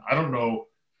 And I don't know.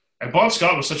 And Bon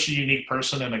Scott was such a unique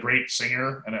person and a great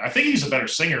singer. And I think he's a better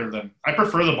singer I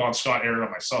prefer the Bon Scott era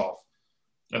myself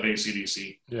of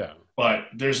AC/DC. Yeah. But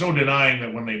there's no denying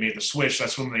that when they made the switch,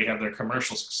 that's when they had their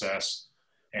commercial success.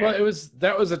 And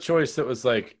that was a choice that was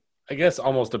like, I guess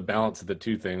almost a balance of the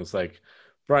two things. Like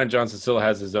Brian Johnson still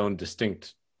has his own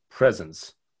distinct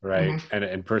presence, right? Mm-hmm.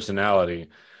 And personality,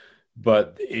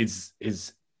 but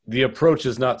the approach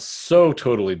is not so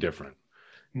totally different.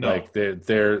 No. Like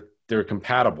they're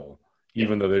compatible,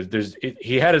 even though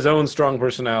he had his own strong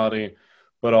personality,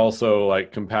 but also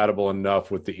like compatible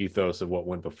enough with the ethos of what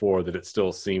went before that it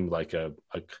still seemed like a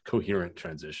coherent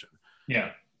transition.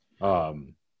 Yeah.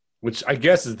 Which I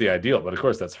guess is the ideal, but of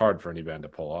course that's hard for any band to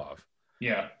pull off.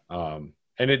 Yeah.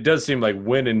 And it does seem like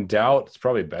when in doubt, it's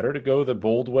probably better to go the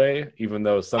bold way, even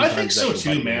though sometimes I think so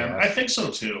too, man. I think so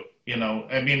too.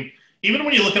 I mean, even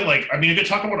when you look at you could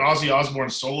talk about Ozzy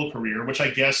Osbourne's solo career, which I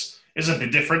guess is a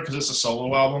bit different because it's a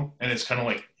solo album and it's kind of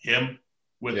like him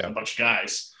with a bunch of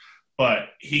guys. But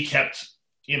he kept,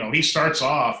 he starts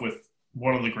off with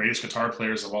one of the greatest guitar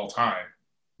players of all time,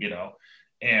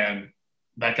 and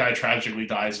that guy tragically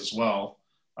dies as well.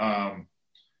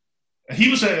 He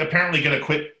was apparently going to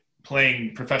quit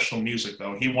playing professional music,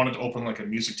 though. He wanted to open like a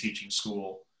music teaching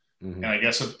school. Mm-hmm. And I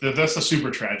guess that's the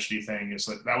super tragedy thing, is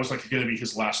that was like going to be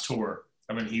his last tour.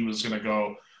 And then he was going to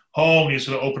go home. He was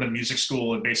going to open a music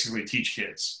school and basically teach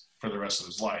kids for the rest of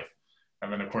his life.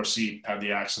 And then, of course, he had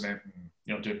the accident and,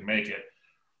 didn't make it.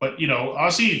 But,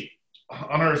 Ozzy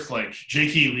unearthed like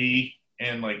J.K. Lee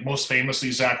and like most famously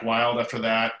Zakk Wylde after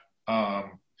that.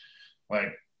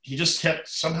 Like he just kept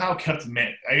I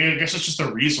guess it's just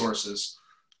the resources,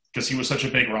 because he was such a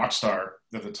big rock star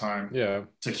at the time. Yeah.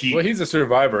 To keep. Well, he's a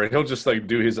survivor, and he'll just like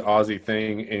do his Ozzy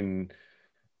thing in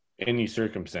any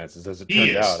circumstances, as it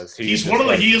turned out. He is one of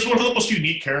the most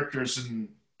unique characters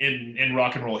in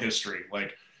rock and roll history.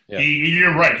 Like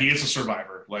you're right, he is a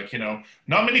survivor. Like,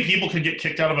 not many people can get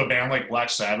kicked out of a band like Black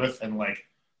Sabbath and like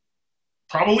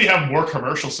probably have more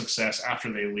commercial success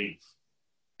after they leave.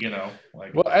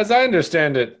 Well, as I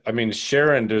understand it, I mean,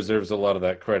 Sharon deserves a lot of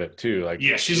that credit too. Like,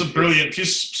 yeah, she's a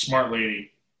smart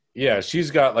lady. Yeah, she's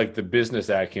got like the business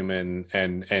acumen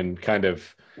and kind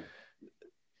of,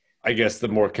 I guess, the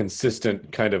more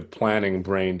consistent kind of planning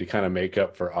brain to kind of make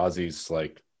up for Ozzy's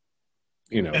like,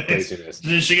 craziness.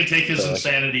 Then she can take his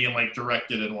insanity and like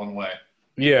direct it in one way.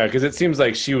 Yeah, because it seems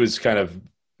like she was kind of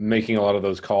making a lot of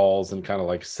those calls and kind of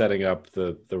like setting up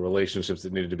the relationships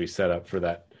that needed to be set up for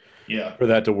that. Yeah. For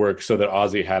that to work, so that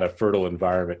Ozzy had a fertile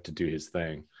environment to do his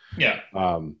thing. Yeah.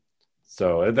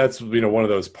 So that's one of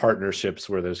those partnerships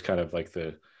where there's kind of like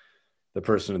the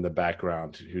person in the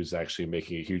background who's actually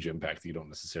making a huge impact that you don't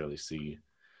necessarily see.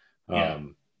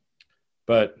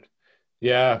 But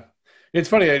yeah, it's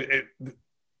funny.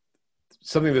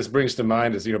 Something this brings to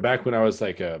mind is, back when I was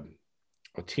like a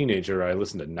teenager, I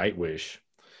listened to Nightwish.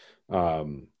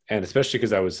 And and especially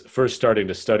because I was first starting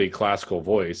to study classical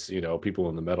voice, people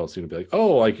in the metal seem to be like,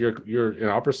 "Oh, like you're an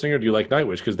opera singer. Do you like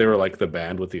Nightwish?" Because they were like the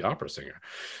band with the opera singer,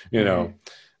 you know.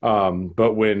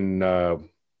 But when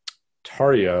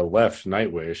Tarja left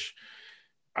Nightwish,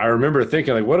 I remember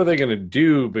thinking like, what are they going to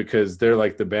do? Because they're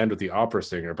like the band with the opera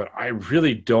singer. But I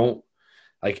really don't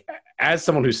like, as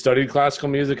someone who studied classical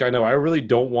music, I know I really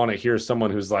don't want to hear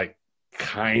someone who's like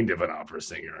kind of an opera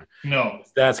singer. No,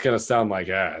 That's going to sound like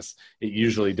ass. It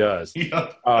usually does.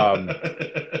 yeah,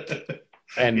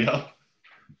 And yeah.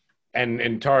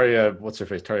 and Tarja, what's her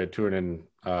face? Tarja Turunen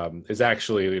is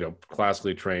actually,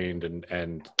 classically trained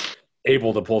and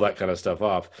able to pull that kind of stuff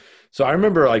off. So I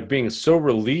remember like being so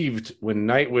relieved when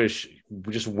Nightwish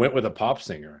just went with a pop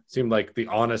singer. It seemed like the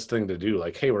honest thing to do.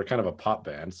 Like, hey, we're kind of a pop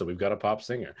band, so we've got a pop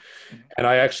singer. And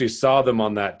I actually saw them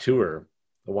on that tour,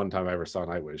 the one time I ever saw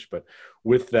Nightwish, but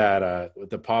with that, with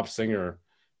the pop singer,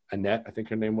 Annette, I think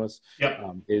her name was,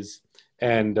 Yeah.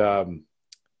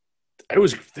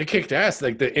 they kicked ass.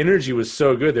 Like the energy was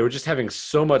so good. They were just having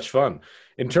so much fun.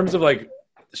 In terms of like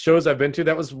shows I've been to,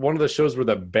 that was one of the shows where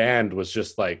the band was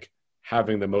just like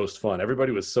having the most fun.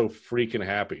 Everybody was so freaking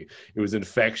happy. It was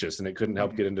infectious and it couldn't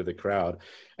help get into the crowd.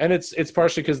 And it's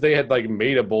partially because they had like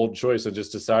made a bold choice and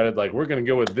just decided like, we're going to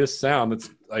go with this sound that's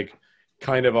like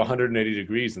kind of 180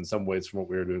 degrees in some ways from what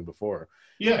we were doing before.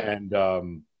 Yeah.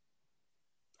 And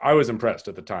I was impressed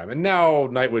at the time. And now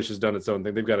Nightwish has done its own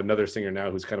thing. They've got another singer now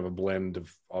who's kind of a blend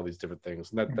of all these different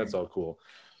things. And that's all cool.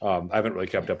 I haven't really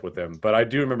kept up with them, but I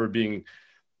do remember being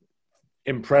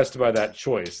impressed by that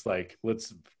choice. Like,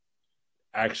 let's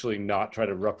actually not try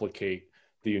to replicate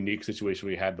the unique situation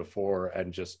we had before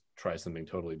and just try something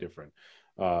totally different.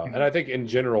 And I think in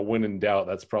general, when in doubt,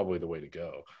 that's probably the way to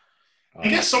go. I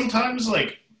guess sometimes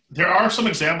like there are some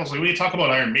examples, like we talk about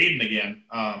Iron Maiden again,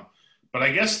 but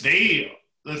I guess they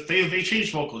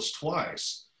changed vocalists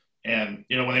twice. And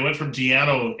when they went from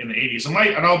Di'Anno in the 80s, and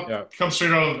I'll come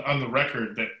straight out on the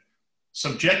record that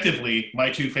subjectively my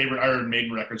two favorite Iron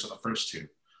Maiden records are the first two.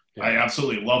 Yeah. I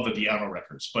absolutely love the Di'Anno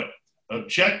records, but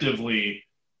objectively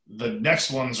the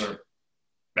next ones are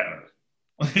better.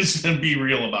 Let's be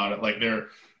real about it. Like they're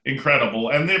incredible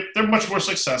and they're much more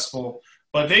successful,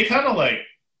 but their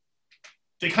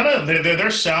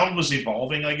sound was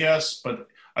evolving, I guess. But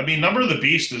I mean, Number of the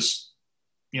Beast is,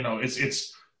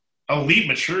 it's elite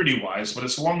maturity wise, but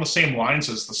it's along the same lines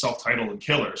as the self-titled and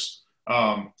Killers.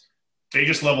 They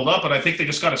just leveled up, and I think they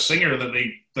just got a singer that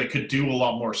they could do a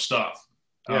lot more stuff.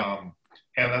 Yeah.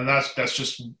 And then that's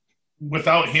just,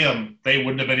 without him, they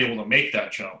wouldn't have been able to make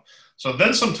that jump. So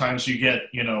then sometimes you get,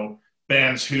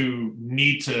 bands who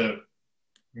need to,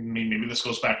 maybe this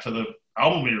goes back to the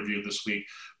album we reviewed this week,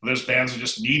 but there's bands that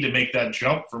just need to make that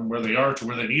jump from where they are to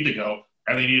where they need to go,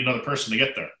 and they need another person to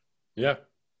get there. Yeah.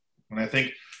 And I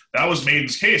think that was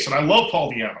Maiden's case. And I love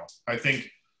Paul Di'Anno. I think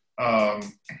I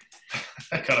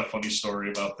got a funny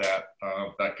story about that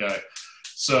guy.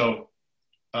 So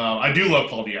I do love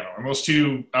Paul Di'Anno. And those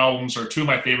two albums are two of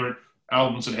my favorite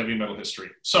albums in heavy metal history.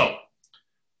 So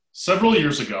several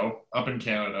years ago, up in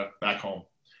Canada, back home,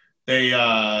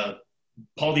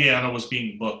 Paul Di'Anno was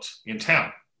being booked in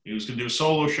town. He was going to do a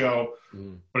solo show,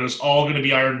 but it was all going to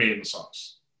be Iron Maiden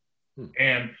songs.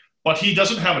 But he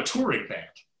doesn't have a touring band,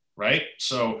 right?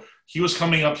 So he was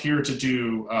coming up here to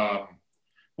do, I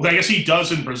guess he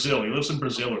does in Brazil. He lives in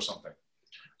Brazil or something.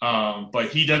 But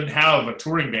he doesn't have a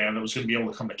touring band that was going to be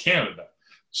able to come to Canada.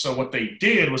 So what they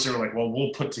did was they were like, well,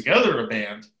 we'll put together a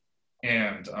band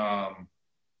and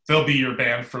they'll be your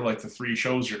band for like the 3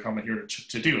 shows you're coming here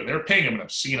to do. And they're paying him an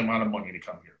obscene amount of money to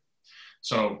come here.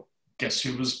 So guess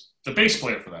who was the bass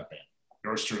player for that band?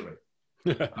 Yours truly.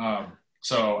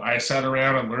 So I sat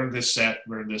around and learned this set.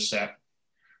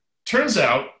 Turns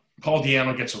out Paul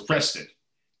Di'Anno gets arrested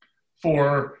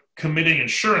for committing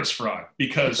insurance fraud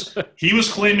because he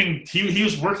was claiming he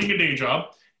was working a day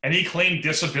job and he claimed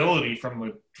disability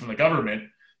from the government.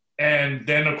 And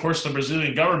then, of course, the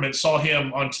Brazilian government saw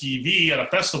him on TV at a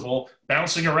festival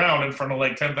bouncing around in front of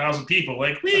like 10,000 people,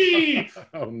 like, wee!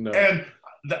 Oh, no. And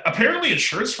apparently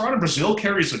insurance fraud in Brazil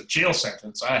carries a jail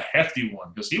sentence, a hefty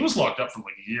one, because he was locked up for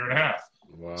like a year and a half.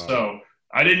 Wow. So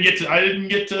I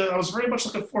was very much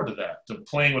looking forward to that, to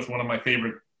playing with some of my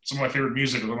favorite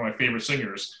music with one of my favorite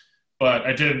singers. But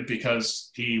I didn't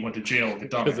because he went to jail with the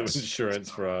dumbass. Because it was insurance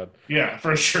fraud. Yeah,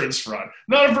 for insurance fraud.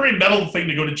 Not a very metal thing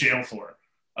to go to jail for.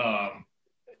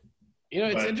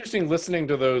 It's interesting listening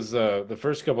to those, the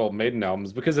first couple of Maiden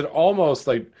albums, because it almost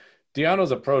like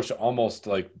Di'Anno's approach almost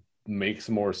like makes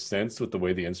more sense with the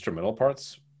way the instrumental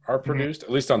parts are produced,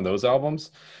 at least on those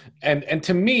albums. And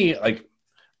to me, like,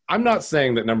 I'm not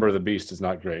saying that Number of the Beast is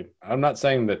not great. I'm not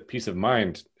saying that Peace of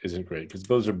Mind isn't great, because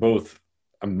those are both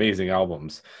amazing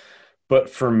albums. But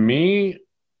for me,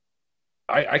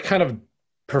 I kind of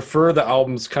prefer the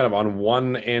albums kind of on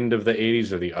one end of the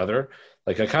 80s or the other.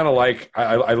 Like I kind of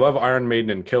I love Iron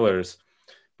Maiden and Killers,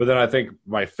 but then I think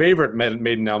my favorite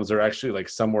Maiden albums are actually like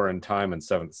Somewhere in Time and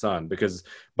Seventh Son, because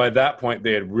by that point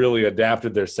they had really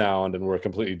adapted their sound and were a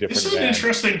completely different This is an band.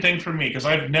 interesting thing for me, because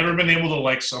I've never been able to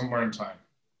like Somewhere in Time.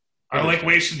 I like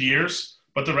Wasted Years,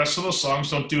 but the rest of those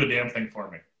songs don't do a damn thing for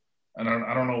me. And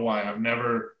I don't know why. I've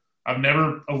never,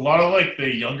 a lot of like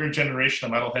the younger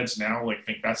generation of metalheads now like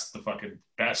think that's the fucking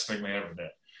best thing they ever did.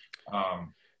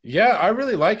 Yeah, I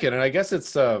really like it, and I guess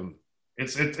it's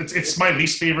my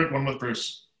least favorite one with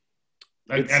Bruce,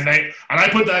 and I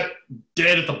put that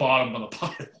dead at the bottom of the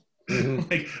pile. Mm-hmm.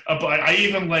 Like, I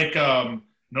even like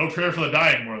No Prayer for the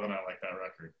Dying more than I like that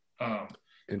record.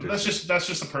 That's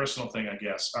just a personal thing, I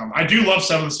guess. I do love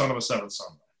Seventh Son of a Seventh Son.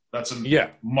 That's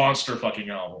a monster fucking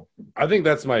album. I think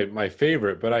that's my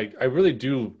favorite, but I really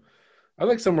do. I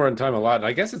like Somewhere in Time a lot, and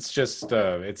I guess it's just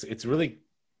it's really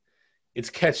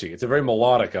catchy. It's a very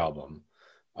melodic album,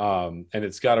 and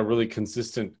it's got a really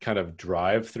consistent kind of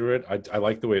drive through it. I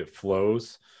like the way it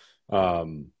flows,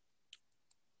 and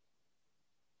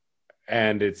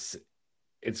it's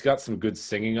got some good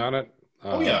singing on it.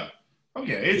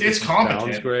 It's competent.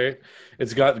 Sounds great.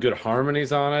 It's got good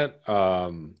harmonies on it. I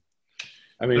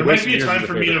mean, there might be a time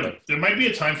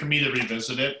for me to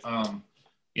revisit it.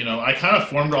 I kind of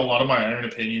formed a lot of my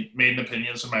Maiden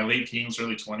opinions in my late teens,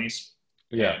 early 20s.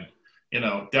 Yeah.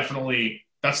 And, definitely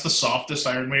that's the softest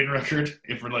Iron Maiden record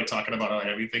if we're like talking about how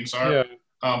heavy things are,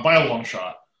 by a long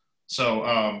shot. So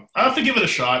I have to give it a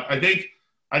shot. I think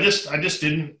I just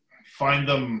didn't find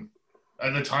them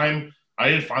at the time. I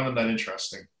didn't find them that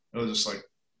interesting. It was just like,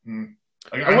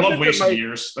 I love Wasted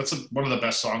Years. That's one of the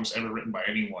best songs ever written by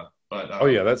anyone. But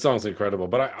that song's incredible.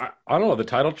 But I don't know, the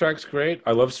title track's great.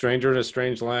 I love Stranger in a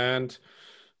Strange Land.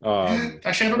 Actually,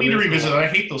 I don't need to revisit it. I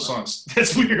hate those songs.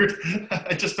 That's weird.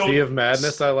 I just don't. Sea of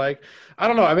Madness, I like. I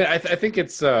don't know. I mean, I think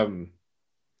it's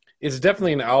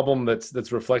definitely an album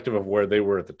that's reflective of where they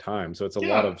were at the time. So it's a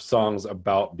lot of songs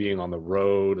about being on the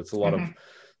road. It's a lot of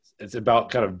it's about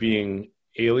kind of being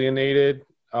alienated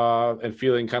and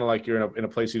feeling kind of like you're in a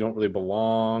place you don't really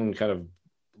belong, kind of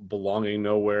belonging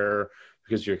nowhere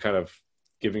because you're kind of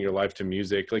giving your life to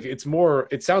music. Like it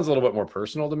sounds a little bit more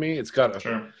personal to me. It's got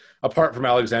apart from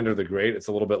Alexander the Great, it's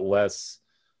a little bit less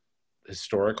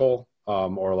historical,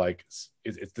 or like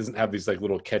it doesn't have these like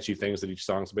little catchy things that each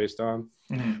song's based on.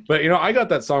 Mm-hmm. But I got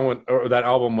that song or that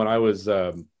album when I was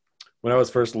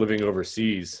first living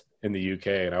overseas in the UK,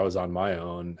 and I was on my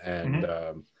own and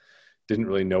didn't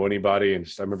really know anybody.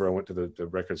 And I remember I went to the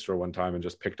record store one time and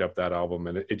just picked up that album,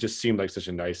 and it just seemed like such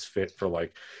a nice fit for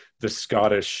like the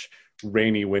Scottish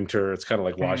rainy winter. It's kind of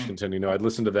like Washington, I'd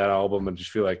listen to that album and just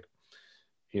feel like,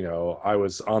 I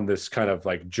was on this kind of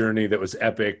like journey that was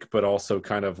epic, but also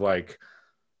kind of like,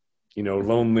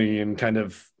 lonely and kind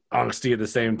of angsty at the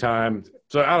same time.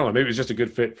 So I don't know, maybe it's just a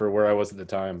good fit for where I was at the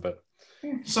time, but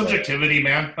subjectivity,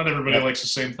 man. Not everybody likes the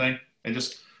same thing. I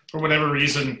just, for whatever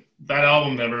reason, that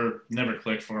album never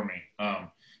clicked for me.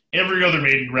 Every other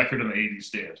Maiden record in the 80s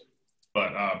did,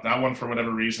 but that one, for whatever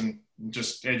reason, it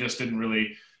just didn't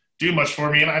really do much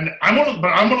for me. And I'm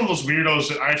one of those weirdos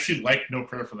that I actually like No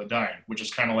Prayer for the Dying, which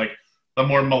is kind of like the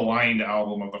more maligned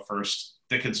album of the first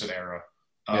Dickinson era.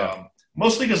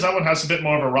 Mostly because that one has a bit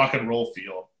more of a rock and roll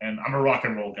feel, and I'm a rock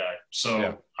and roll guy,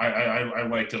 so I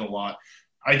liked it a lot.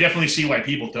 I definitely see why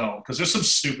people don't, because there's some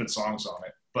stupid songs on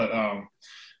it, but I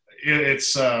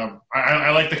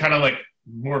like the kind of like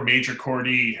more major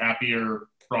chordy, happier,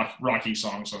 rocky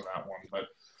songs on that one. But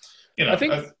I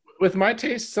think with my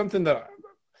taste, something that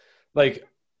like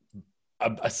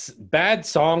bad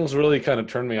songs really kind of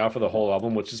turned me off of the whole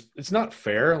album, which is it's not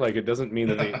fair. Like it doesn't mean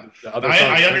that the other songs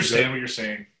I understand what you're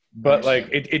saying, but like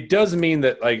it does mean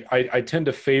that like I tend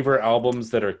to favor albums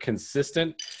that are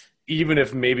consistent, even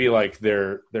if maybe like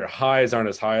their highs aren't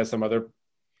as high as some other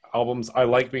albums. I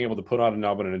like being able to put on an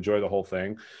album and enjoy the whole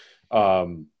thing.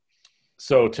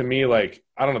 So to me, like,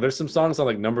 I don't know, there's some songs on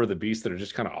like Number of the Beast that are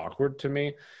just kind of awkward to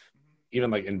me. Even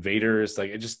like Invaders,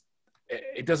 like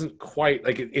it doesn't quite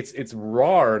like it's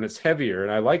raw and it's heavier,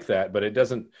 and I like that, but it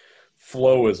doesn't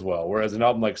flow as well. Whereas an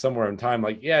album like Somewhere in Time,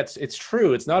 like, it's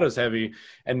true, it's not as heavy,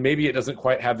 and maybe it doesn't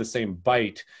quite have the same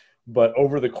bite, but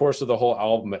over the course of the whole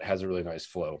album, it has a really nice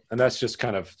flow. And that's just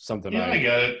kind of something I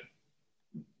get it.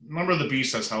 Number of the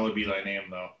Beast, that's Hallowed Be Thy Name,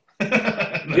 though.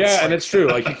 And it's true.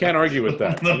 Like, you can't argue with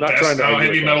that. I'm not trying to argue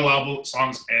heavy metal album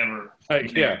songs ever.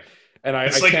 And I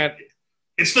can't.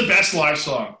 It's the best live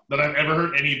song that I've ever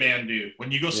heard any band do.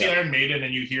 When you go see Yeah. Iron Maiden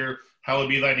and you hear "Hallowed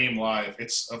Be Thy Name" live,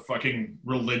 it's a fucking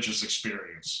religious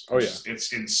experience. Oh yeah.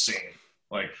 It's insane.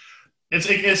 Like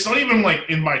it's not even like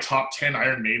in my top 10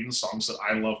 Iron Maiden songs that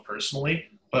I love personally,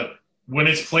 but when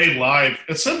it's played live,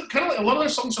 it's kind of like, a lot of their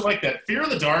songs are like that. Fear of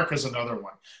the Dark is another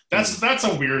one. That's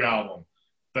a weird album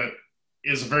that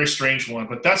is a very strange one.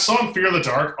 But that song "Fear of the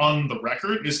Dark" on the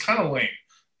record is kind of lame,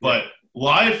 but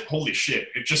live, holy shit!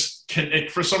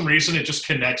 For some reason it just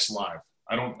connects live.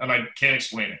 I can't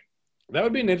explain it. That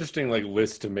would be an interesting like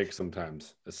list to make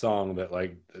sometimes. A song that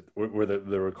like where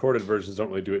the recorded versions don't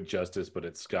really do it justice, but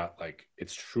it's got like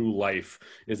its true life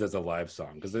is as a live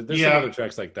song. Because there's some other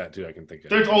tracks like that too I can think of.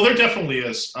 There definitely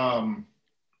is.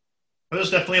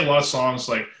 There's definitely a lot of songs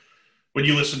like when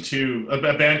you listen to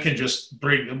a band can just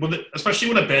bring,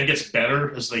 especially when a band gets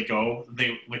better as they go,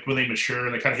 when they mature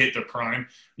and they kind of hit their prime.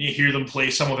 You hear them play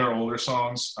some of their older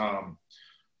songs.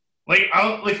 Like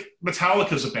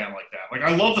Metallica's a band like that. Like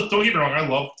don't get me wrong, I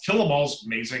love Kill 'Em All's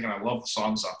amazing and I love the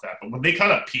songs off that. But when they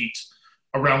kind of peaked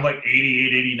around like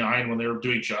 88, 89 when they were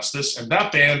doing Justice, and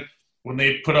that band, when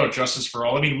they put out Justice for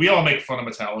All, I mean, we all make fun of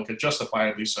Metallica,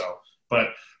 justifiably so.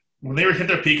 But when they were hit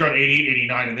their peak around 88,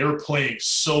 89 and they were playing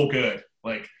so good,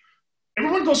 like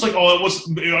everyone goes like, oh, I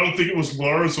don't think it was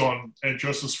Lars on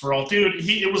Justice for All. Dude,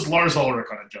 it was Lars Ulrich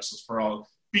on Justice for All.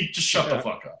 Just shut the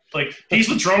fuck up. Like, he's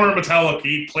the drummer of Metallica.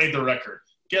 He played the record.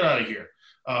 Get out of here.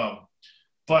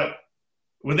 But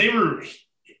when they were,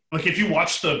 like, if you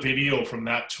watch the video from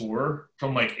that tour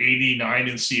from, like, 89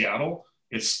 in Seattle,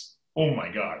 it's, oh, my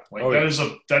God. Like,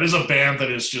 that is a band that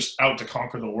is just out to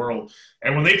conquer the world.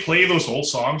 And when they play those old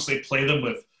songs, they play them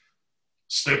with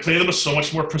so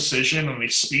much more precision, and they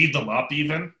speed them up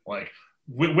even. Like,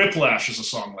 Whiplash is a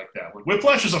song like that. Like,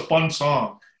 Whiplash is a fun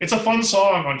song. It's a fun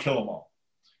song on Kill 'Em All.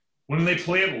 When they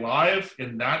play it live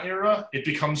in that era, it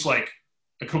becomes like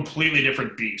a completely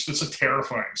different beast. It's a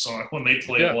terrifying song when they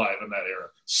play it live in that era.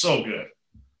 So good.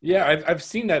 Yeah, I've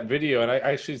seen that video, and I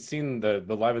actually seen the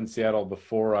live in Seattle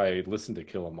before I listened to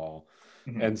Kill 'Em All.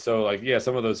 Mm-hmm. And so, like, yeah,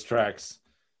 some of those tracks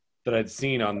that I'd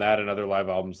seen on that and other live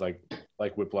albums, like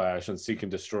Whiplash and Seek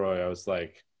and Destroy, I was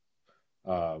like,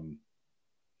 I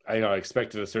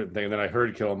expected a certain thing, and then I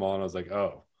heard Kill 'Em All, and I was like,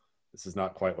 oh, this is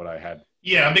not quite what I had.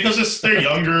 Yeah, because they're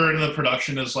younger and the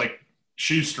production is like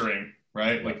shoestring,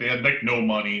 right? Like they had like no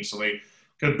money, so they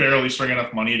could barely string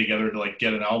enough money together to like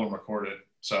get an album recorded.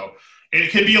 So it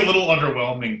can be a little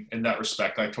underwhelming in that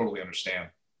respect. I totally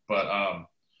understand. But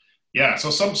yeah,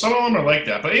 so some of them are like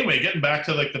that. But anyway, getting back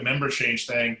to like the member change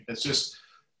thing, it's just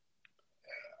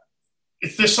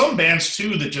there's some bands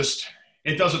too that just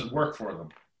it doesn't work for them.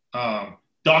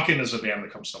 Dokken is a band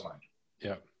that comes to mind.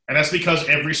 Yeah. And that's because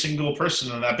every single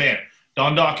person in that band,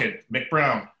 Don Dokken, Mick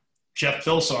Brown, Jeff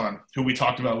Filson, who we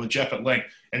talked about with Jeff at length,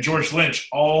 and George Lynch,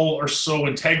 all are so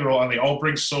integral and they all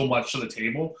bring so much to the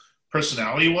table,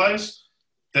 personality-wise,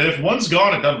 that if one's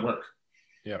gone, it doesn't work.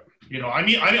 Yeah. You know,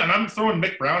 and I'm throwing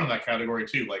Mick Brown in that category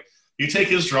too. Like, you take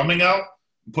his drumming out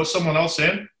and put someone else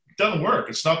in, it doesn't work.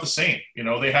 It's not the same. You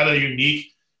know, they had a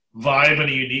unique vibe and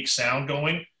a unique sound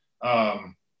going.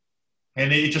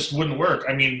 And it just wouldn't work.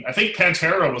 I mean, I think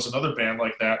Pantera was another band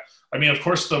like that. I mean, of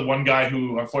course, the one guy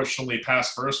who unfortunately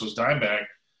passed first was Dimebag.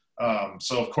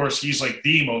 So, of course, he's like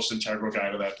the most integral guy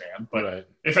to that band. But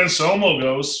if Anselmo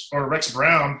goes, or Rex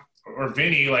Brown, or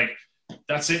Vinny, like,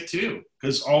 that's it too.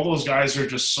 Because all those guys are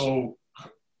just so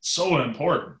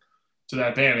important to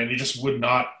that band. And they just would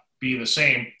not be the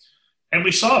same. And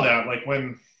we saw that, like,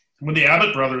 when the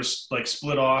Abbott brothers, like,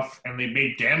 split off and they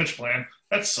made Damage Plan,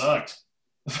 that sucked.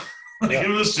 Like, yeah. It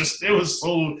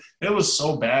was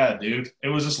so bad, dude. It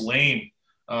was just lame.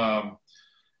 And,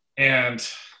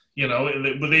 you know,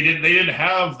 but they didn't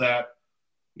have that,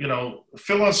 you know,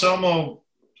 Phil Anselmo,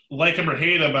 like him or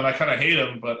hate him, and I kind of hate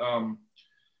him, but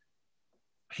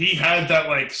he had that,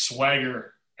 like,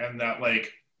 swagger and that,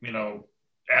 like, you know,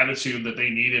 attitude that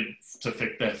they needed to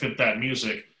fit that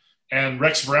music. And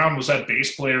Rex Brown was that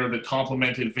bass player that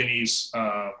complemented Vinny's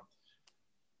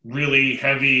really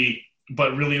heavy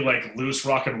but really like loose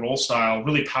rock and roll style,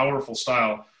 really powerful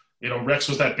style. You know, Rex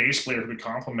was that bass player who could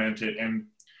complement it. And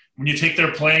when you take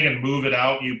their playing and move it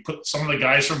out, you put some of the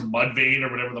guys from Mudvayne or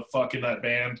whatever the fuck in that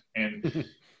band, and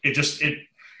it just didn't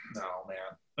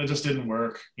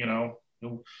work, you know.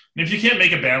 And if you can't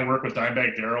make a band work with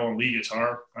Dimebag Darrell and lead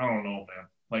guitar, I don't know, man.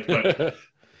 Like, but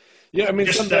yeah, I mean,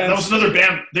 that was another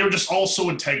band. They were just all so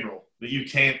integral that you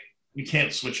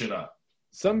can't switch it up.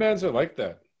 Some bands are like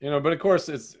that, you know. But of course,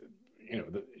 it's, you know,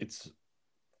 it's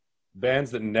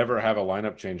bands that never have a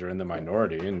lineup change are in the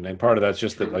minority, and part of that's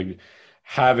just that, like,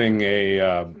 having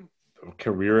a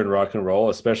career in rock and roll,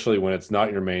 especially when it's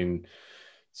not your main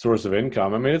source of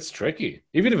income. I mean, it's tricky.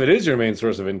 Even if it is your main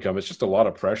source of income, it's just a lot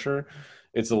of pressure.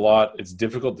 It's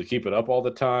difficult to keep it up all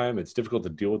the time. It's difficult to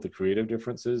deal with the creative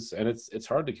differences, and it's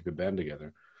hard to keep a band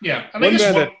together. Yeah. And I guess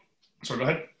sorry, go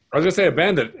ahead. I was gonna say a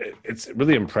band that it's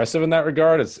really impressive in that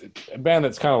regard. It's a band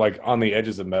that's kind of like on the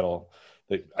edges of metal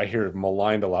that I hear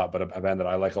maligned a lot, but a band that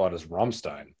I like a lot is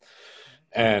Rammstein.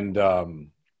 And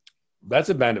that's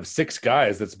a band of 6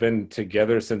 guys that's been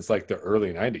together since like the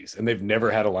early 90s, and they've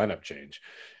never had a lineup change.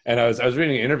 And I was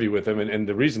reading an interview with them, and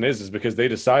the reason is because they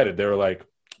decided, they were like,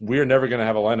 we're never going to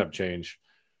have a lineup change.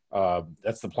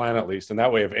 That's the plan, at least. And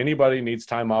that way, if anybody needs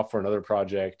time off for another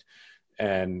project,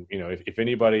 and if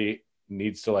anybody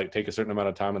needs to like take a certain amount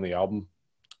of time on the album,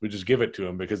 we just give it to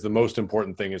them, because the most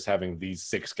important thing is having these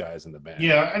 6 guys in the band.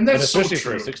 Yeah, and that's especially so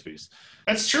true. For a 6-piece.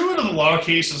 That's true in a lot of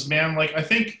cases, man. Like, I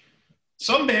think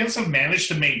some bands have managed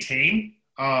to maintain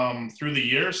through the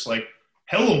years. Like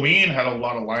Helloween had a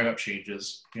lot of lineup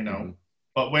changes, Mm-hmm.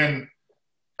 But when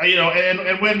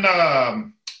and when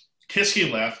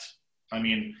Kiske left, I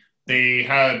mean, they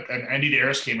had and Andy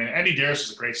Darius came in. Andy Darius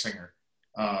is a great singer,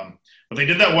 but they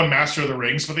did that one Master of the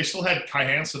Rings, but they still had Kai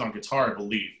Hansen on guitar, I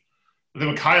believe. But then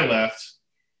when Kai left,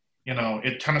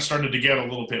 it kind of started to get a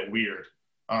little bit weird.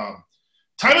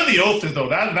 Time of the Oath, though,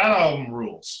 that album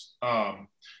rules.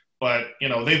 But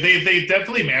they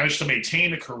definitely managed to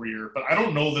maintain a career, but I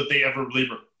don't know that they ever really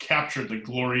captured the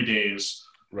glory days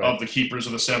of the Keepers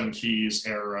of the Seven Keys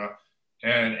era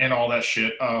and all that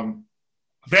shit. Van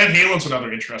Halen's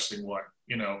another interesting one.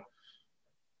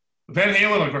 Van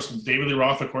Halen, of course, David Lee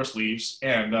Roth, of course, leaves,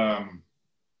 and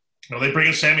they bring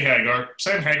in Sammy Hagar.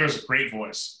 Sam Hagar's a great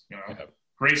voice,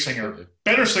 great singer,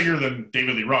 better singer than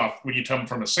David Lee Roth when you come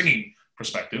from a singing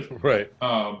perspective, right?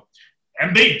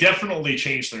 And they definitely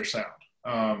changed their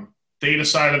sound. They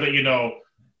decided that,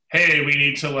 hey, we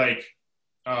need to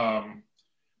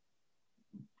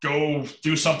go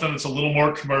do something that's a little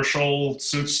more commercial,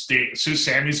 suits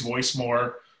Sammy's voice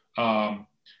more.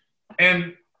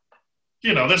 And,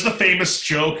 there's the famous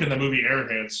joke in the movie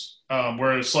Airheads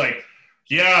where it's like,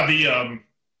 yeah,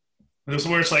 this is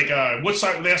where it's like, what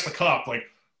side, they ask the cop, like,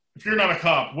 if you're not a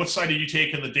cop, what side do you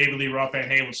take in the David Lee Roth Van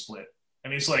Halen split?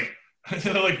 And he's like,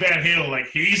 like Van Halen, like,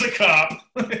 he's a cop.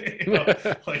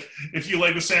 Like, if you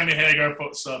like the Sammy Hagar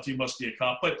stuff, you must be a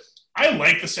cop. But I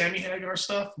like the Sammy Hagar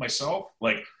stuff myself.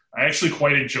 Like, I actually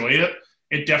quite enjoy it.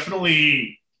 It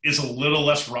definitely is a little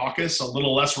less raucous, a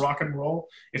little less rock and roll.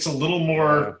 It's a little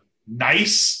more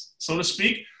nice, so to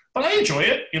speak. But I enjoy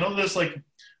it. There's like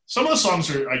some of the songs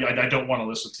I don't want to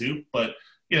listen to, but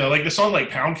like the song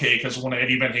like Pound Cake has one of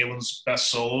Eddie Van Halen's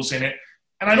best solos in it.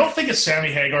 And I don't think it's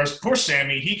Sammy Hagar's. Poor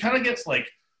Sammy, he kind of gets like,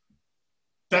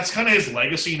 that's kind of his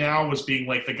legacy now, was being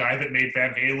like the guy that made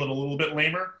Van Halen a little bit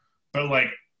lamer. But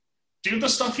like, dude, the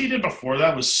stuff he did before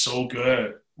that was so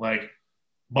good. Like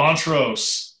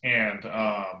Montrose and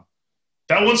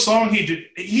that one song he did,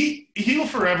 I will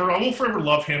forever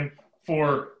love him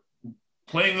for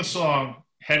playing the song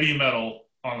Heavy Metal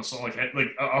on the song, like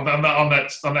on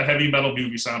that Heavy Metal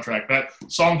movie soundtrack. That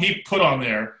song he put on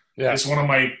there is one of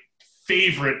my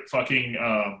favorite fucking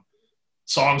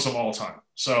songs of all time.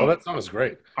 So that song is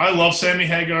great. I love Sammy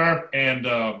Hagar, and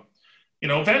Van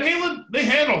Halen, they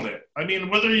handled it. I mean,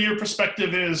 whether your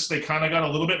perspective is they kind of got a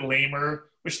little bit lamer,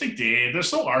 which they did.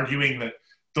 There's no arguing that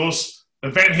the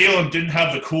Van Halen didn't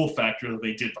have the cool factor that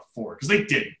they did before, because they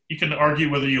didn't. You can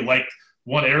argue whether you liked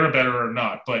one era better or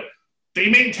not, but they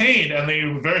maintained, and they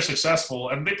were very successful,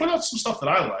 and they put out some stuff that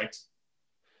I liked.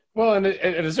 Well, and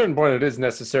at a certain point, it is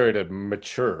necessary to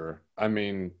mature. I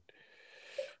mean,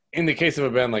 in the case of a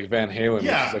band like Van Halen, which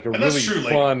is like a really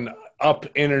fun, up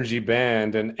energy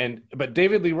band, but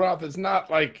David Lee Roth is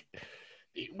not like,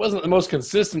 he wasn't the most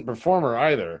consistent performer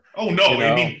either. Oh no,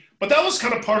 I mean, but that was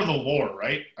kind of part of the lore,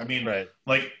 right? I mean,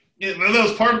 like that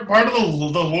was part of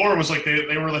the lore was like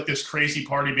they were like this crazy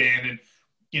party band, and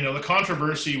the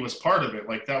controversy was part of it.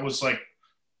 Like that was like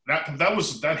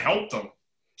that helped them.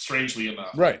 Strangely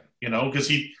enough, right? Because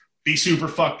he'd be super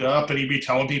fucked up and he'd be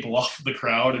telling people off in the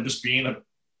crowd and just being a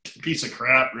piece of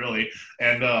crap, really.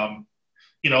 And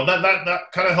that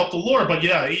kind of helped the lore. But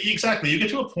yeah, exactly. You get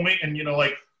to a point, and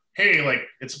like, hey, like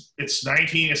it's not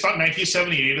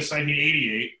 1978, it's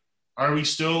 1988. Are we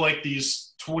still like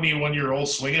these 21-year-old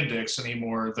swinging dicks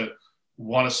anymore that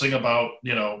want to sing about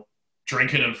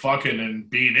drinking and fucking and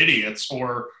being idiots,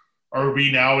 or are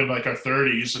we now in like our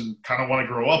 30s and kind of want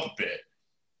to grow up a bit?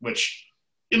 Which,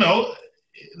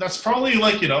 that's probably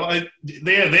like,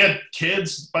 they had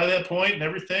kids by that point and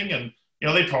everything. And,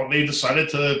 they decided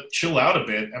to chill out a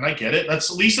bit. And I get it. At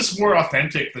least it's more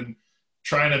authentic than,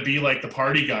 trying to be like the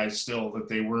party guys still that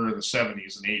they were in the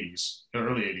 70s and 80s, the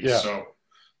early 80s. Yeah. So,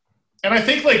 and I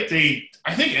think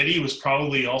Eddie was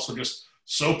probably also just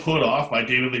so put off by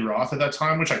David Lee Roth at that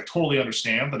time, which I totally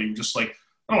understand, that he was just like,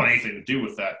 I don't want anything to do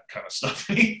with that kind of stuff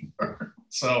anymore.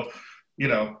 So, you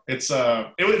know,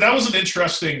 that was an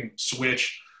interesting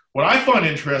switch. What I find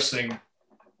interesting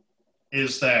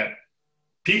is that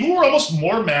people were almost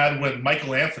more mad when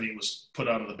Michael Anthony was put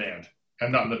out of the band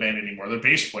and not in the band anymore, the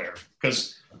bass player,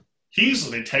 because he's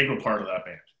an integral part of that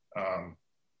band.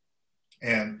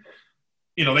 And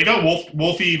you know, they got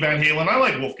Wolfie Van Halen. I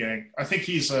like Wolfgang. I think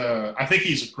he's a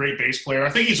great bass player. I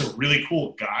think he's a really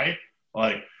cool guy.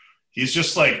 Like, he's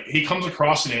just like, he comes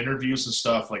across in interviews and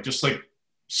stuff like just like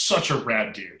such a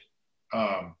rad dude.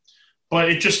 But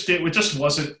it just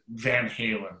wasn't Van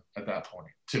Halen at that point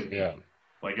to me. Yeah.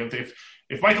 Like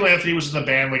if Michael Anthony was in the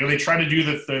band, like they tried to do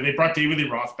they brought David Lee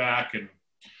Roth back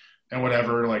and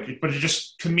whatever. Like, but it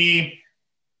just, to me,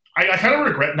 I kind of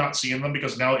regret not seeing them,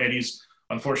 because now Eddie's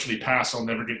unfortunately passed. I'll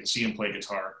never get to see him play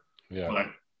guitar. Yeah.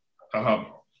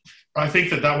 But I think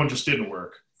that one just didn't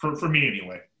work for me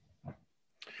anyway.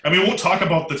 I mean, we won't talk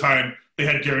about the time they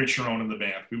had Gary Cherone in the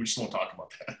band. We just won't talk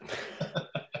about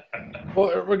that.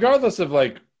 Well, regardless of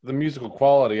like the musical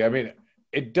quality, I mean,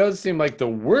 it does seem like the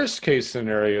worst case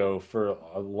scenario for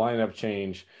a lineup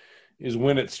change is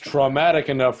when it's traumatic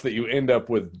enough that you end up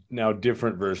with now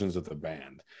different versions of the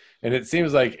band. And it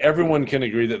seems like everyone can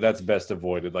agree that that's best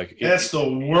avoided. Like, that's the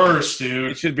worst,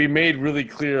 dude. It should be made really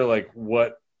clear, like,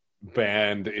 what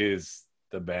band is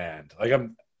the band. Like,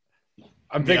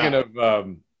 I'm thinking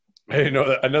of, you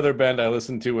know, another band I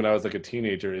listened to when I was like a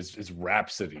teenager is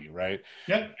Rhapsody, right?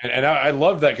 Yeah. And I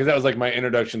love that, because that was like my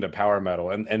introduction to power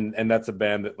metal, and that's a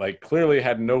band that like clearly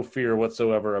had no fear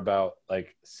whatsoever about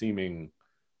like seeming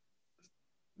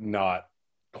not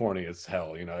corny as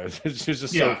hell. You know, it's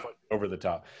just so over the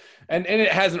top, and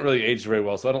it hasn't really aged very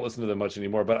well, so I don't listen to them much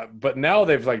anymore. But now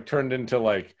they've like turned into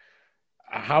like,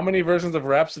 how many versions of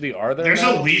Rhapsody are there? There's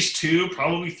now? at least 2,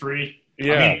 probably 3.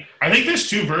 Yeah. I mean, I think there's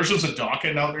 2 versions of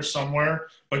Dokken out there somewhere,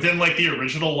 but then like the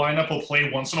original lineup will play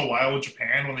once in a while in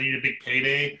Japan when they need a big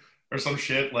payday or some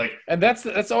shit. Like, and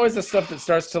that's always the stuff that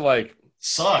starts to like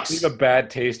sucks, leave a bad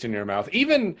taste in your mouth.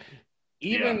 Even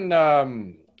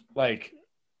like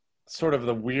sort of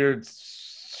the weird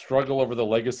struggle over the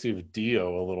legacy of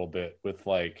Dio a little bit with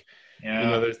like, you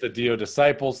know, there's the Dio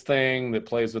Disciples thing that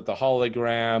plays with the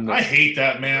hologram. I hate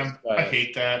that, man. I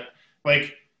hate that.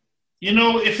 Like, you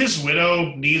know, if his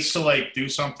widow needs to like do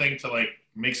something to like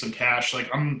make some cash, like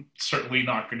I'm certainly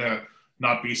not gonna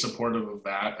not be supportive of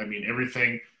that. I mean,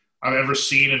 everything I've ever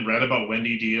seen and read about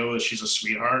Wendy Dio is she's a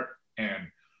sweetheart, and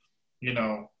you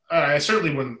know, I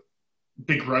certainly wouldn't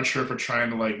begrudge her for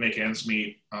trying to like make ends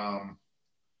meet.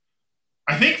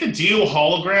 I think the Dio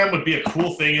hologram would be a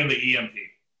cool thing in the EMP.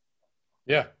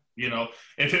 Yeah, you know,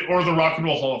 or the Rock and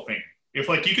Roll Hall of Fame. If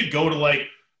like you could go to like,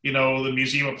 you know, the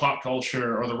Museum of Pop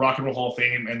Culture or the Rock and Roll Hall of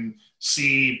Fame and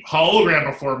see hologram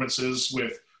performances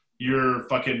with your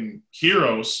fucking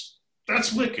heroes,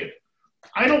 that's wicked.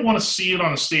 I don't want to see it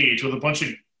on a stage with a bunch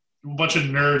of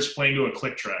nerds playing to a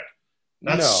click track.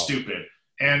 That's stupid.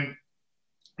 And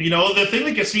you know, the thing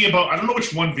that gets me about, I don't know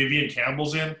which one Vivian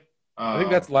Campbell's in. I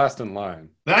think that's Last in Line.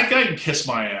 That guy can kiss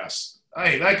my ass.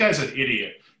 Hey, that guy's an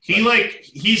idiot.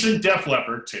 He's in Def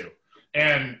Leppard too.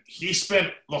 And he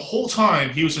spent the whole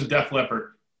time he was in Def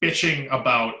Leppard bitching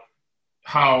about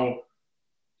how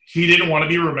he didn't want to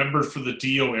be remembered for the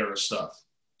Dio era stuff.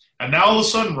 And now all of a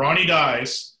sudden Ronnie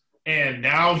dies, and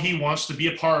now he wants to be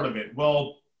a part of it.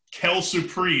 Well, quelle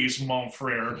surprise, mon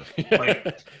frere.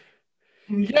 Like,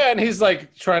 yeah, and he's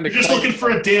like trying to... You're just looking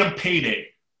for a damn payday.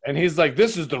 And he's like,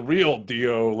 this is the real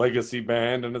Dio legacy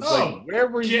band. And it's like, where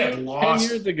were you 10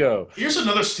 years ago? Here's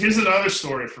another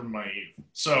story from my youth.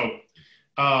 So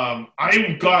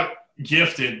I got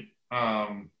gifted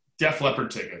Def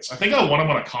Leppard tickets. I think I won them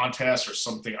on a contest or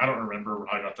something. I don't remember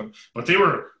how I got them. But they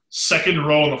were second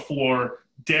row on the floor,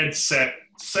 dead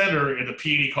center in the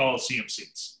Peony Coliseum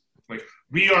seats. Like,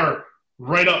 we are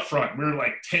right up front. We're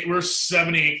like, we're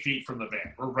 7 to 8 feet from the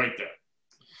band. We're right there.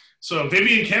 So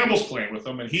Vivian Campbell's playing with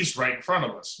them, and he's right in front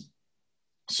of us.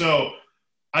 So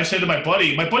I said to my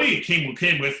buddy came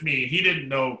with me.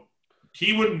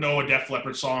 He wouldn't know a Def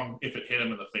Leppard song if it hit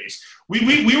him in the face.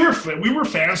 We were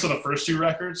fans of the first 2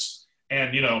 records,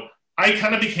 and you know, I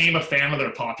kind of became a fan of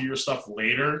their popular stuff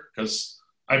later because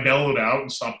I mellowed out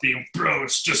and stopped being, bro,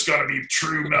 it's just gotta be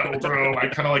true metal, bro. I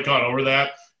kind of like got over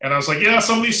that, and I was like, yeah,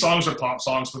 some of these songs are pop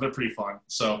songs, but they're pretty fun.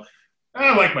 So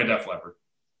I like my Def Leppard.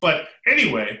 But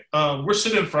anyway, we're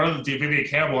sitting in front of the Vivian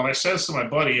Campbell, and I says to my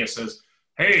buddy, I says,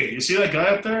 hey, you see that guy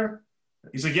up there?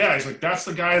 He's like, yeah. He's like, that's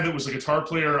the guy that was a guitar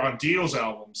player on Dio's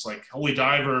albums, like Holy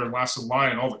Diver and Last in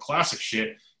Line and all the classic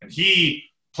shit. And he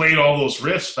played all those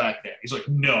riffs back then. He's like,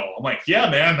 no. I'm like, yeah,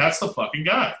 man, that's the fucking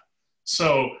guy.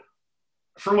 So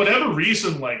for whatever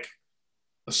reason, like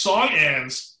the song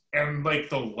ends and like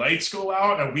the lights go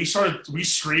out and we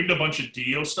screamed a bunch of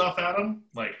Dio stuff at him,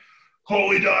 like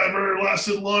Holy Diver, Last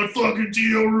in Line, fucking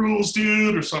Dio rules,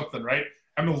 dude, or something, right?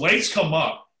 And the lights come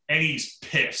up and he's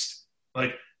pissed.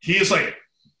 Like he is like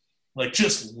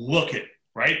just looking,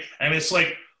 right? And it's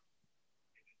like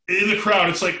in the crowd,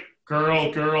 it's like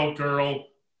girl, girl, girl,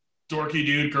 dorky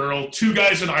dude, girl, two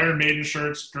guys in Iron Maiden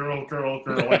shirts, girl, girl,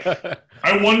 girl. Like,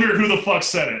 I wonder who the fuck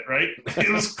said it, right?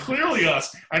 It was clearly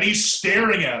us. And he's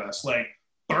staring at us, like,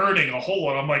 burning a hole.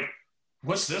 And I'm like,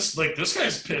 what's this? Like, this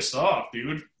guy's pissed off,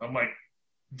 dude. I'm like,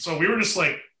 so we were just,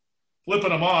 like,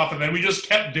 flipping him off. And then we just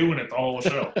kept doing it the whole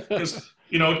show. Because,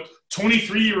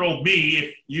 23-year-old me,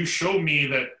 if you show me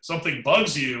that something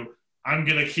bugs you, I'm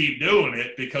going to keep doing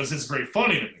it because it's very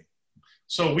funny to me.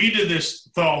 So we did this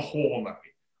the whole night.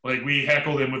 Like, we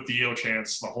heckled him with Dio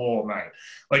chants the whole night.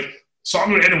 Like,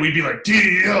 song would end and we'd be like,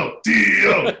 Dio,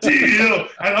 Dio, Dio.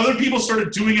 And other people started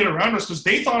doing it around us because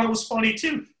they thought it was funny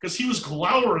too, because he was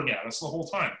glowering at us the whole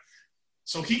time.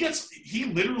 So he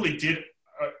literally did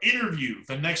an interview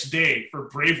the next day for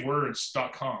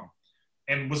bravewords.com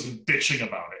and was bitching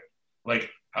about it.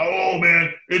 Like, oh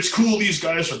man, it's cool these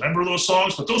guys remember those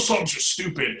songs, but those songs are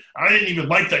stupid. I didn't even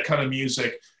like that kind of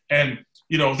music. And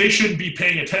they shouldn't be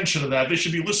paying attention to that. They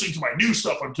should be listening to my new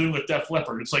stuff I'm doing with Def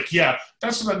Leppard. It's like, yeah,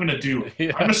 that's what I'm going to do.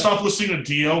 Yeah. I'm going to stop listening to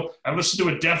Dio and listen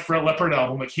to a Def Leppard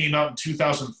album that came out in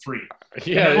 2003.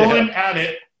 Yeah, and while I'm at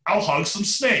it, I'll hug some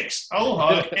snakes. I'll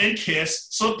hug and kiss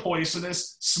some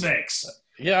poisonous snakes.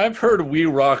 Yeah, I've heard We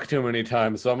Rock too many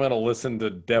times, so I'm going to listen to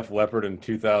Def Leppard in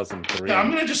 2003. Yeah,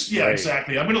 I'm going to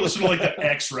exactly. I'm going to listen to like the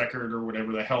X record or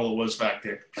whatever the hell it was back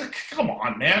then. Come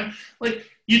on, man. Like,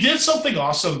 you did something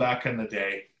awesome back in the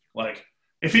day. Like,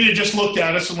 if he'd have just looked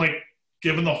at us and like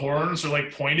given the horns or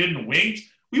like pointed and winked,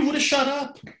 we would have shut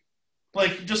up.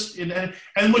 Like, just and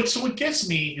what gets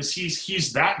me is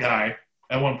he's that guy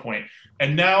at one point,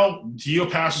 and now Dio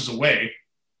passes away,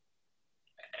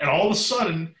 and all of a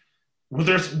sudden,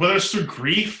 whether it's through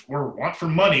grief or want for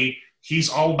money, he's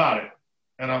all about it.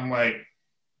 And I'm like,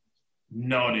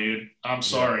 no, dude, I'm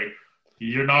sorry,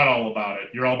 you're not all about it.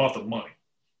 You're all about the money.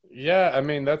 Yeah, I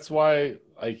mean, that's why,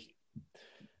 like,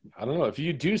 I don't know, if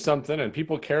you do something and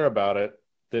people care about it,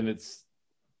 then it's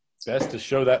best to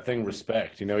show that thing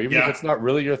respect, even if it's not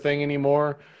really your thing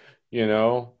anymore,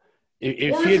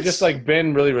 if he had just, like,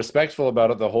 been really respectful about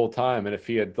it the whole time, and if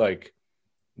he had, like,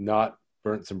 not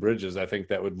burnt some bridges, I think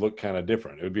that would look kind of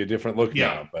different. It would be a different look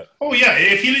now, but... Oh, yeah,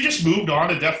 if he'd have just moved on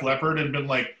to Def Leppard and been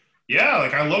like, yeah,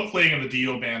 like, I love playing in the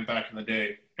Dio band back in the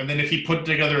day, and then if he put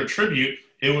together a tribute,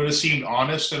 it would have seemed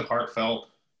honest and heartfelt,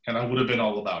 and I would have been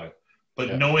all about it.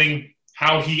 But knowing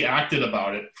how he acted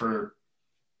about it for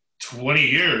 20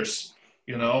 years,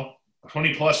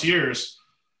 20 plus years,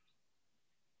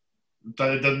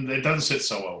 it doesn't sit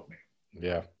so well with me.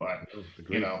 Yeah. But,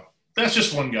 that's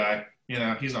just one guy.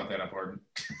 He's not that important.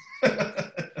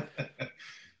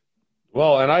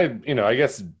 Well, and I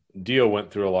guess Dio went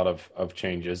through a lot of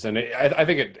changes, and I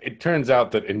think it turns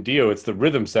out that in Dio, it's the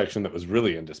rhythm section that was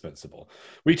really indispensable.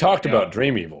 We talked about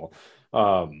Dream Evil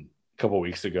a couple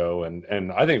weeks ago,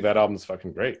 and I think that album's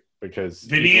fucking great because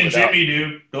Vinny and Jimmy,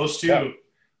 dude, those two. Yeah.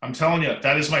 I'm telling you,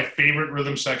 that is my favorite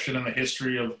rhythm section in the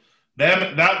history of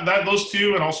them. That those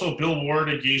two, and also Bill Ward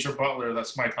and Geezer Butler.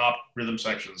 That's my top rhythm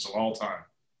sections of all time.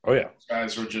 Oh yeah, those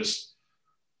guys were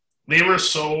they were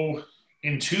so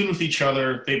in tune with each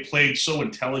other. They played so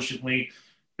intelligently.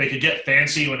 They could get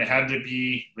fancy when it had to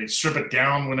be. They strip it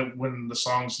down when the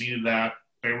songs needed that.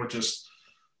 They were just,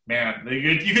 man.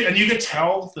 You could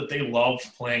tell that they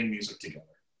loved playing music together.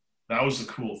 That was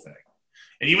the cool thing.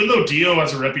 And even though Dio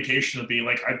has a reputation of being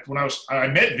like, I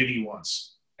met Vinny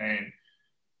once, and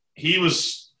he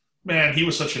was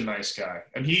such a nice guy.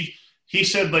 And he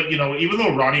said, like, even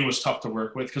though Ronnie was tough to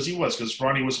work with, because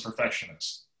Ronnie was a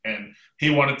perfectionist. And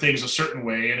he wanted things a certain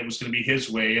way, and it was going to be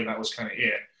his way, and that was kind of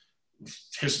it.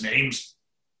 His name's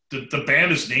the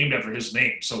band is named after his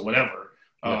name, so whatever.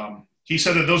 Yeah. He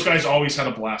said that those guys always had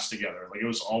a blast together. Like, it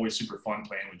was always super fun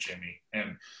playing with Jimmy,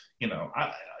 and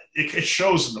it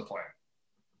shows in the playing.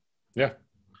 Yeah.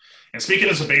 And speaking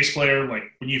as a bass player, like,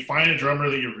 when you find a drummer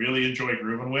that you really enjoy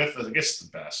grooving with, I guess it's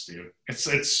the best, dude.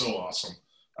 It's so awesome.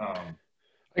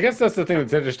 I guess that's the thing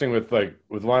that's interesting with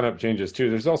lineup changes too.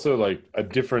 There's also like a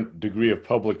different degree of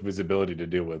public visibility to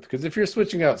deal with, because if you're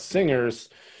switching out singers,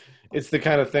 it's the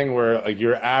kind of thing where like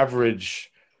your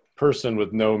average person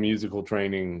with no musical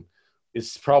training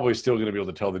is probably still going to be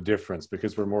able to tell the difference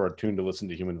because we're more attuned to listen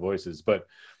to human voices. But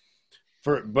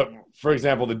for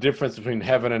example, the difference between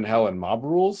Heaven and Hell and Mob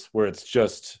Rules, where it's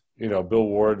just, Bill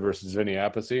Ward versus Vinny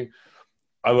Appice.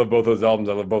 I love both those albums.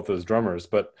 I love both those drummers,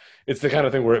 but it's the kind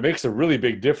of thing where it makes a really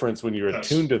big difference when you're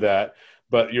attuned to that.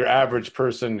 But your average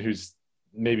person who's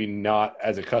maybe not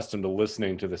as accustomed to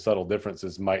listening to the subtle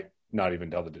differences might not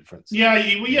even tell the difference. Yeah.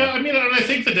 I mean, and I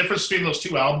think the difference between those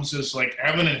two albums is like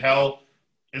Heaven and Hell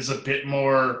is a bit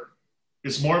more,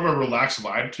 it's more of a relaxed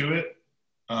vibe to it.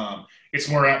 It's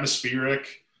more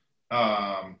atmospheric.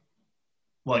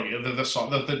 Like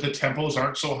the tempos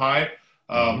aren't so high.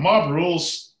 Mob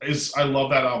Rules I love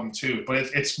that album too, but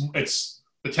it's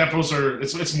the tempos are,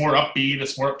 it's more upbeat,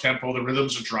 it's more up tempo. The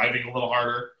rhythms are driving a little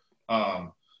harder.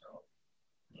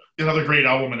 Another great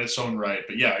album in its own right.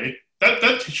 But yeah,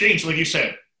 that changed, like you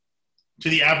said, to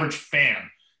the average fan.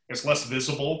 It's less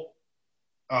visible.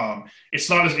 It's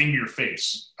not as in your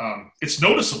face. It's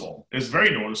noticeable. It's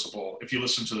very noticeable if you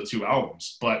listen to the two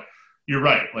albums. But you're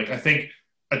right. Like, I think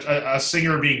a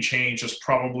singer being changed is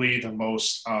probably the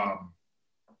most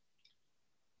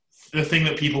the thing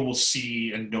that people will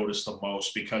see and notice the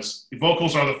most, because the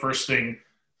vocals are the first thing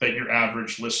that your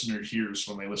average listener hears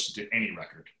when they listen to any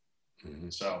record. Mm-hmm.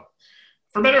 So,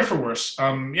 for better or for worse,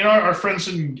 our friends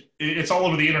it's all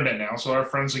over the internet now. So our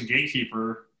friends in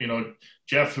Gatekeeper,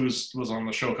 Jeff, who was on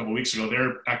the show a couple weeks ago,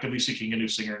 they're actively seeking a new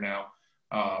singer now.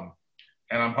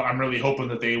 And I'm really hoping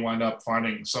that they wind up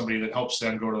finding somebody that helps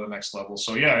them go to the next level.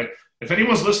 So yeah, if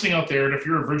anyone's listening out there, and if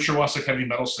you're a virtuosic heavy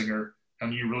metal singer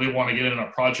and you really want to get in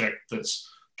a project that's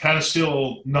kind of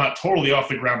still not totally off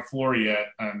the ground floor yet,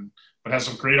 but has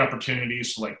some great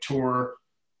opportunities to like tour,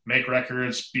 make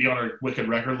records, be on a wicked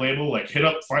record label, like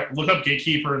look up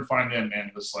Gatekeeper and find them,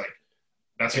 man. It's like,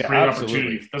 that's a great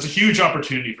opportunity. That's a huge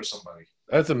opportunity for somebody.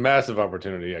 That's a massive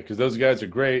opportunity, because those guys are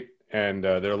great, and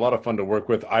they're a lot of fun to work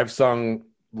with. I've sung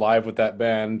live with that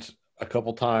band a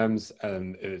couple times,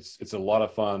 and it's a lot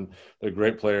of fun. They're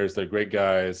great players. They're great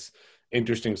guys.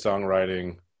 Interesting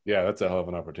songwriting. Yeah, that's a hell of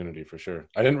an opportunity for sure.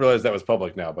 I didn't realize that was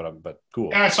public now, but cool.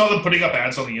 Yeah, I saw them putting up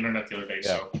ads on the internet the other day,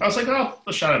 so I was like, oh,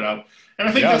 let's shout it out. And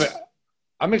I think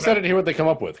I'm excited to hear what they come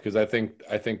up with, because I think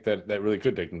that really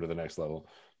could take them to the next level.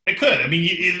 It could. I mean,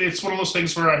 it's one of those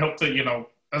things where I hope that,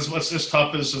 as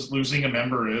tough as losing a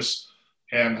member is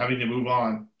and having to move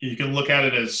on, you can look at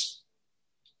it as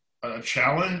a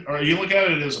challenge, or you look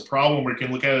at it as a problem, or you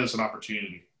can look at it as an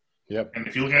opportunity. Yep. And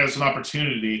if you look at it as an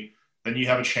opportunity, then you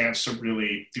have a chance to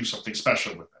really do something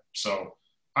special with it. So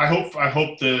I hope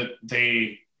that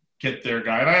they get their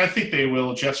guy, and I think they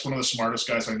will. Jeff's one of the smartest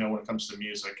guys I know when it comes to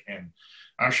music, and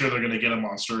I'm sure they're going to get a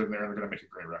monster in there, and they're going to make a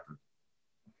great record.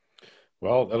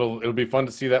 Well, it'll be fun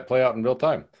to see that play out in real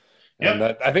time. And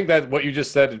I think that what you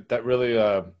just said, that really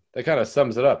that kind of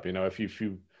sums it up. If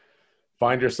you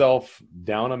find yourself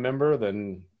down a member,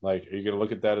 then like, are you going to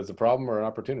look at that as a problem or an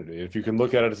opportunity? If you can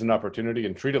look at it as an opportunity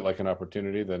and treat it like an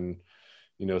opportunity, then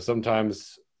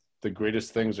sometimes the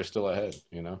greatest things are still ahead.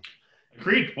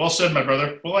 Agreed. Well said, my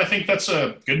brother. Well, I think that's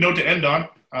a good note to end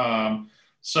on.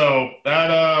 So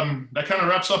that kind of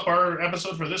wraps up our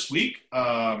episode for this week.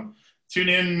 Tune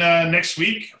in next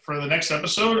week for the next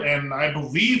episode, and I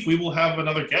believe we will have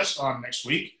another guest on next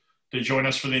week to join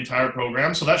us for the entire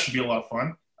program, so that should be a lot of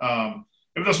fun.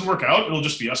 If it doesn't work out, it'll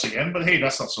just be us again, but hey,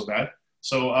 that's not so bad.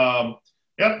 So,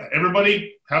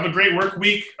 everybody, have a great work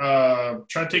week. Try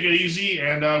to take it easy,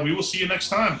 and we will see you next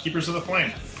time. Keepers of the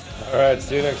Flame. All right,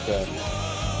 see you next time.